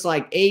the list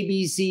like A,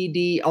 B, C,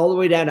 D, all the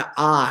way down to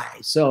I.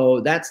 So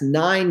that's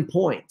 9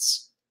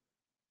 points.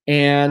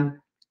 And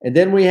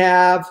then we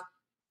have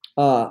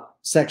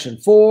section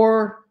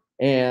 4,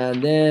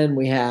 and then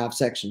we have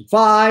section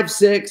 5,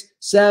 6,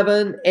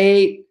 7,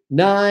 8,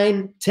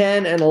 9,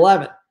 10, and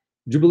 11.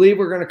 Do you believe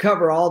we're going to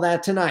cover all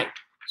that tonight?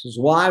 This is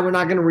why we're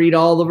not going to read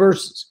all the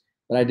verses,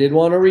 but I did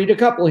want to read a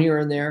couple here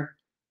and there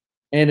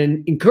and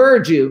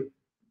encourage you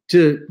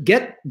to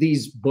get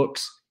these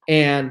books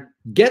and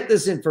get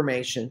this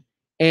information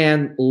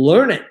and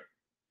learn it.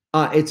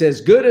 It's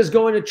as good as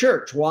going to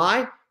church.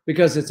 Why?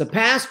 Because it's a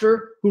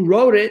pastor who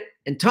wrote it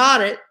and taught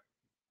it.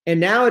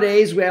 And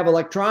nowadays we have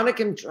electronic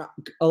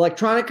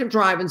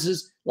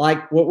contrivances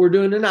like what we're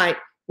doing tonight,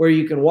 where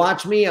you can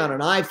watch me on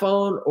an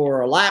iPhone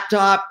or a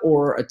laptop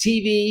or a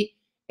TV,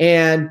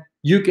 and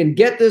you can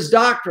get this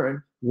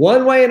doctrine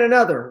one way and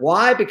another.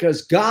 Why?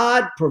 Because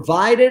God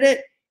provided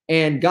it,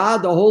 and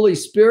God, the Holy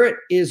Spirit,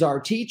 is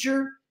our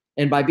teacher.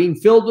 And by being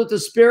filled with the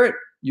Spirit,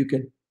 you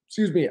can,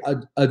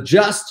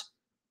 adjust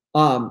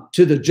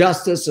to the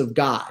justice of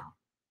God.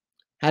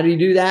 How do you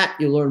do that?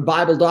 You learn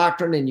Bible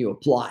doctrine and you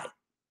apply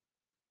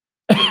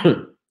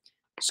it.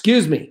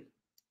 Excuse me.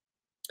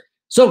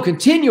 So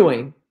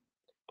continuing,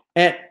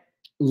 At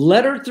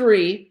letter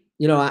 3,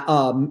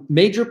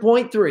 major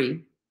point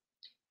 3,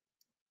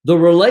 the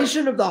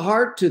relation of the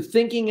heart to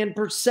thinking and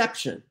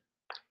perception.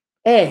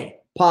 A,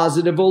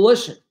 positive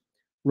volition,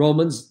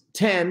 Romans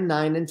 10,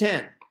 9 and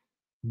 10.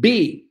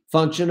 B,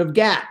 function of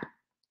gap,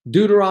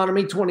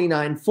 Deuteronomy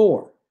 29,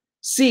 4.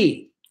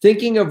 C,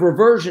 thinking of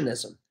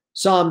reversionism,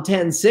 Psalm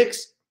 10,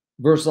 6,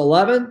 verse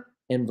 11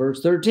 and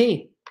verse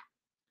 13.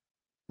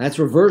 That's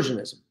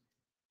reversionism.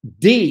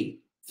 D,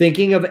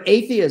 thinking of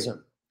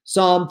atheism,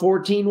 Psalm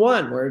 14,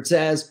 1, where it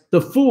says,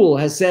 the fool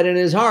has said in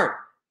his heart,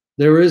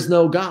 there is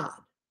no God.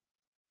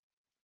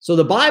 So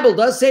the Bible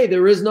does say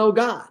there is no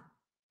God.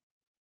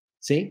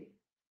 See? It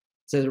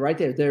says it right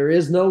there. There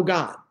is no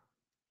God.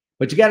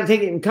 But you got to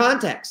take it in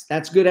context.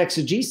 That's good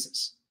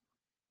exegesis.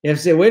 You have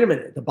to say, wait a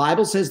minute. The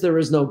Bible says there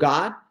is no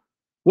God.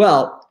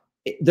 Well,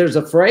 there's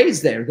a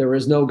phrase there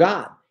is no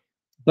God.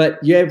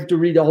 But you have to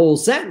read the whole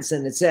sentence,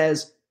 and it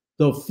says,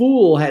 the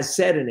fool has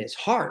said in his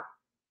heart,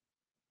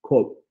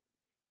 quote,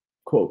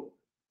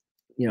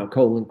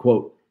 colon,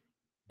 quote,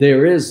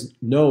 there is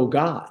no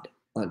God,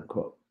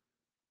 unquote.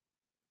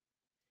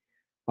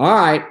 All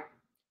right.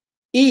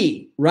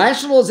 E,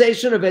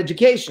 rationalization of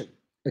education,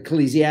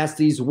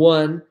 Ecclesiastes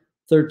 1,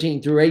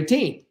 13 through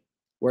 18,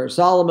 where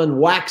Solomon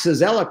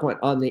waxes eloquent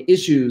on the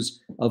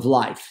issues of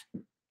life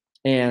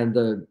and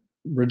the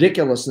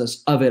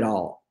ridiculousness of it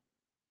all.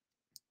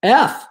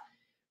 F,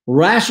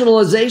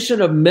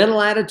 rationalization of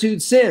mental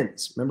attitude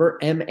sins. Remember,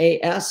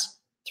 MAS,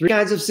 3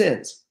 kinds of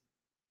sins.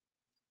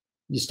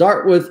 You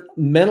start with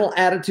mental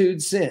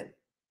attitude sin.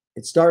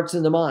 It starts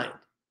in the mind.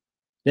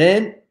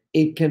 Then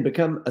it can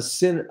become a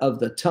sin of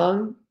the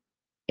tongue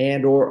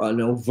and or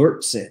an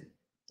overt sin.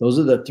 Those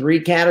are the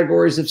 3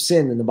 categories of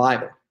sin in the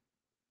Bible.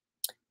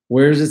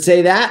 Where does it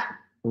say that?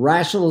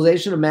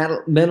 Rationalization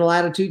of mental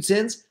attitude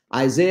sins,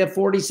 Isaiah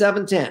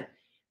 47:10.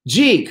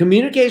 G,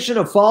 communication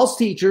of false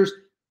teachers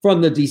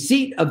from the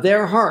deceit of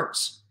their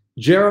hearts,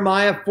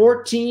 Jeremiah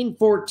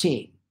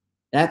 14:14.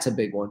 That's a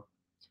big one.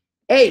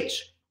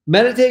 H,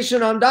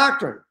 meditation on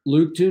doctrine,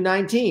 Luke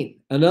 2:19.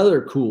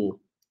 Another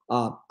cool,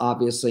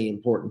 obviously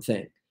important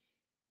thing.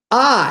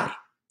 I,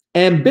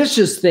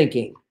 ambitious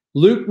thinking,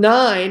 Luke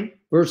 9,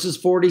 verses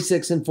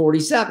 46 and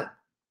 47.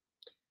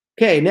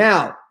 Okay,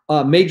 now,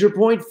 major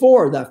point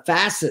 4, the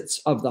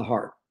facets of the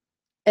heart.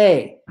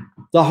 A,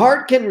 the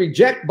heart can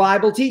reject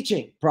Bible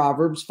teaching,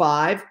 Proverbs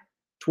 5,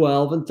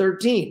 12 and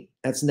 13.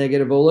 That's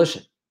negative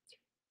volition.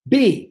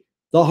 B,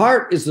 the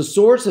heart is the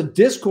source of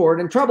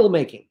discord and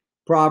troublemaking,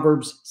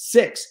 Proverbs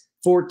 6,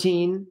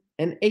 14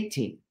 and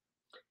 18.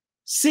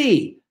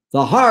 C,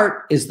 the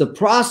heart is the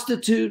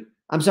prostitute,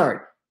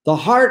 the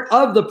heart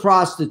of the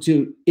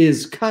prostitute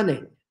is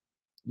cunning.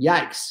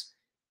 Yikes.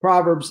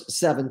 Proverbs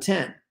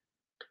 7:10.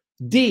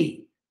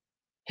 D,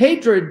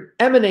 hatred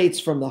emanates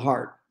from the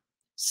heart.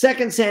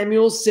 2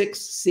 Samuel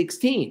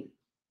 6:16.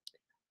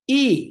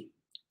 E,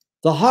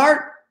 the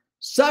heart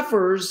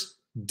suffers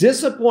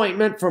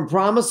disappointment from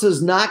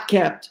promises not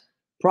kept.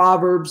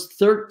 Proverbs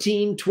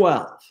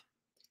 13:12.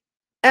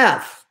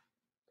 F,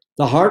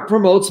 the heart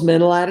promotes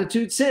mental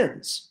attitude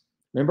sins.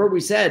 Remember,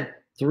 we said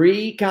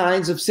 3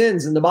 kinds of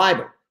sins in the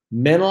Bible: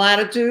 mental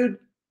attitude,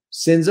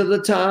 sins of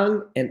the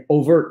tongue, and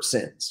overt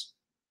sins.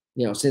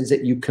 Sins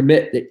that you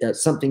commit,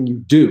 that's something you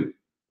do.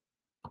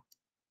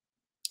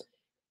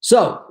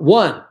 So,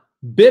 1,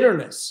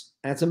 bitterness.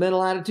 That's a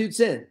mental attitude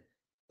sin.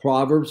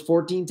 Proverbs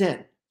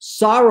 14:10.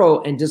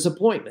 Sorrow and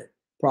disappointment.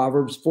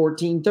 Proverbs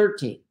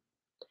 14:13.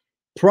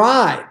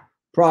 Pride.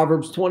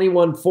 Proverbs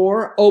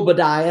 21:4.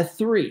 Obadiah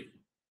 3.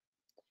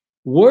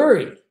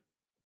 Worry.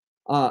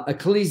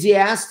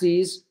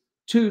 Ecclesiastes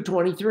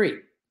 2:23.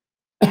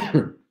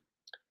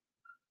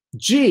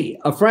 G,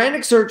 a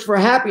frantic search for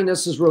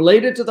happiness is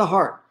related to the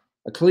heart.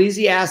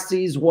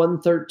 Ecclesiastes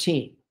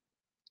 1:13.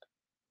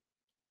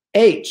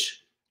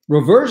 H,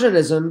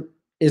 reversionism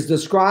is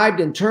described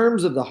in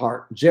terms of the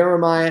heart.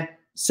 Jeremiah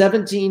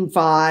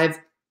 17:5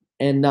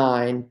 and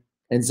 9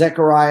 and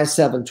Zechariah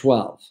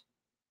 7:12.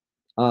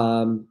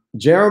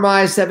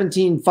 Jeremiah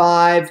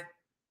 17:5,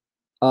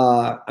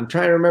 I'm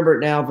trying to remember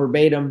it now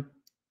verbatim,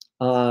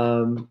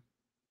 that,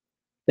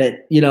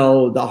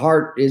 the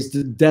heart is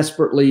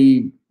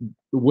desperately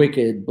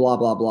wicked, blah,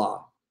 blah,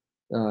 blah.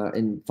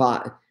 And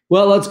 5.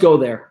 Well, let's go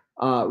there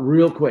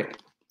real quick.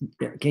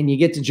 Can you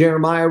get to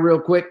Jeremiah real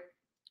quick?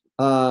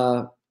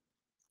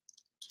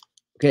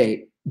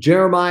 Okay,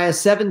 Jeremiah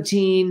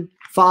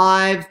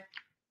 17:5.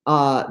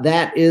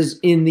 That is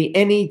in the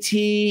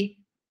NET.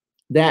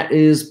 That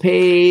is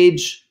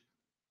page,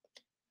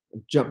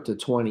 jump to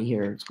 20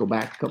 here. Let's go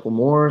back a couple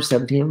more.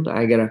 17.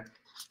 I got to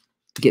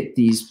get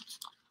these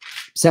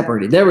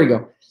separated. There we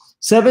go.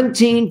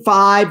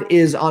 17:5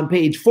 is on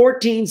page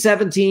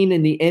 1417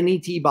 in the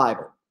NET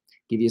Bible.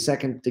 Give you a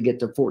second to get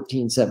to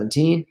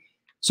 1417.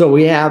 So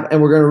we have,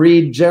 and we're going to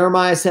read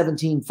Jeremiah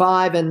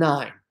 17:5 and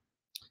 9.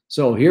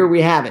 So here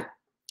we have it.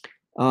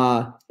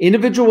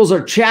 Individuals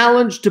are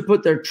challenged to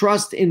put their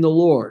trust in the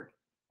Lord.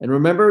 And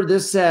remember,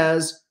 this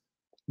says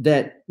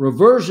that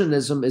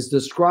reversionism is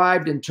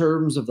described in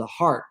terms of the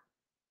heart.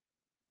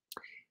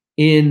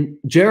 In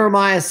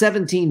Jeremiah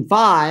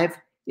 17:5,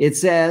 it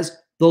says,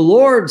 the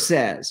Lord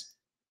says,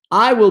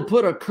 I will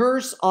put a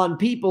curse on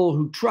people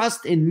who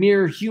trust in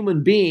mere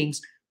human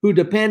beings, who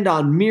depend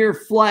on mere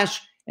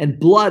flesh and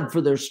blood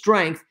for their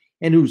strength,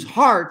 and whose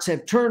hearts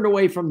have turned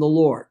away from the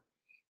Lord.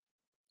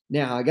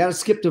 Now, I got to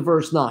skip to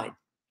verse 9.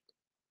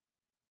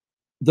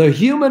 The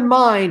human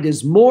mind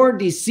is more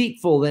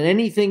deceitful than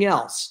anything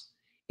else.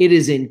 It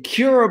is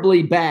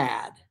incurably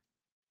bad.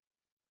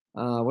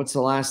 What's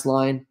the last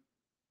line?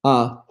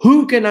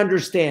 Who can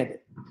understand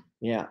it?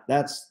 Yeah,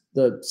 that's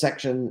the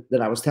section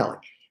that I was telling.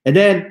 And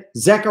then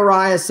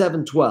Zechariah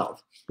 7:12.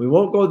 We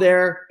won't go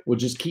there. We'll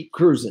just keep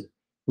cruising.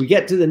 We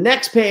get to the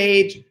next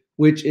page,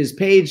 which is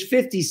page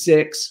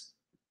 56.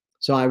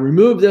 So I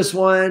remove this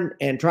one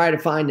and try to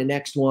find the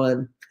next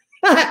one.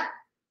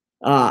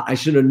 I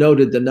should have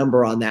noted the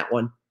number on that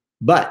one,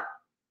 but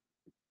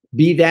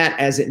be that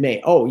as it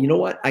may. Oh, you know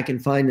what? I can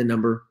find the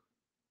number.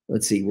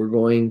 Let's see. We're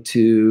going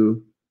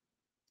to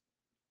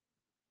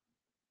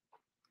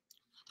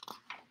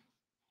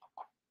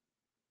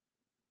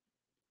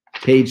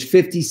page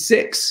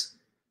 56,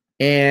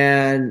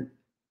 and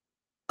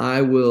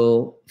I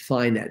will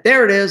find that.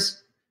 There it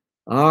is.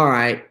 All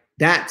right.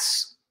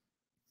 That's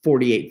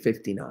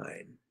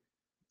 4859.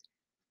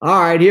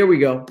 All right, here we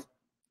go.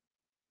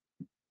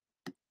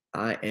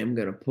 I am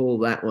going to pull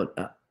that one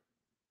up.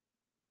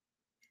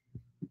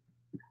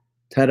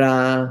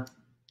 Ta-da.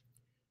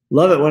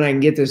 Love it when I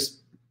can get this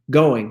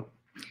going.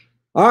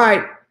 All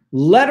right,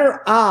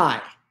 letter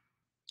I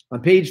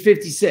on page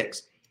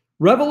 56.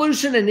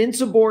 Revolution and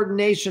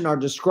insubordination are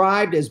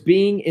described as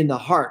being in the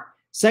heart.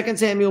 2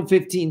 Samuel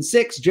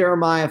 15:6,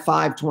 Jeremiah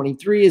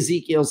 5:23,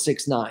 Ezekiel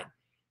 6:9.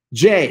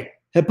 J,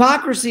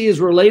 hypocrisy is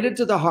related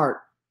to the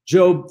heart.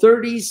 Job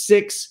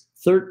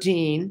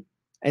 36:13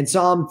 and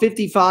Psalm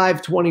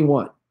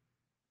 55:21.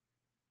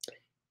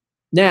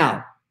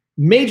 Now,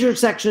 major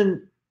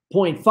section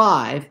point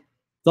 5,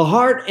 the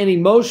heart and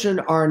emotion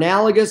are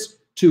analogous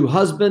to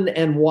husband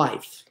and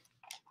wife.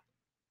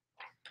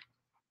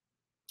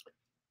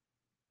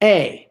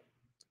 A,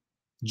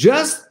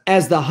 just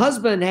as the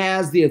husband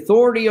has the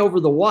authority over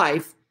the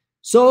wife,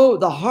 so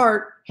the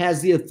heart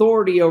has the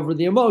authority over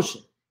the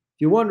emotion.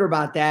 If you wonder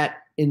about that,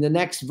 in the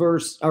next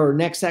verse or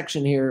next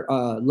section here,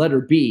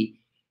 letter B,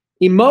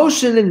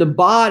 emotion in the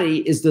body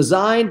is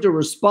designed to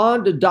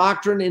respond to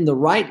doctrine in the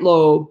right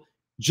lobe,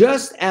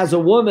 just as a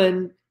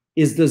woman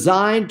is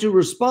designed to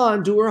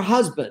respond to her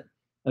husband.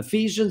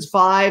 Ephesians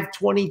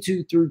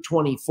 5:22 through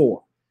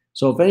 24.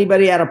 So if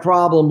anybody had a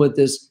problem with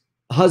this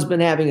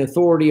husband having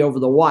authority over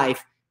the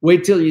wife,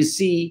 wait till you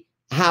see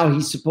how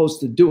he's supposed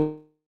to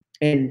do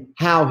it and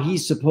how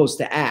he's supposed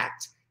to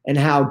act and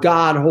how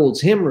God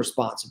holds him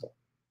responsible.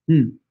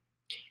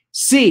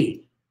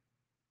 C,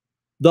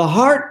 the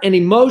heart and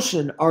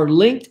emotion are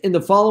linked in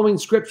the following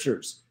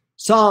scriptures: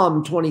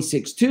 Psalm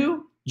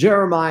 26:2,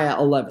 Jeremiah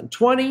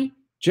 11:20,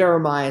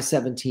 Jeremiah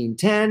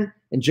 17:10,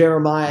 and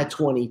Jeremiah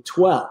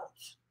 20:12.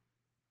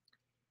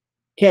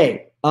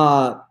 Okay,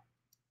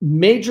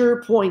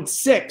 major point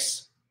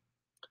 6.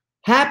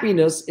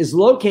 Happiness is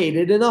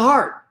located in the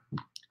heart.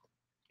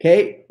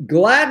 Okay,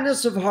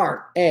 gladness of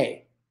heart,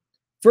 A.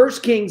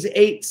 1 Kings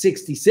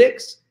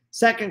 8:66,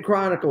 2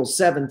 Chronicles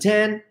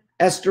 7:10,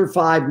 Esther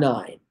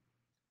 5:9.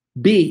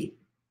 B,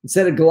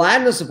 instead of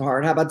gladness of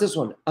heart, how about this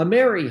one? A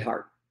merry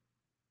heart.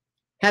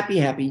 Happy,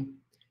 happy.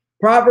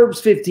 Proverbs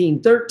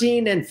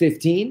 15:13 and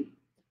 15,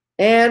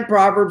 and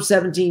Proverbs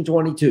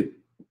 17:22.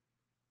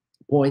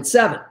 Point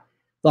 7,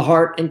 the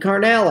heart and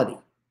carnality.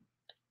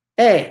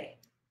 A,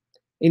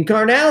 in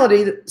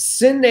carnality, the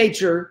sin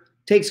nature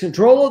takes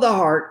control of the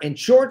heart and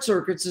short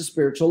circuits the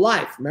spiritual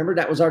life. Remember,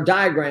 that was our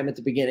diagram at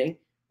the beginning,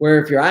 where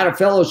if you're out of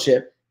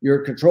fellowship,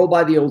 you're controlled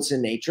by the old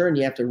sin nature and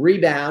you have to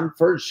rebound,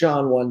 1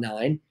 John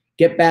 1:9,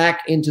 get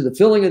back into the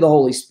filling of the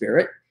Holy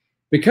Spirit,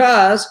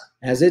 because,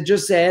 as it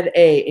just said,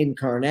 A, in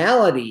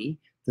carnality,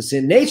 the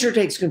sin nature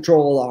takes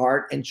control of the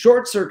heart and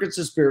short circuits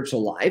the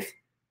spiritual life.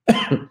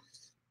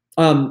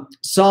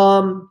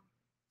 Psalm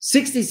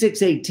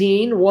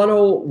 66:18,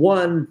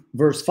 101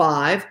 verse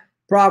 5,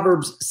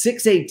 Proverbs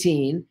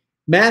 6:18,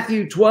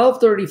 Matthew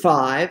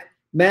 12:35,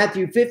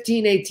 Matthew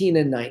 15:18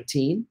 and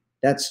 19.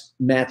 That's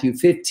Matthew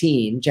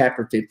 15,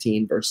 chapter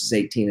 15, verses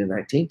 18 and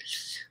 19.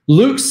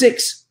 Luke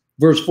 6,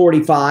 verse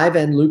 45,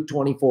 and Luke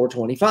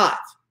 24:25.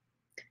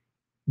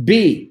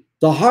 B,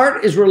 the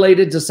heart is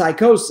related to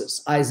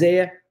psychosis,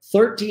 Isaiah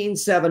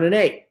 13:7 and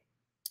 8.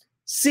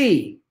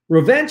 C,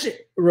 revenge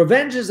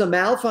is a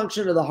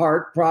malfunction of the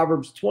heart,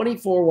 Proverbs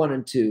 24:1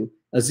 and 2,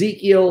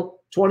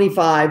 Ezekiel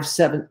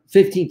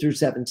 25:15 through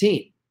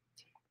 17.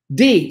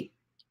 D,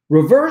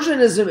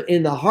 reversionism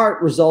in the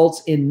heart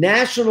results in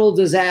national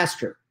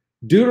disaster,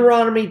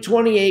 Deuteronomy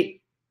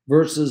 28,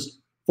 verses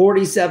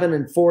 47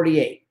 and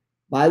 48.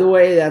 By the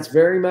way, that's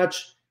very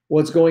much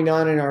what's going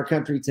on in our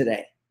country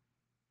today.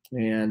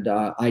 And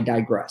I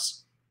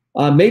digress.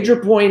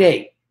 Major point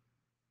 8,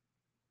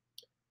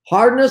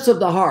 hardness of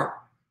the heart,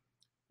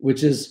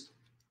 which is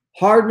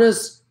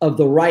hardness of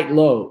the right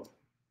lobe.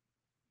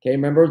 Okay,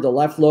 remember the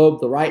left lobe,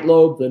 the right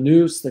lobe, the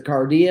nous, the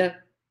cardia.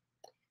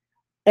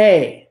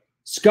 A,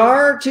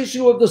 scar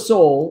tissue of the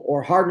soul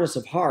or hardness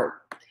of heart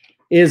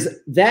is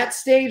that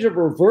stage of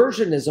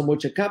reversionism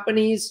which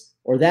accompanies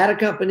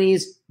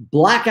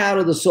blackout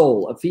of the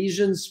soul,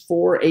 Ephesians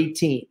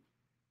 4:18.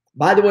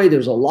 By the way,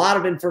 there's a lot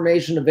of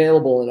information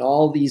available in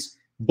all these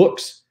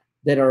books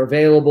that are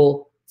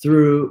available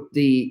through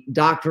the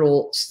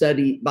Doctrinal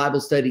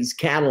Bible Studies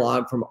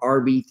catalog from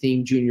RB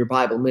Theme Junior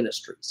Bible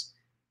Ministries.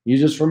 You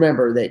just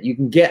remember that you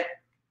can get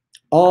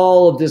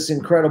all of this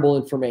incredible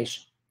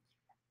information.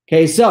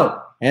 Okay,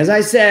 so as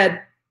I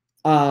said,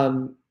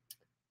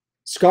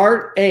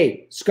 scar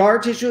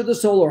tissue of the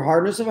soul or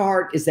hardness of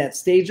heart is that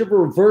stage of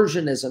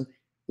reversionism.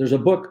 There's a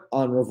book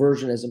on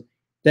reversionism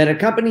that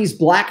accompanies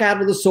blackout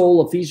of the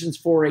soul, Ephesians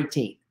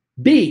 4:18.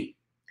 B,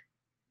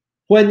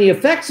 when the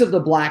effects of the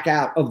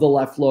blackout of the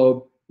left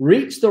lobe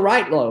reach the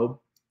right lobe,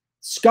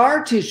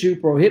 scar tissue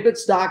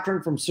prohibits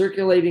doctrine from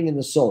circulating in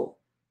the soul.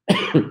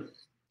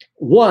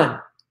 1,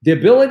 the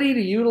ability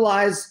to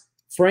utilize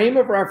frame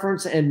of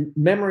reference and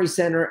memory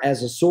center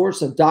as a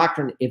source of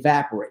doctrine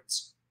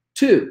evaporates.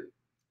 2,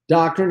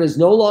 doctrine is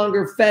no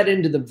longer fed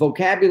into the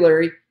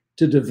vocabulary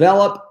to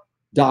develop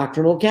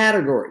doctrinal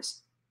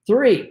categories.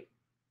 3,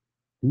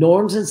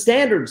 norms and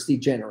standards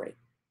degenerate.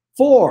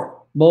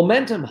 4,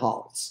 momentum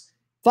halts.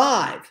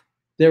 5,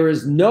 there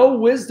is no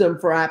wisdom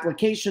for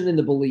application in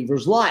the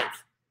believer's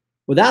life.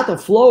 Without the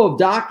flow of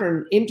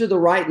doctrine into the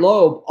right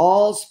lobe,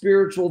 all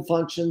spiritual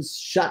functions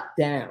shut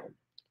down.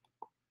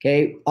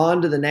 Okay,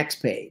 on to the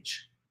next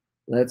page.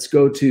 Let's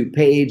go to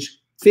page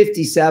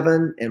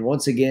 57. And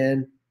once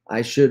again,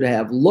 I should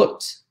have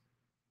looked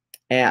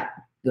at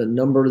the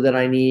number that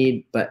I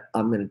need, but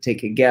I'm going to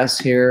take a guess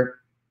here.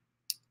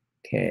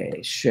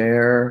 Okay,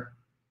 share.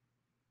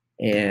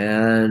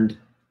 And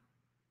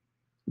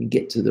we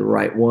get to the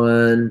right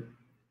one.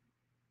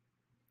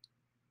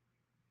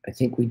 I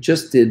think we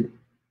just did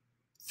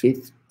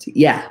 50.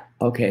 Yeah,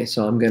 okay,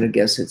 so I'm going to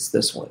guess it's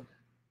this one.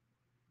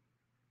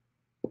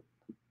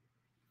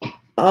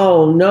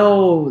 Oh,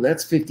 no,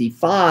 that's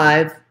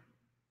 55.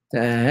 The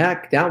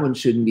heck, that one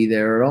shouldn't be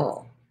there at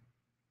all.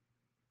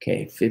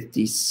 Okay,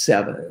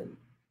 57.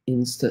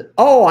 Instant.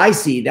 Oh, I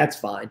see. That's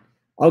fine.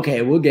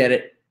 Okay, we'll get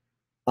it.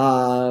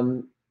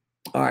 All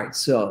right,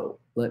 so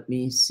let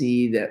me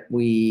see that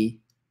we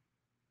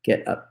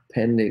get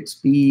Appendix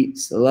B,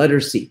 so letter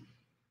C.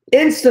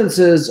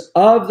 Instances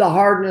of the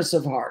hardness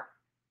of heart.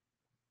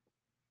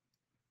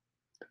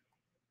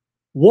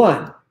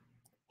 1,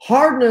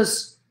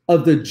 hardness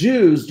of the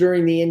Jews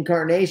during the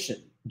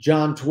incarnation,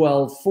 John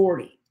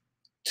 12:40.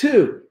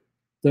 2,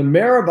 the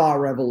Meribah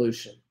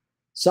revolution,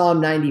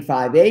 Psalm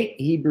 95:8,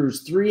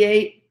 Hebrews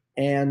 3:8,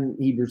 and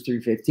Hebrews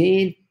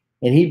 3:15,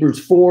 and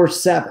Hebrews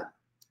 4:7.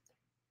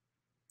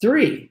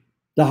 3,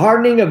 the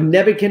hardening of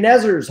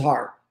Nebuchadnezzar's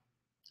heart,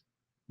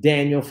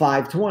 Daniel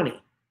 5:20.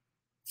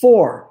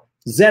 4,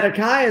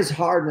 Zedekiah's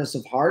hardness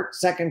of heart,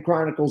 2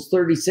 Chronicles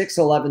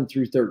 36:11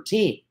 through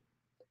 13.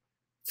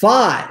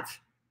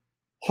 5,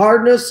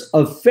 hardness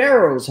of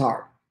Pharaoh's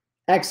heart,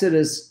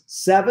 Exodus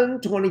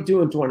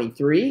 7:22 and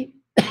 23,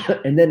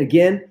 and then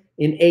again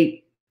in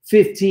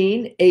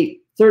 8:15,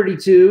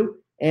 8:32,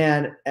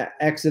 and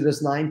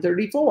Exodus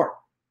 9:34.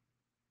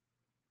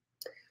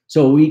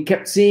 So we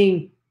kept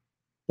seeing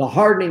the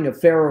hardening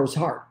of Pharaoh's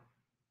heart.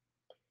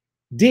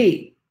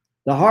 D,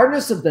 the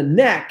hardness of the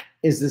neck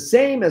is the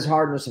same as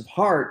hardness of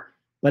heart,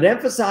 but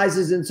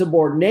emphasizes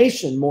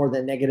insubordination more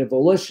than negative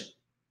volition.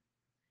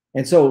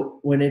 And so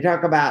when they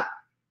talk about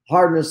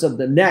hardness of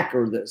the neck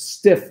or the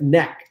stiff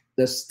neck,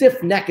 the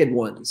stiff-necked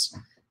ones,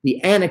 the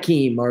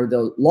anakim are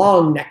the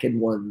long-necked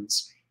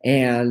ones.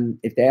 And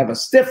if they have a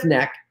stiff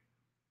neck,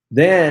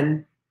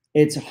 then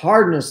it's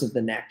hardness of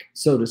the neck,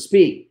 so to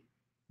speak.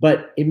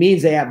 But it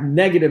means they have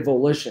negative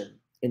volition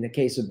in the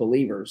case of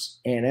believers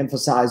and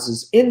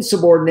emphasizes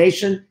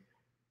insubordination.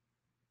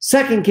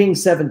 2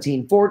 Kings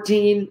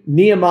 17:14,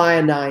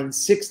 Nehemiah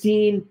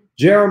 9:16,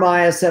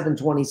 Jeremiah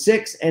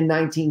 7:26, and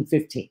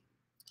 19:15.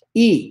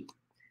 E,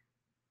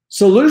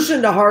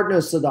 solution to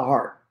hardness of the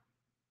heart.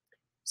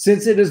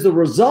 Since it is the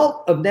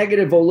result of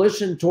negative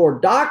volition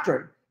toward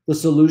doctrine, the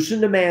solution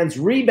demands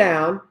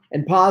rebound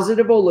and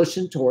positive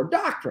volition toward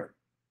doctrine.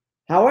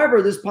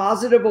 However, this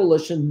positive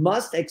volition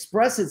must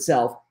express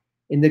itself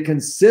in the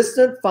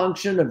consistent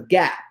function of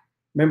GAP.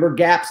 Remember,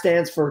 GAP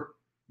stands for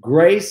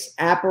Grace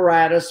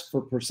Apparatus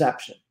for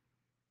Perception.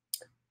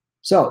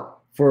 So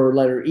for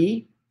letter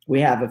E, we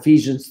have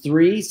Ephesians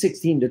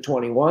 3:16 to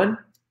 21,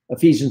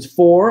 Ephesians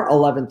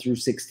 4:11 through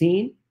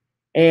 16,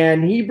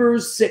 and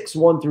Hebrews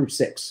 6:1 through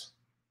 6.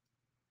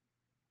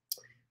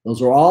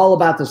 Those are all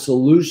about the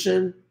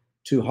solution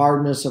to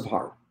hardness of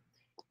heart.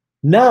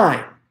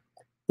 9,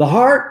 the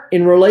heart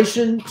in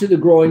relation to the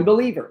growing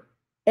believer.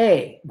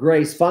 A,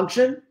 grace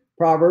function,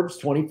 Proverbs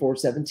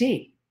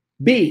 24:17.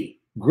 B,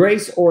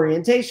 grace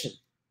orientation,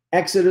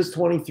 Exodus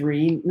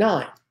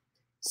 23:9.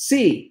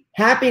 C,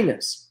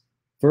 happiness,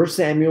 1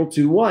 Samuel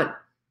 2:1.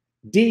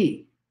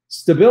 D,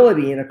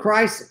 stability in a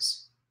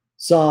crisis,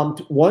 Psalm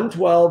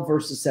 112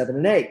 verses 7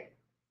 and 8.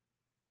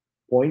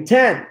 Point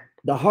 10,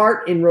 the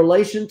heart in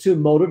relation to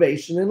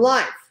motivation in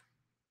life.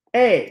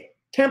 A,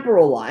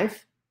 temporal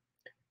life,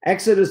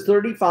 Exodus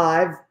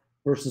 35,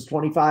 verses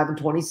 25 and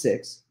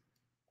 26,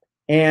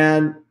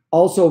 and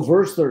also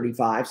verse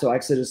 35, so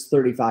Exodus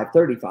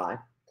 35:35,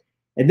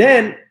 and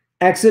then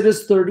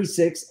Exodus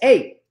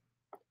 36:8.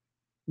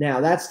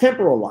 Now, that's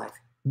temporal life.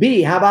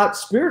 B, how about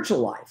spiritual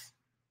life?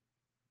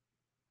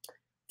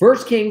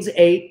 1 Kings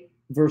 8,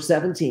 verse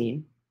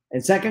 17,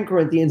 and 2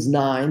 Corinthians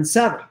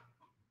 9:7.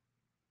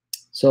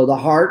 So the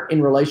heart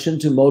in relation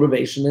to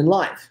motivation in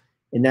life.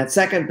 In that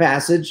second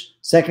passage,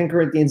 2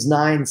 Corinthians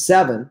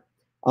 9:7,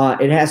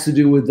 it has to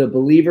do with the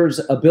believer's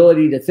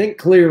ability to think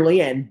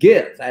clearly and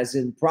give, as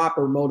in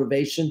proper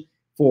motivation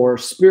for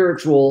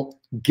spiritual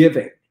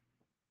giving.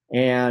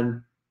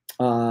 And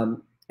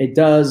it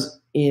does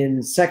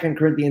in 2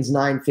 Corinthians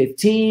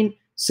 9:15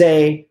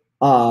 say,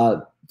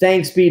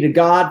 thanks be to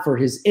God for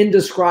his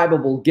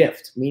indescribable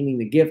gift, meaning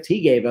the gift he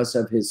gave us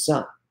of his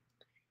son.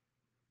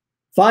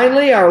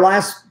 Finally, our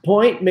last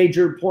point,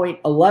 major point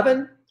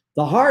 11,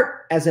 the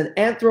heart as an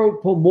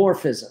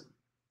anthropomorphism.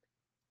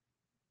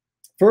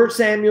 1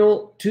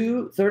 Samuel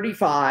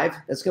 2:35,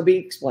 that's going to be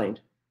explained,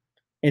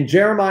 and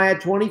Jeremiah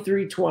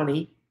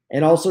 23:20,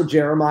 and also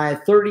Jeremiah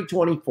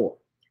 30:24.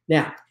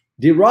 Now,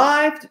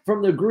 derived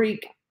from the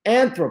Greek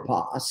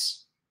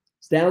anthropos,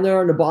 it's down there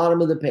on the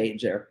bottom of the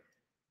page there.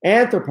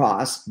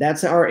 Anthropos,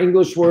 that's our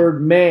English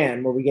word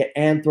man, where we get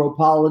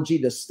anthropology,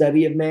 the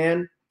study of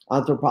man,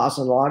 anthropos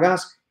and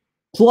logos,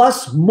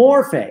 plus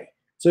morphe.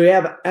 So you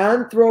have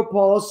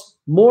anthropos,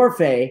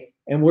 morphe,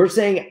 and we're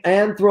saying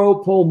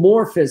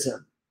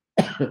anthropomorphism.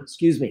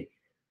 Excuse me.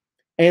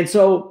 And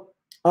so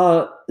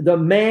the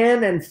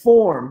man and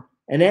form,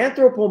 an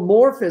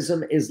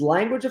anthropomorphism is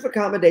language of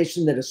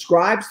accommodation that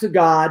ascribes to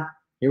God,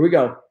 here we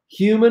go,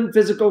 human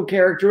physical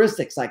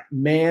characteristics like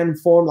man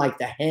form, like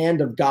the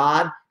hand of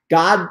God.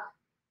 God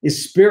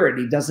is spirit.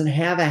 He doesn't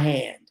have a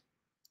hand.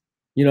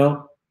 You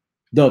know,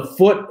 the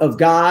foot of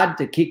God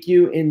to kick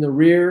you in the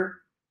rear.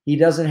 He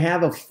doesn't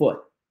have a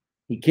foot.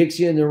 He kicks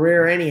you in the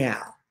rear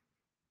anyhow.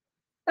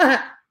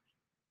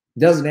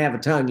 Doesn't have a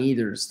tongue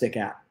either to stick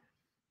out.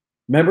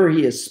 Remember,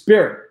 he is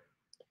spirit.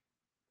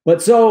 But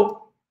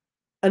so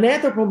an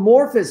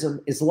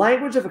anthropomorphism is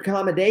language of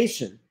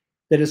accommodation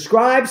that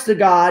ascribes to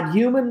God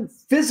human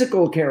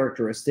physical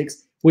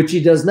characteristics which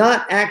he does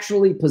not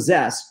actually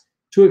possess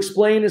to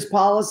explain his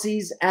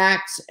policies,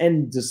 acts,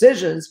 and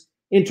decisions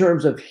in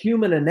terms of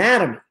human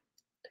anatomy.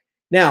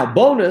 Now,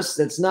 bonus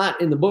that's not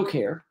in the book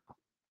here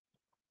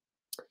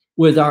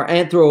with our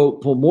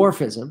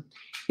anthropomorphism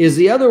is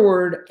the other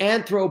word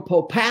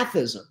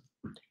anthropopathism,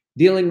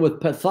 dealing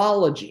with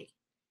pathology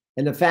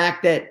and the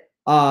fact that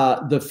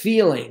the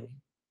feeling,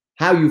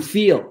 how you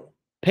feel,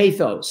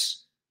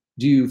 pathos.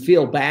 Do you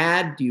feel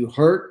bad? Do you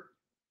hurt?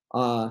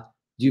 Do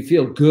you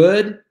feel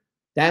good?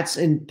 That's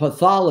in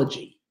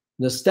pathology,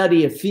 the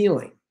study of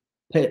feeling,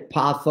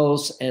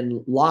 pathos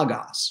and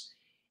logos.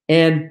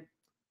 And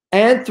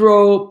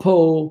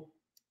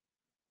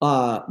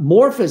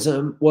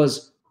anthropomorphism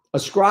was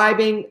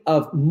ascribing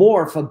of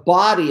morph, a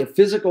body, a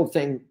physical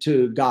thing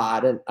to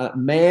God, and a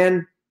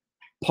man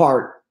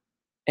part,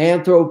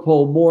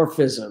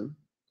 anthropomorphism.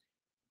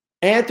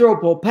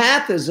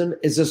 Anthropopathism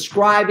is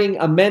ascribing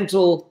a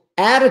mental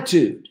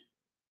attitude.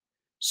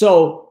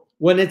 So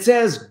when it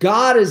says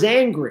God is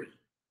angry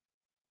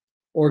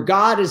or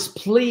God is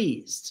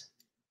pleased,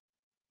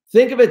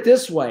 think of it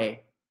this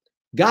way.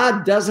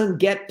 God doesn't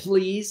get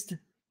pleased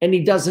and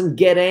he doesn't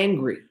get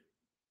angry.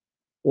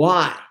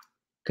 Why?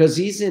 Because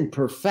he's in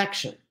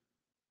perfection.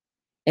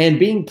 And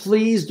being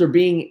pleased or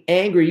being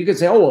angry, you could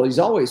say, oh, well, he's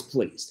always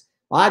pleased.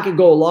 Well, I could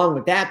go along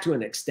with that to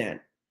an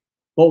extent.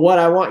 But what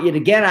I want you to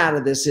get out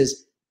of this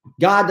is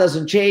God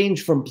doesn't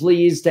change from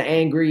pleased to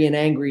angry and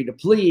angry to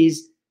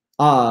pleased.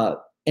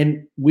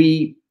 And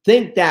we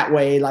think that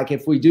way, like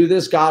if we do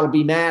this, God will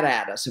be mad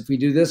at us. If we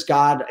do this,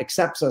 God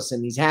accepts us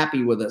and he's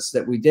happy with us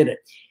that we did it.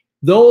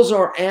 Those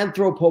are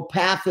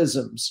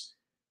anthropopathisms,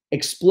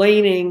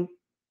 explaining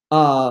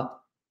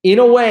in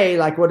a way,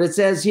 like what it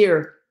says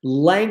here,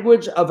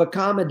 language of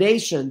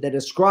accommodation that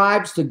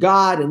ascribes to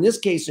God, in this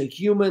case, a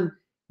human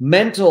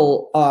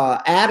mental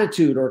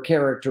attitude or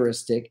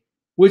characteristic,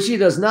 which he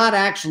does not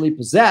actually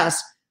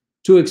possess,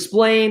 to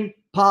explain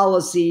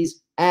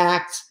policies,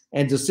 acts,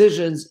 and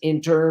decisions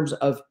in terms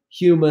of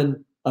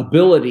human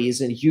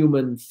abilities and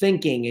human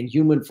thinking and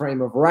human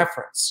frame of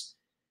reference.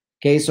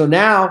 Okay, so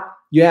now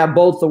you have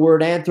both the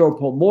word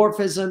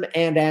anthropomorphism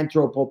and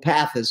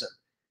anthropopathism.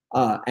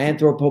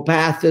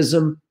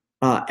 Anthropopathism,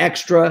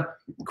 extra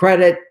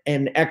credit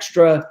and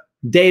extra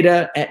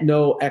data at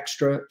no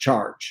extra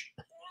charge.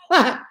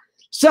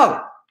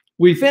 So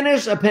we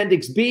finish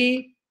Appendix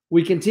B.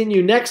 We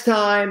continue next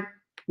time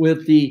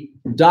with the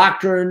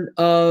doctrine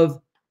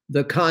of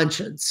the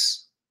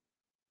conscience.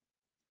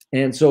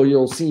 And so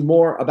you'll see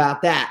more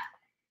about that.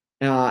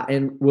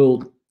 And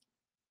we'll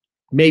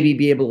maybe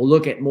be able to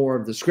look at more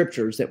of the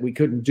scriptures that we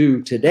couldn't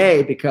do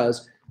today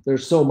because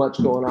there's so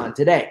much going on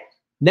today.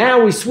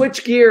 Now we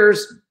switch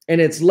gears and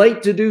it's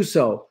late to do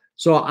so.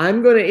 So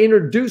I'm going to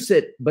introduce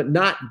it, but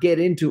not get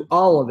into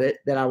all of it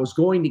that I was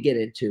going to get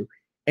into.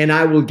 and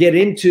I will get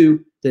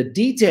into the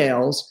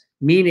details,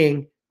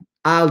 meaning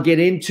I'll get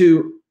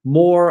into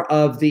more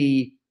of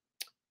the,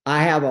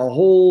 I have a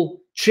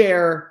whole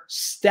chair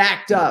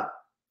stacked up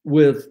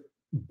with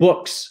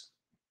books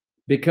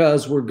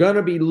because we're going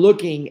to be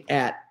looking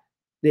at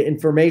the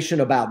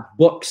information about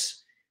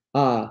books.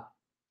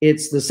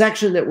 It's the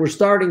section that we're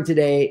starting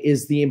today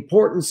is the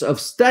importance of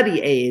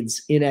study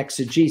aids in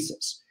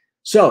exegesis.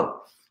 So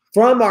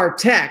from our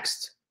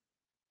text,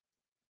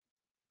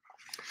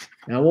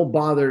 and I won't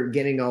bother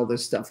getting all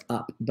this stuff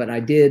up, but I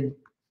did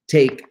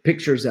take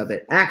pictures of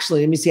it.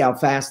 Actually, let me see how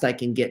fast I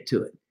can get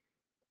to it.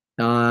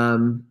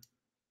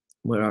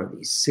 What are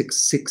these?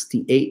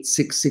 668,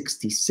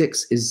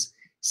 666. Is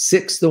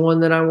 6 the one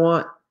that I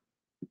want?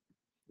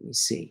 Let me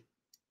see.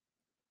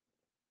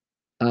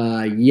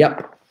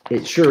 Yep,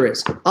 it sure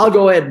is. I'll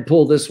go ahead and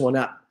pull this one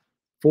up.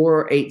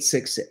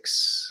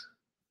 4866.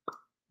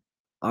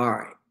 All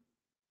right.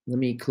 Let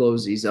me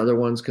close these other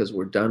ones because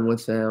we're done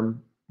with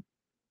them.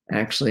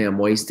 Actually, I'm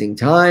wasting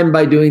time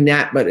by doing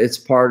that, but it's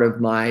part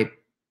of my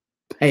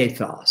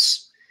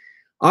pathos.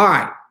 All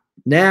right.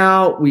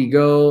 Now we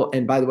go,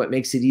 and by the way, it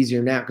makes it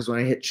easier now because when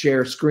I hit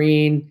share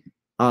screen,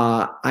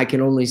 I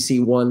can only see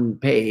one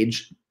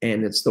page,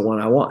 and it's the one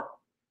I want.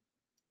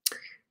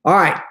 All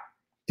right.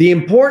 The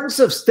importance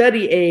of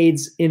study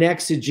aids in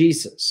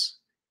exegesis.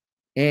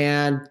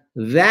 And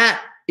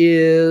that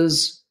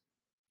is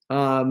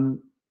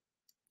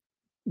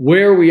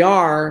where we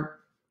are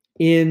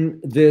in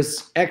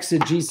this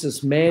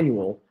exegesis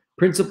manual,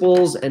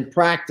 Principles and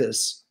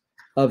Practice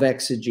of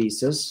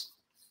Exegesis.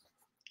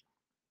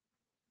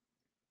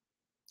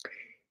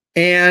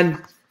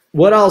 And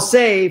what I'll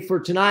say for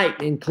tonight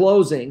in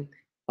closing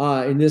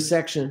in this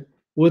section,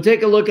 we'll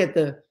take a look at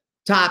the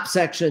top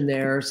section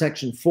there,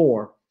 section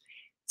 4. It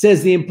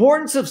says the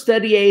importance of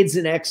study aids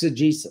in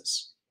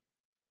exegesis.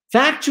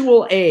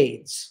 Factual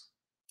aids,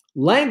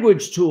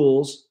 language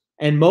tools,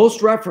 and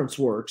most reference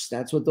works,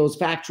 that's what those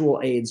factual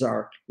aids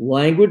are,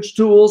 language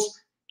tools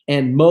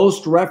and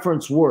most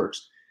reference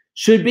works,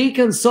 should be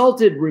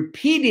consulted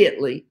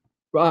repeatedly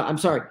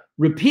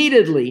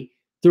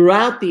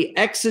throughout the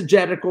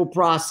exegetical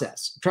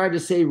process. I tried to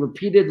say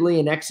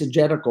repeatedly and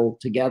exegetical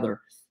together,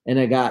 and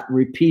I got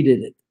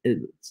repeated.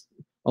 It's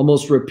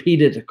almost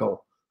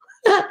repeatedical.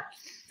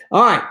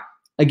 All right.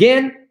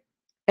 Again,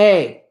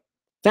 A,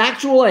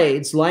 factual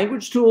aids,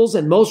 language tools,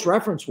 and most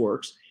reference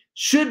works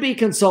should be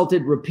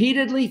consulted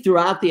repeatedly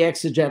throughout the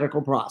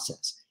exegetical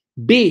process.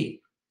 B,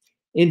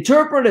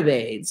 interpretive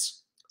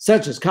aids,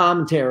 such as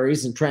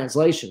commentaries and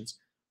translations,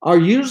 are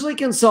usually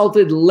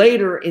consulted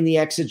later in the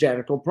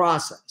exegetical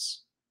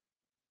process.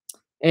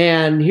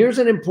 And here's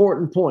an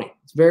important point.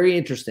 It's very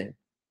interesting.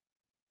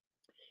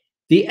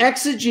 The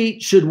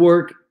exegete should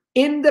work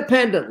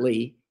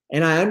independently,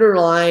 and I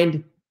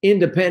underlined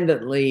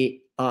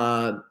independently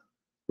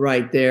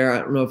right there. I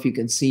don't know if you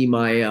can see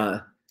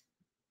my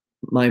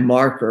my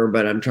marker,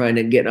 but I'm trying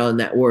to get on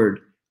that word.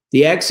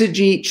 The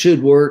exegete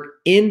should work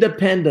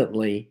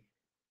independently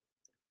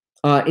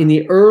in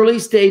the early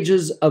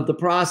stages of the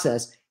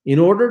process in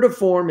order to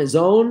form his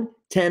own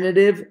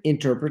tentative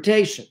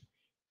interpretation.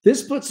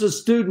 This puts a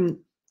student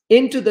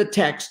into the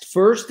text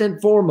first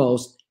and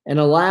foremost and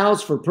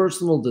allows for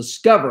personal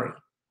discovery.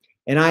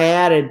 And I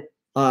added,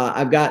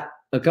 I've got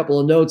a couple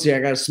of notes here. I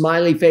got a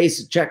smiley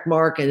face, a check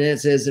mark, and then it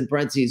says in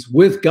parentheses,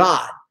 with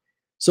God.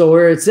 So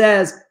where it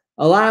says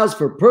allows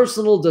for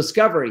personal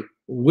discovery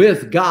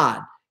with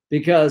God,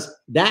 because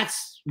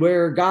that's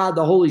where God,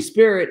 the Holy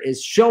Spirit,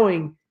 is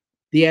showing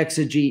the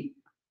exegete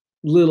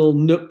little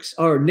nooks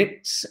or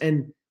nicks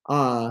and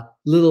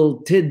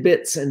little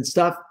tidbits and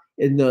stuff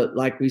in the,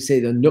 like we say,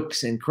 the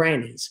nooks and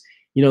crannies,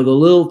 you know, the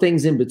little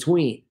things in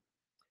between.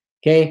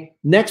 Okay,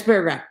 next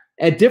paragraph.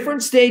 At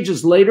different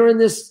stages later in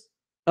this,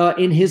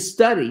 in his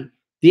study,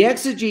 the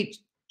exegete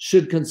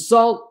should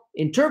consult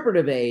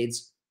interpretive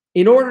aids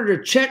in order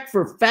to check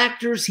for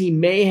factors he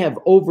may have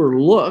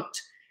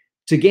overlooked,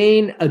 to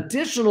gain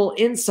additional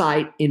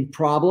insight in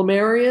problem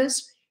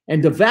areas,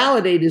 and to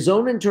validate his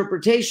own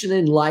interpretation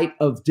in light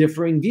of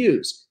differing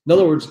views. In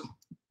other words,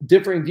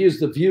 differing views,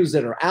 the views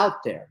that are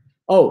out there.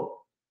 Oh,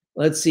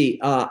 let's see.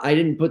 I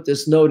didn't put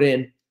this note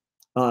in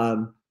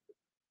that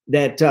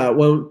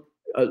when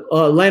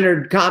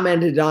Leonard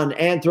commented on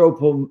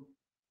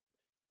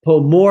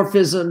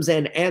anthropomorphisms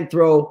and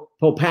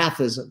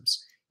anthropopathisms.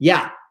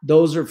 Yeah,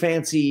 those are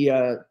fancy,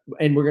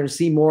 and we're going to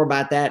see more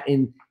about that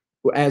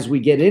as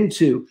we get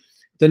into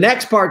the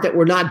next part that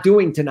we're not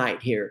doing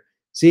tonight here.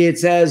 See, it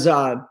says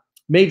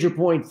major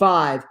point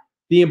 5,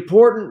 the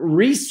important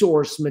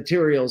resource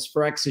materials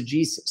for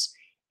exegesis.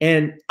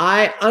 And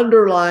I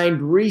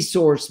underlined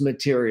resource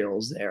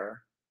materials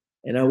there.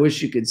 And I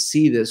wish you could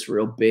see this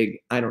real big.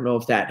 I don't know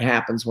if that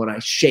happens when I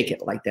shake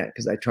it like that,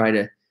 because I try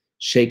to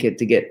shake it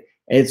to get,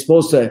 it's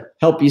supposed to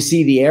help you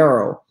see the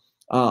arrow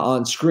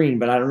on screen,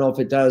 but I don't know if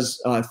it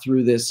does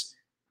through this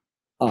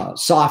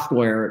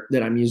software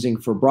that I'm using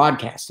for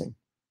broadcasting.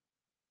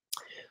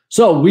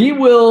 So we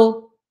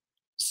will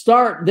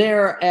start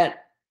there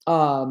at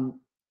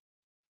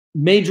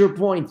major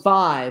point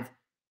 5,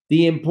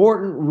 the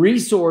important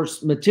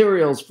resource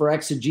materials for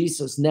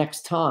exegesis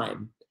next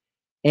time.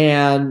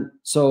 And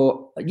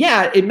so,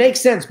 yeah, it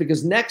makes sense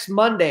because next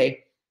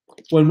Monday,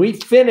 when we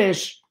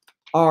finish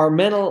our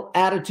mental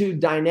attitude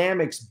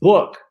dynamics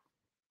book,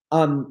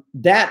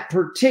 that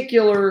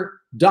particular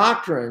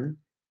doctrine,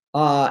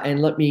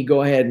 and let me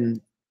go ahead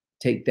and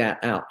take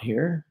that out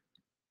here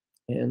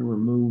and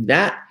remove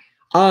that.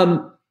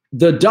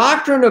 The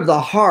doctrine of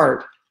the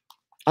heart,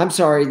 I'm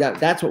sorry,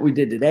 that's what we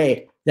did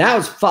today. That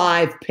was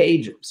 5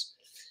 pages.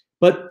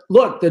 But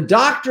look, the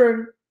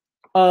doctrine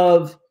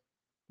of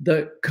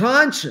the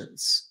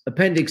conscience,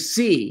 Appendix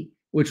C,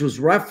 which was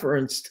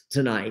referenced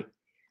tonight,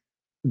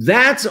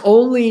 that's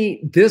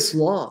only this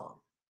long.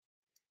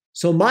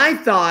 So my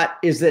thought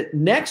is that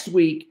next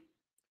week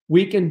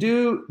we can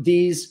do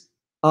these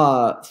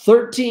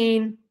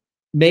 13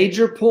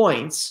 major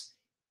points,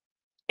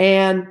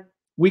 and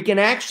we can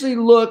actually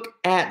look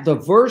at the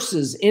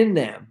verses in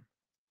them,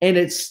 and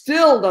it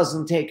still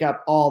doesn't take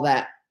up all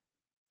that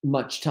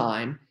much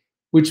time,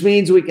 which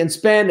means we can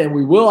spend, and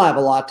we will have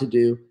a lot to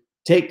do,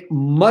 take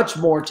much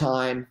more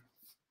time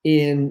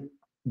in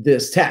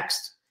this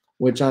text,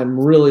 which I'm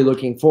really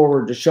looking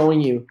forward to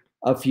showing you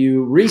a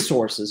few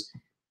resources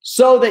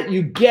so that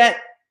you get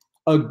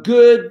a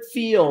good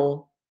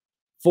feel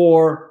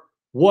for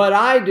what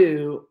I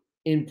do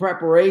in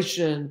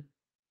preparation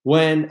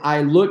when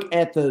I look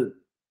at the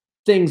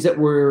things that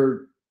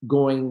we're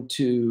going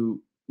to,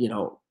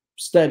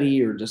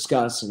 study or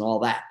discuss and all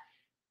that,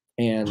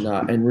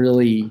 and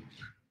really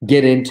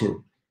get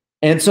into.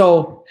 And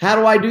so how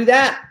do I do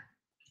that?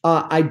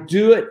 I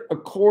do it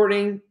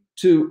according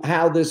to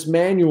how this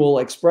manual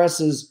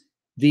expresses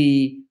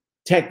the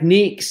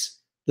techniques,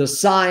 the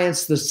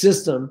science, the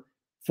system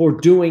for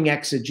doing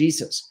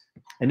exegesis.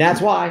 And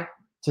that's why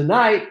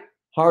tonight,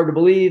 hard to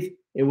believe,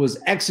 it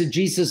was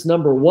exegesis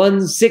number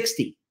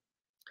 160.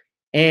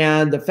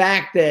 And the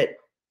fact that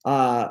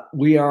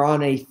we are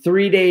on a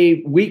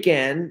 3-day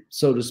weekend,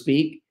 so to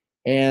speak,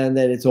 and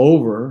that it's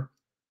over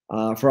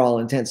for all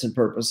intents and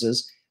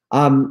purposes,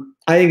 I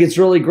think it's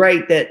really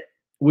great that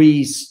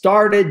we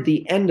started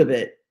the end of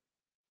it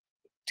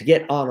to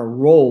get on a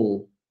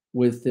roll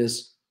with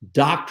this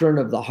doctrine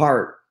of the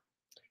heart.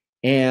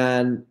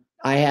 And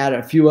I had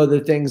a few other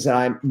things that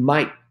I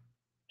might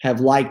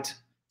have liked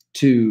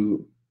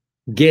to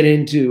get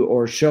into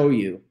or show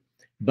you.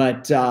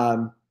 But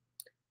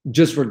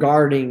just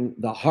regarding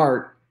the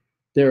heart,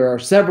 there are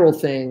several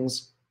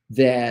things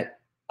that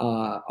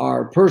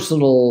are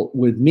personal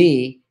with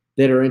me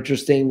that are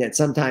interesting, that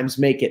sometimes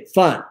make it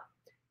fun.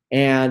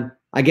 And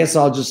I guess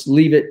I'll just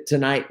leave it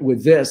tonight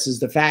with this, is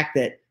the fact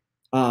that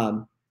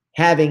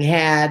having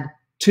had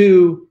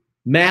 2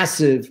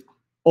 massive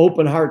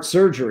open heart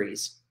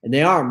surgeries, and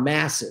they are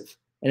massive,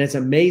 and it's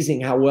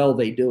amazing how well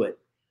they do it.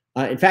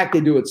 In fact,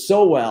 they do it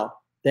so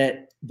well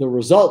that the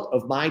result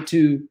of my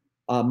 2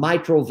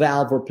 mitral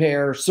valve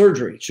repair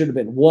surgery should have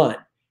been 1.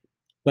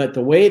 But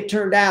the way it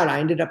turned out, I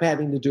ended up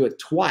having to do it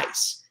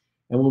twice.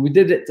 And when we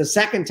did it the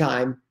second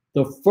time,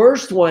 the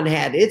first one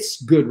had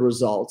its good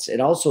results. It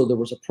also, there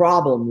was a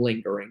problem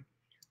lingering.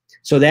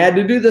 So they had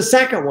to do the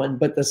second one,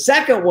 but the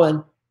second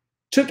one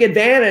took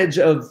advantage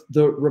of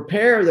the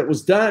repair that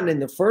was done in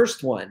the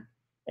first one,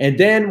 and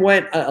then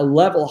went a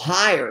level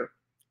higher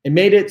and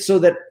made it so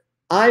that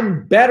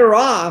I'm better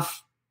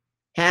off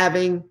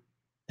having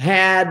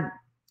had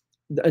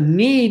a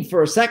need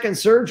for a second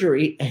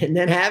surgery, and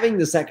then having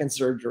the second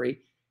surgery,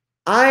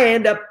 I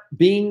end up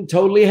being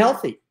totally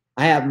healthy.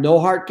 I have no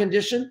heart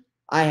condition.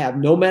 I have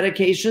no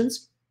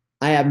medications.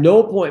 I have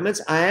no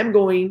appointments. I am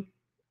going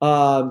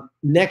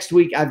next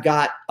week. I've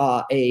got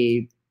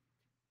I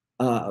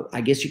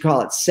guess you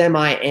call it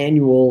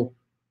semi-annual,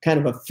 kind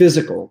of a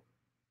physical.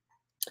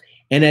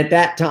 And at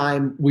that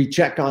time, we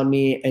check on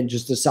me and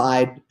just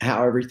decide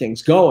how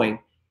everything's going.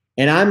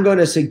 And I'm going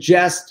to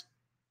suggest,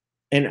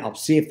 and I'll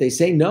see if they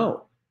say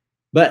no,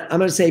 but I'm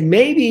going to say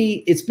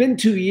maybe it's been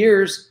 2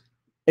 years.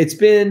 It's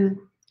been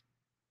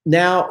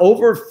now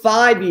over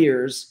 5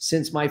 years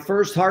since my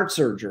first heart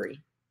surgery,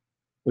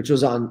 which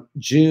was on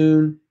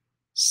June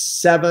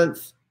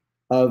 7th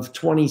of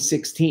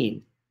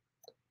 2016.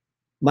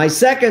 My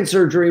second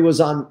surgery was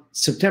on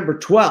September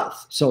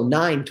 12th, so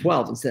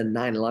 9/12 instead of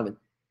 9/11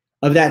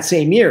 of that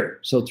same year.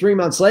 So 3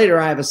 months later,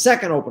 I have a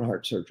second open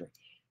heart surgery.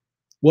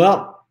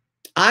 Well,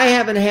 I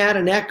haven't had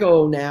an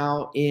echo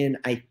now in,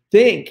 I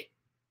think,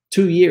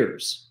 2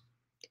 years.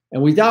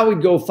 And we thought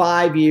we'd go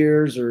 5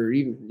 years or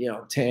even,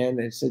 10.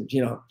 They said,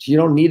 you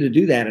don't need to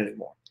do that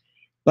anymore.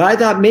 But I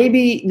thought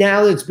maybe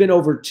now that it's been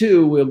over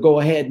 2, we'll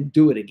go ahead and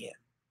do it again,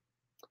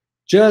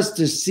 just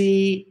to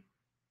see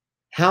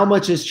how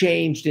much has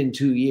changed in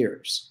 2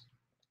 years.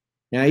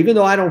 Now, even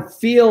though I don't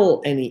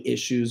feel any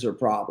issues or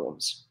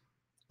problems,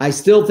 I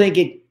still think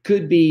it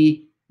could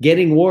be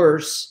getting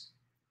worse,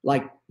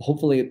 like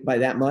hopefully by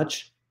that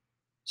much.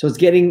 So it's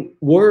getting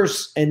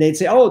worse, and they'd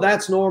say, oh,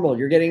 that's normal.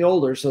 You're getting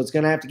older, so it's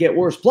going to have to get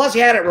worse. Plus,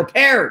 you had it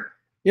repaired.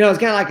 It's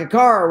kind of like a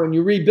car. When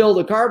you rebuild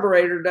a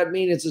carburetor, it doesn't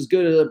mean it's as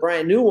good as a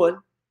brand new one.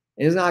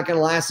 It's not going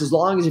to last as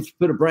long as if you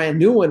put a brand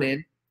new one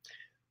in.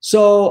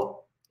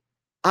 So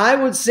I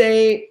would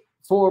say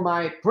for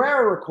my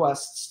prayer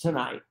requests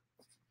tonight,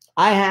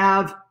 I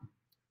have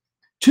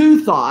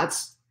two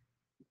thoughts.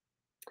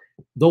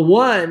 The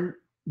one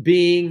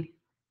being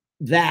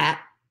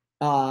that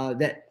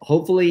that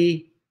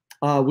hopefully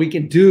we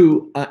can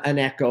do an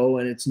echo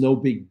and it's no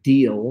big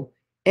deal,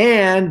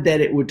 and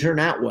that it would turn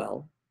out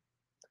well.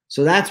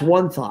 So that's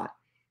one thought.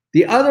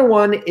 The other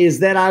one is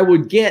that I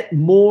would get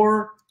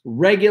more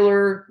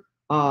regular,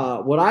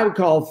 what I would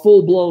call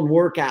full-blown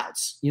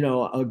workouts, you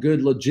know, a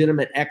good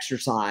legitimate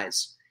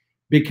exercise,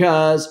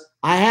 because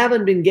I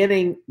haven't been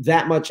getting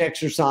that much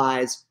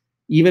exercise,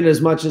 even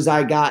as much as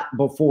I got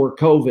before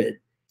COVID.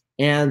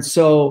 And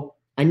so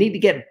I need to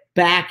get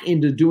back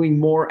into doing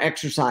more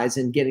exercise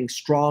and getting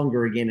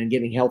stronger again and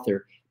getting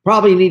healthier.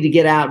 Probably need to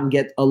get out and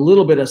get a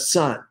little bit of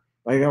sun.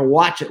 I gotta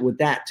watch it with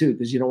that too,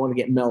 because you don't want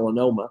to get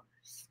melanoma.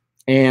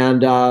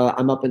 And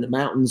I'm up in the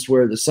mountains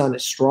where the sun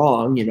is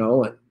strong, you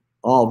know, and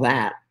all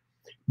that.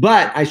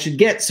 But I should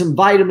get some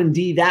vitamin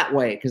D that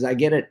way because I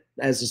get it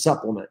as a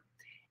supplement.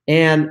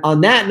 And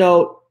on that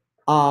note,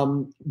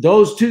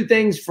 those two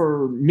things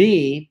for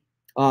me,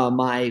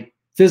 my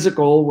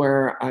physical,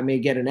 where I may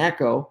get an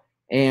echo,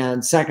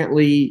 and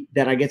secondly,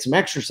 that I get some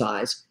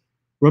exercise.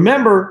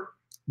 Remember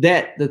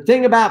that the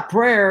thing about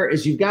prayer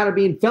is you've got to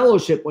be in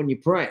fellowship when you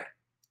pray.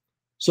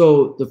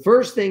 So the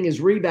first thing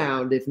is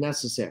rebound if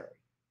necessary.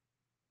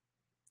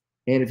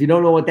 And if you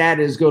don't know what that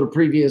is, go to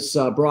previous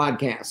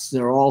broadcasts.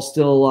 They're all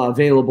still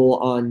available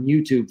on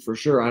YouTube for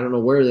sure. I don't know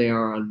where they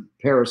are on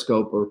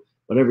Periscope or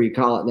whatever you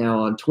call it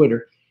now on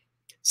Twitter.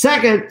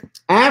 Second,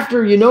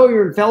 after you know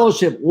you're in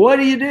fellowship, what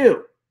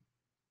do?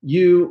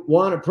 You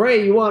want to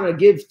pray. You want to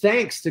give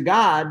thanks to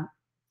God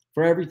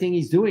for everything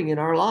he's doing in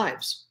our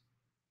lives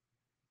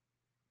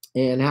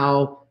and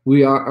how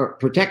we are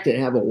protected,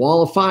 have a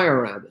wall of fire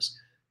around us.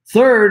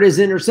 Third is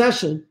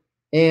intercession.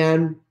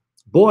 And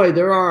boy,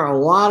 there are a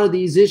lot of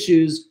these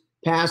issues,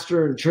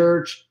 pastor and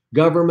church,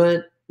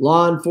 government,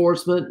 law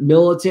enforcement,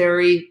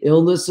 military,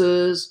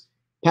 illnesses,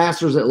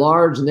 pastors at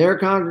large and their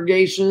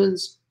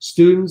congregations,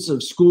 students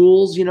of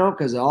schools, you know,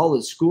 because all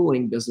the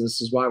schooling business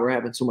is why we're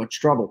having so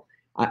much trouble.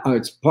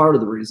 It's part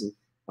of the reason.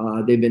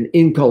 They've been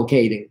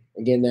inculcating,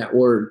 again, that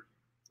word,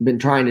 been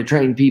trying to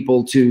train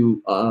people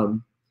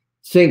to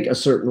think a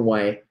certain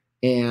way.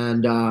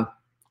 And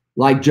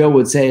like Joe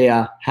would say,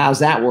 how's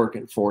that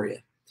working for you?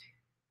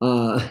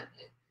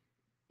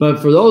 But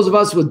for those of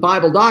us with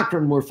Bible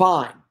doctrine, we're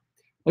fine.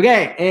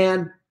 Okay,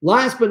 and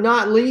last but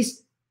not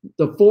least,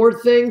 the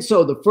fourth thing.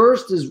 So the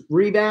first is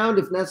rebound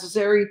if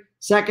necessary.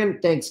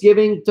 Second,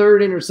 thanksgiving.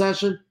 Third,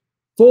 intercession.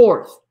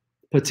 Fourth,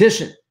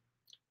 petition,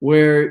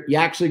 where you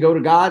actually go to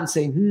God and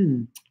say,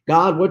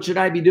 God, what should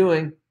I be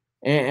doing?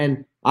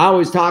 And I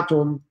always talk to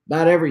him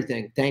about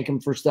everything, thank him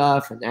for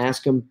stuff and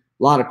ask him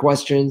a lot of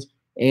questions.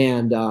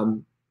 And,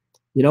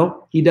 you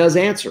know, he does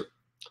answer.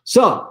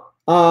 So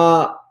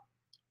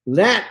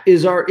that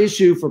is our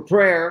issue for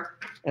prayer.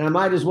 And I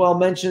might as well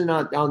mention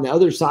on the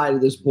other side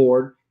of this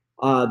board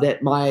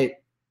that my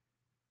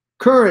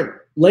current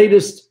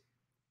latest,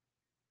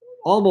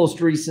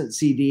 almost recent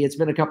CD, it's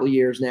been a couple of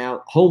years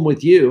now, Home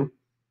With You,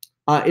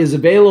 is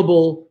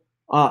available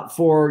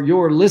for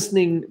your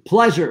listening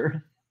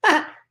pleasure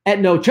at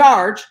no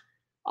charge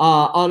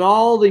on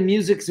all the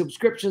music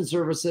subscription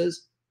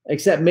services,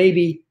 except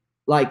maybe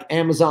like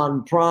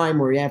Amazon Prime,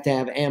 where you have to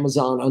have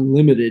Amazon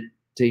Unlimited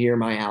to hear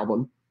my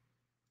album.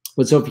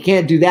 But so if you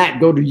can't do that,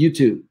 go to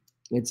YouTube.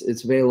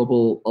 It's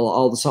available.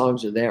 All the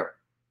songs are there.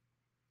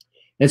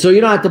 And so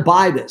you don't have to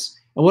buy this.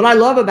 And what I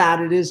love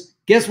about it is,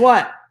 guess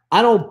what?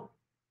 I don't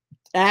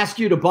ask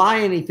you to buy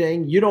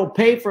anything. You don't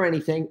pay for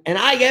anything, and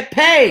I get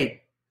paid.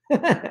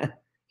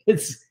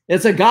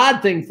 It's a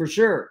God thing for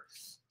sure.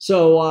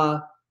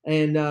 So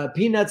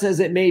peanuts as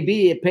it may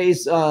be, it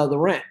pays the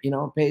rent. You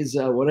know, it pays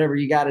whatever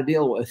you got to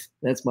deal with.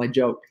 That's my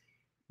joke.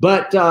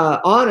 But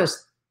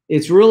honest,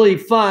 it's really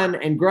fun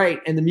and great,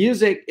 and the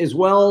music is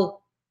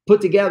well put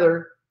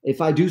together. If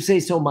I do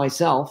say so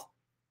myself,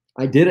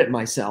 I did it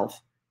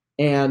myself.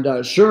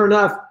 And sure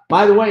enough,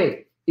 by the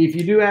way, if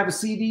you do have a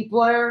CD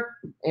player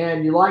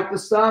and you like the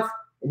stuff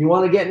and you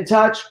want to get in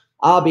touch,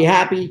 I'll be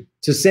happy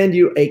to send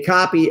you a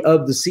copy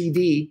of the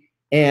CD.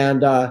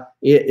 And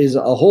it is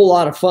a whole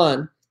lot of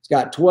fun. It's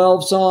got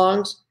 12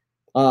 songs.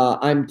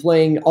 I'm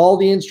playing all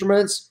the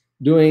instruments,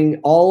 doing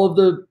all of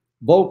the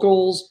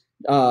vocals.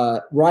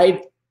 I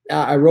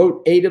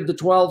wrote 8 of the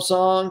 12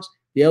 songs.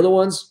 The other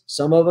ones,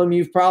 some of them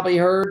you've probably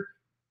heard.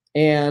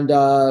 And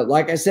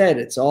like I said,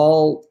 it's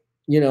all,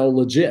 you know,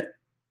 legit.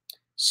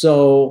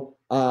 So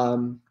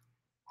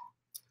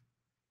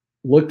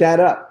look that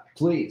up,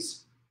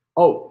 please.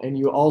 Oh, and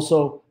you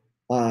also,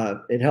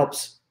 it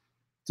helps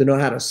to know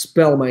how to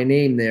spell my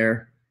name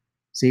there.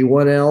 See,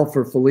 1 L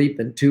for Philippe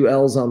and 2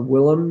 L's on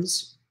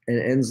Willems, and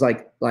it ends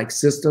like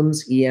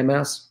systems,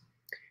 EMS.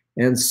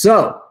 And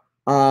so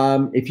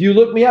if you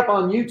look me up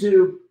on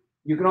YouTube,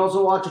 you can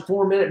also watch a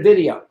 4-minute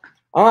video.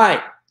 All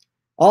right.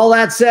 All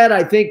that said,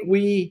 I think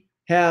we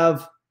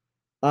have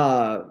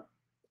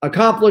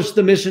accomplished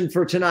the mission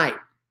for tonight.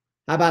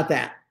 How about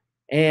that?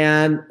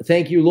 And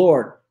thank you,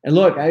 Lord. And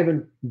look, I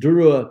even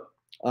drew a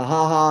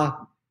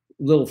ha-ha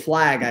little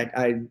flag.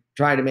 I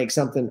try to make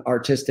something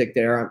artistic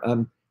there.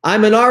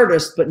 I'm an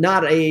artist, but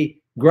not a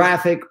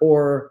graphic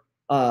or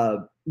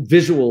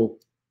visual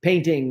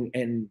painting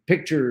and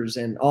pictures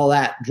and all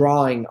that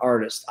drawing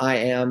artist. I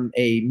am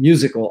a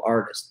musical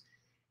artist.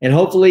 And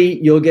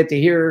hopefully you'll get to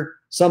hear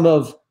some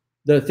of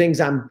the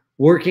things I'm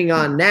working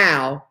on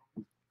now.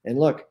 And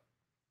look,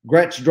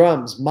 Gretsch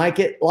drums, mic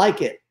it,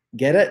 like it.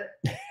 Get it?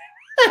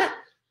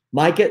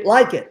 Mic it,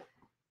 like it.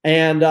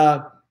 And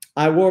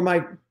I wore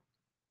my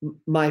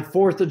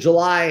 4th of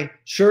July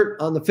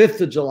shirt on the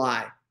 5th of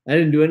July. I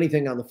didn't do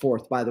anything on the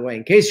 4th, by the way,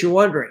 in case you're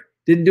wondering.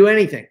 Didn't do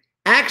anything.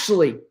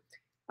 Actually,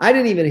 I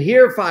didn't even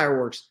hear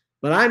fireworks,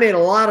 but I made a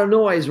lot of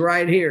noise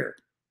right here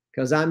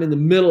because I'm in the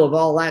middle of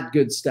all that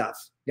good stuff.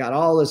 Got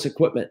all this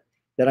equipment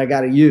that I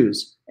got to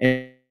use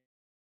and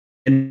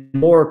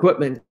more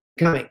equipment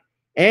coming.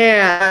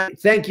 And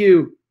thank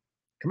you.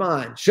 Come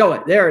on, show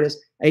it. There it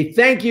is. A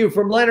thank you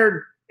from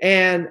Leonard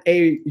and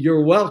a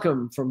you're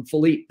welcome from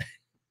Philippe.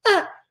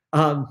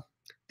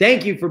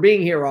 Thank you for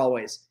being here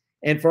always.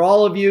 And for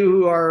all of you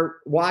who are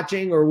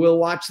watching or will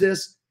watch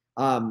this,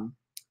 I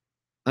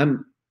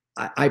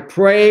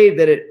pray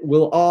that it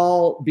will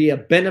all be a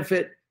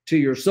benefit to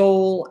your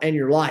soul and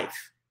your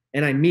life.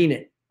 And I mean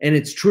it. And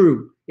it's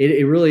true.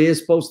 It really is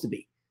supposed to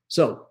be.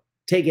 So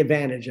take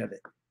advantage of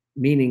it.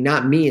 Meaning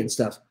not me and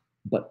stuff,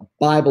 but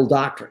Bible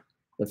doctrine.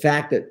 The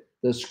fact that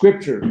the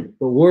scripture,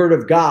 the word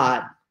of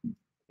God,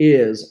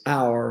 is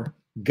our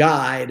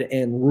guide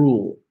and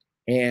rule.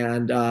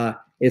 And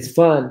it's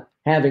fun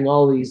having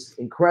all these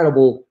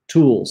incredible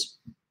tools.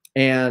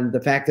 And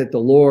the fact that the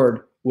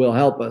Lord will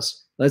help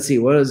us. Let's see,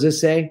 what does this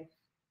say?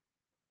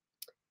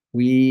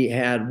 We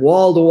had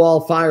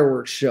wall-to-wall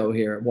fireworks show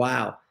here.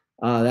 Wow,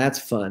 that's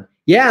fun.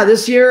 Yeah,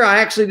 this year I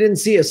actually didn't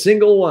see a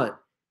single one.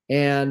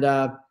 And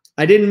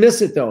I didn't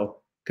miss it, though,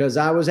 because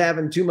I was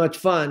having too much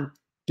fun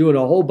doing a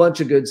whole bunch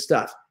of good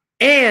stuff.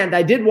 And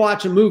I did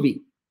watch a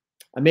movie.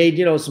 I made,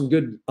 you know, some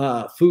good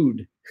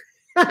food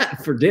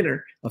for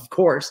dinner, of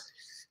course,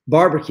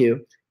 barbecue.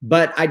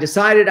 But I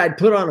decided I'd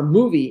put on a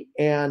movie,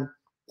 and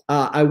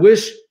I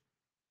wish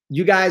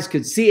you guys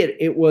could see it.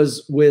 It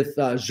was with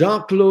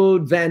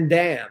Jean-Claude Van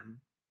Damme,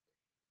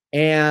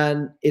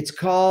 and it's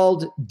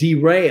called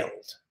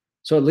Derailed.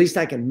 So at least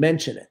I can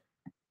mention it.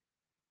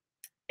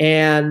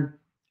 And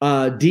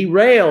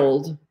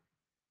Derailed,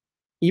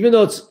 even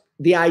though it's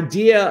the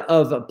idea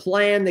of a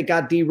plan that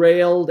got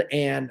derailed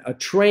and a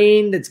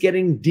train that's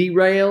getting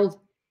derailed,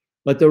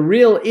 but the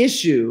real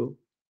issue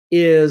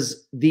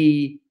is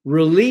the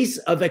release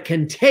of a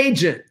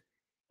contagion.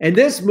 And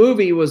this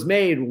movie was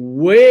made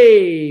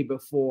way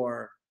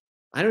before,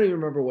 I don't even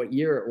remember what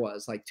year it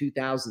was, like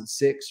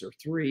 2006 or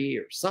 3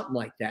 or something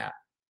like that.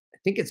 I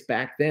think it's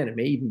back then. It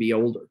may even be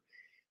older.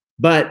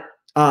 But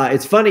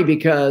it's funny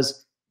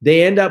because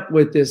they end up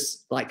with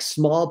this like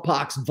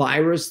smallpox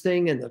virus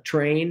thing in the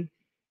train,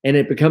 and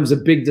it becomes a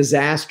big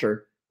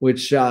disaster,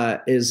 which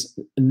is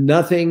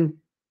nothing,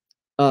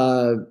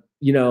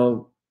 you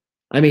know,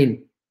 I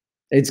mean,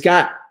 it's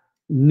got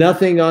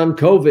nothing on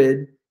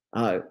COVID.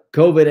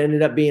 COVID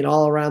ended up being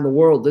all around the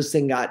world. This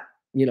thing got,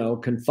 you know,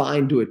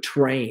 confined to a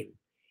train.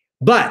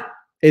 But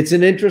it's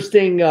an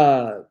interesting,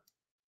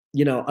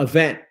 you know,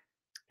 event.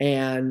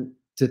 And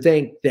to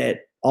think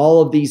that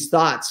all of these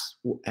thoughts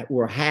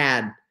were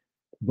had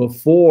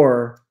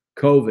before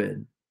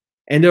COVID,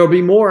 and there'll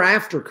be more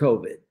after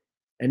COVID,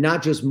 and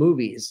not just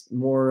movies,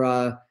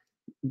 more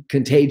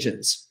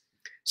contagions.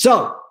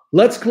 So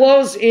let's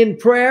close in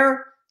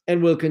prayer,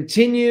 and we'll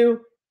continue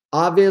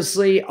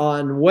obviously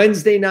on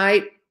Wednesday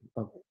night.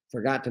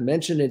 Forgot to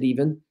mention it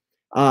even,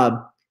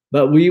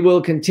 but we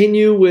will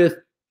continue with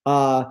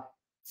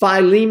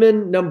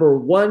Philemon number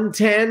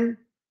 110,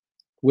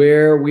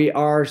 where we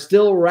are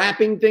still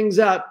wrapping things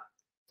up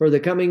for the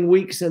coming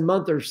weeks and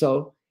month or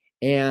so,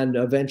 and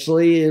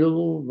eventually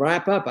it'll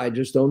wrap up. I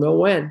just don't know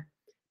when,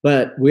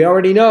 but we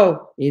already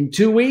know in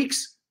 2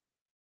 weeks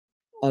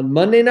on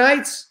Monday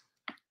nights,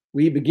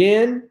 we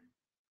begin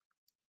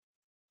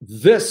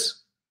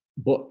this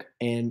book,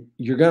 and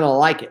you're going to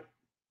like it.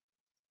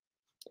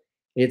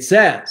 It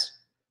says,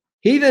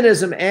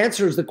 heathenism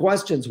answers the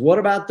questions, what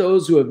about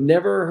those who have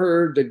never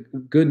heard the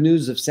good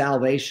news of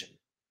salvation?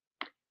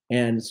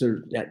 And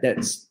so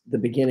that's the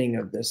beginning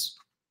of this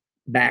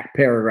back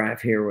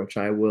paragraph here, which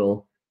I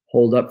will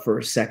hold up for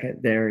a second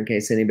there in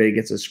case anybody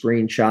gets a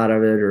screenshot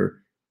of it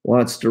or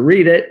wants to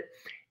read it.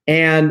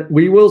 And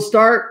we will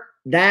start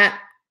that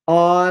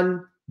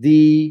on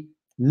the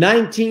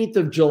 19th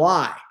of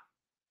July.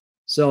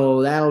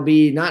 So that'll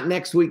be not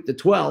next week, the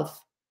 12th,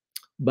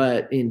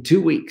 but in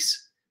 2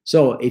 weeks.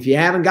 So if you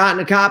haven't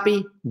gotten a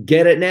copy,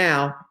 get it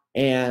now,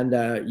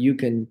 and you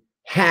can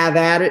have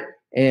at it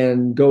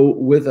and go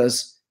with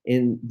us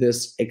in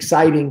this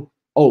exciting.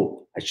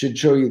 Oh, I should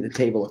show you the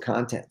table of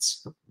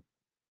contents.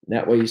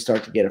 That way you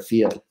start to get a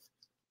feel.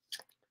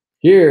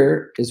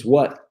 Here is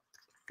what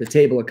the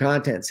table of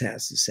contents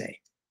has to say.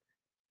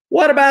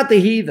 What about the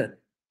heathen?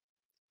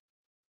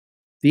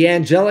 the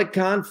angelic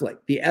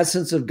conflict, the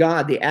essence of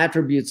God, the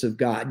attributes of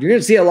God. You're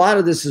going to see a lot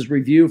of this is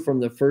review from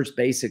the first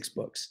basics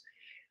books.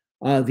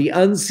 The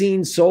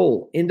unseen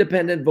soul,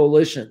 independent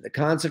volition, the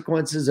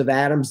consequences of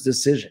Adam's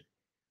decision,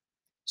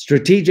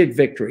 strategic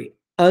victory,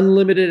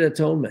 unlimited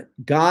atonement,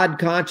 God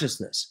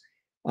consciousness,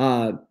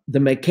 the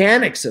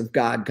mechanics of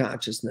God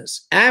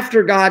consciousness.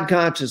 After God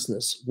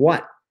consciousness,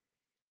 what?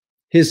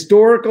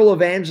 Historical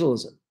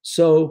evangelism.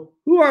 So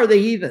who are the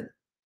heathen?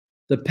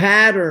 The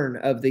pattern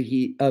of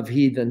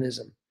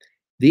heathenism,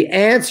 the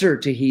answer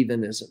to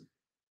heathenism.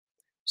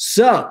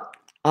 So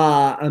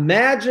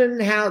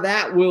imagine how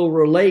that will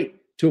relate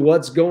to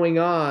what's going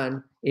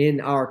on in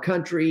our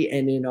country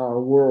and in our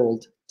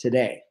world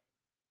today.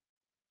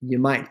 You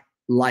might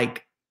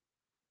like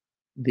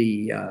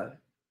the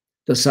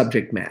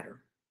subject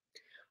matter.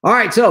 All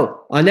right,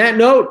 so on that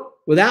note,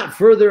 without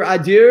further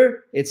ado,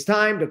 it's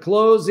time to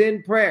close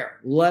in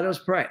prayer. Let us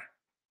pray.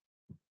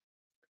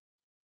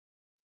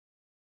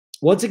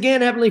 Once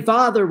again, Heavenly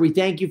Father, we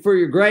thank you for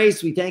your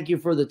grace. We thank you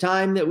for the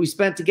time that we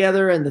spent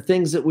together and the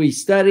things that we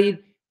studied.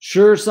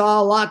 Sure saw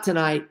a lot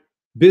tonight.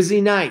 Busy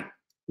night.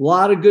 A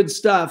lot of good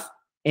stuff.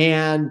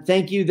 And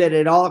thank you that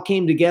it all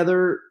came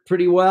together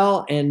pretty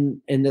well and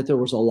that there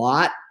was a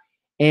lot.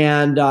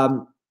 And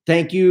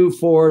thank you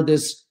for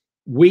this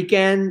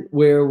weekend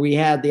where we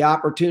had the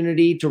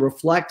opportunity to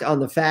reflect on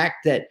the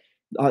fact that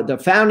the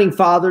founding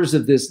fathers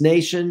of this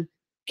nation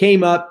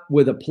came up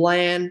with a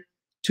plan.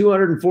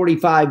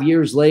 245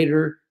 years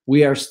later,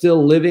 we are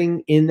still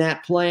living in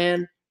that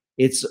plan.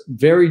 It's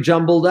very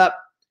jumbled up,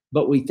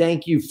 but we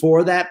thank you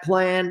for that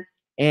plan.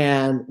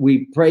 And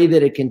we pray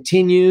that it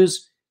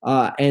continues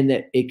and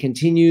that it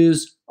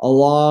continues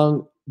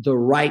along the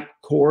right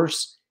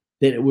course,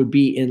 that it would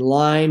be in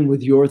line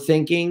with your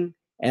thinking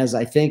as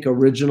I think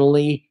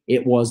originally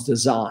it was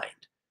designed.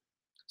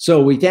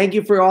 So we thank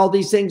you for all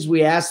these things.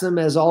 We ask them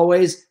as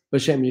always,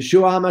 B'Shem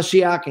Yeshua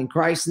HaMashiach, in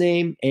Christ's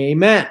name,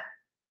 amen.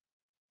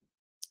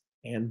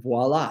 And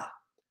voila.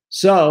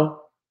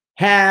 So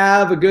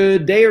have a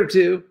good day or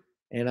two,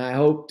 and I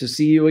hope to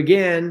see you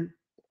again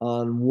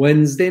on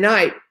Wednesday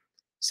night.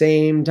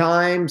 Same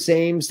time,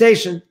 same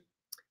station,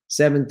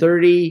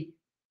 7:30,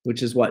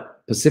 which is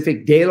what?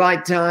 Pacific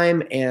Daylight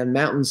Time and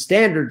Mountain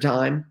Standard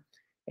Time.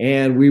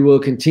 And we will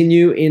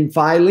continue in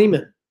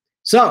Philemon.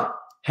 So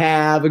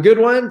have a good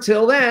one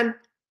till then,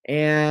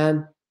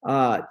 and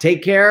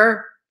take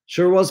care.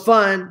 Sure was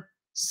fun.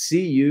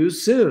 See you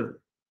soon.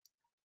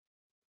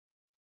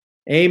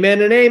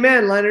 Amen and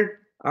amen, Leonard.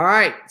 All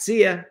right.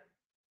 See ya.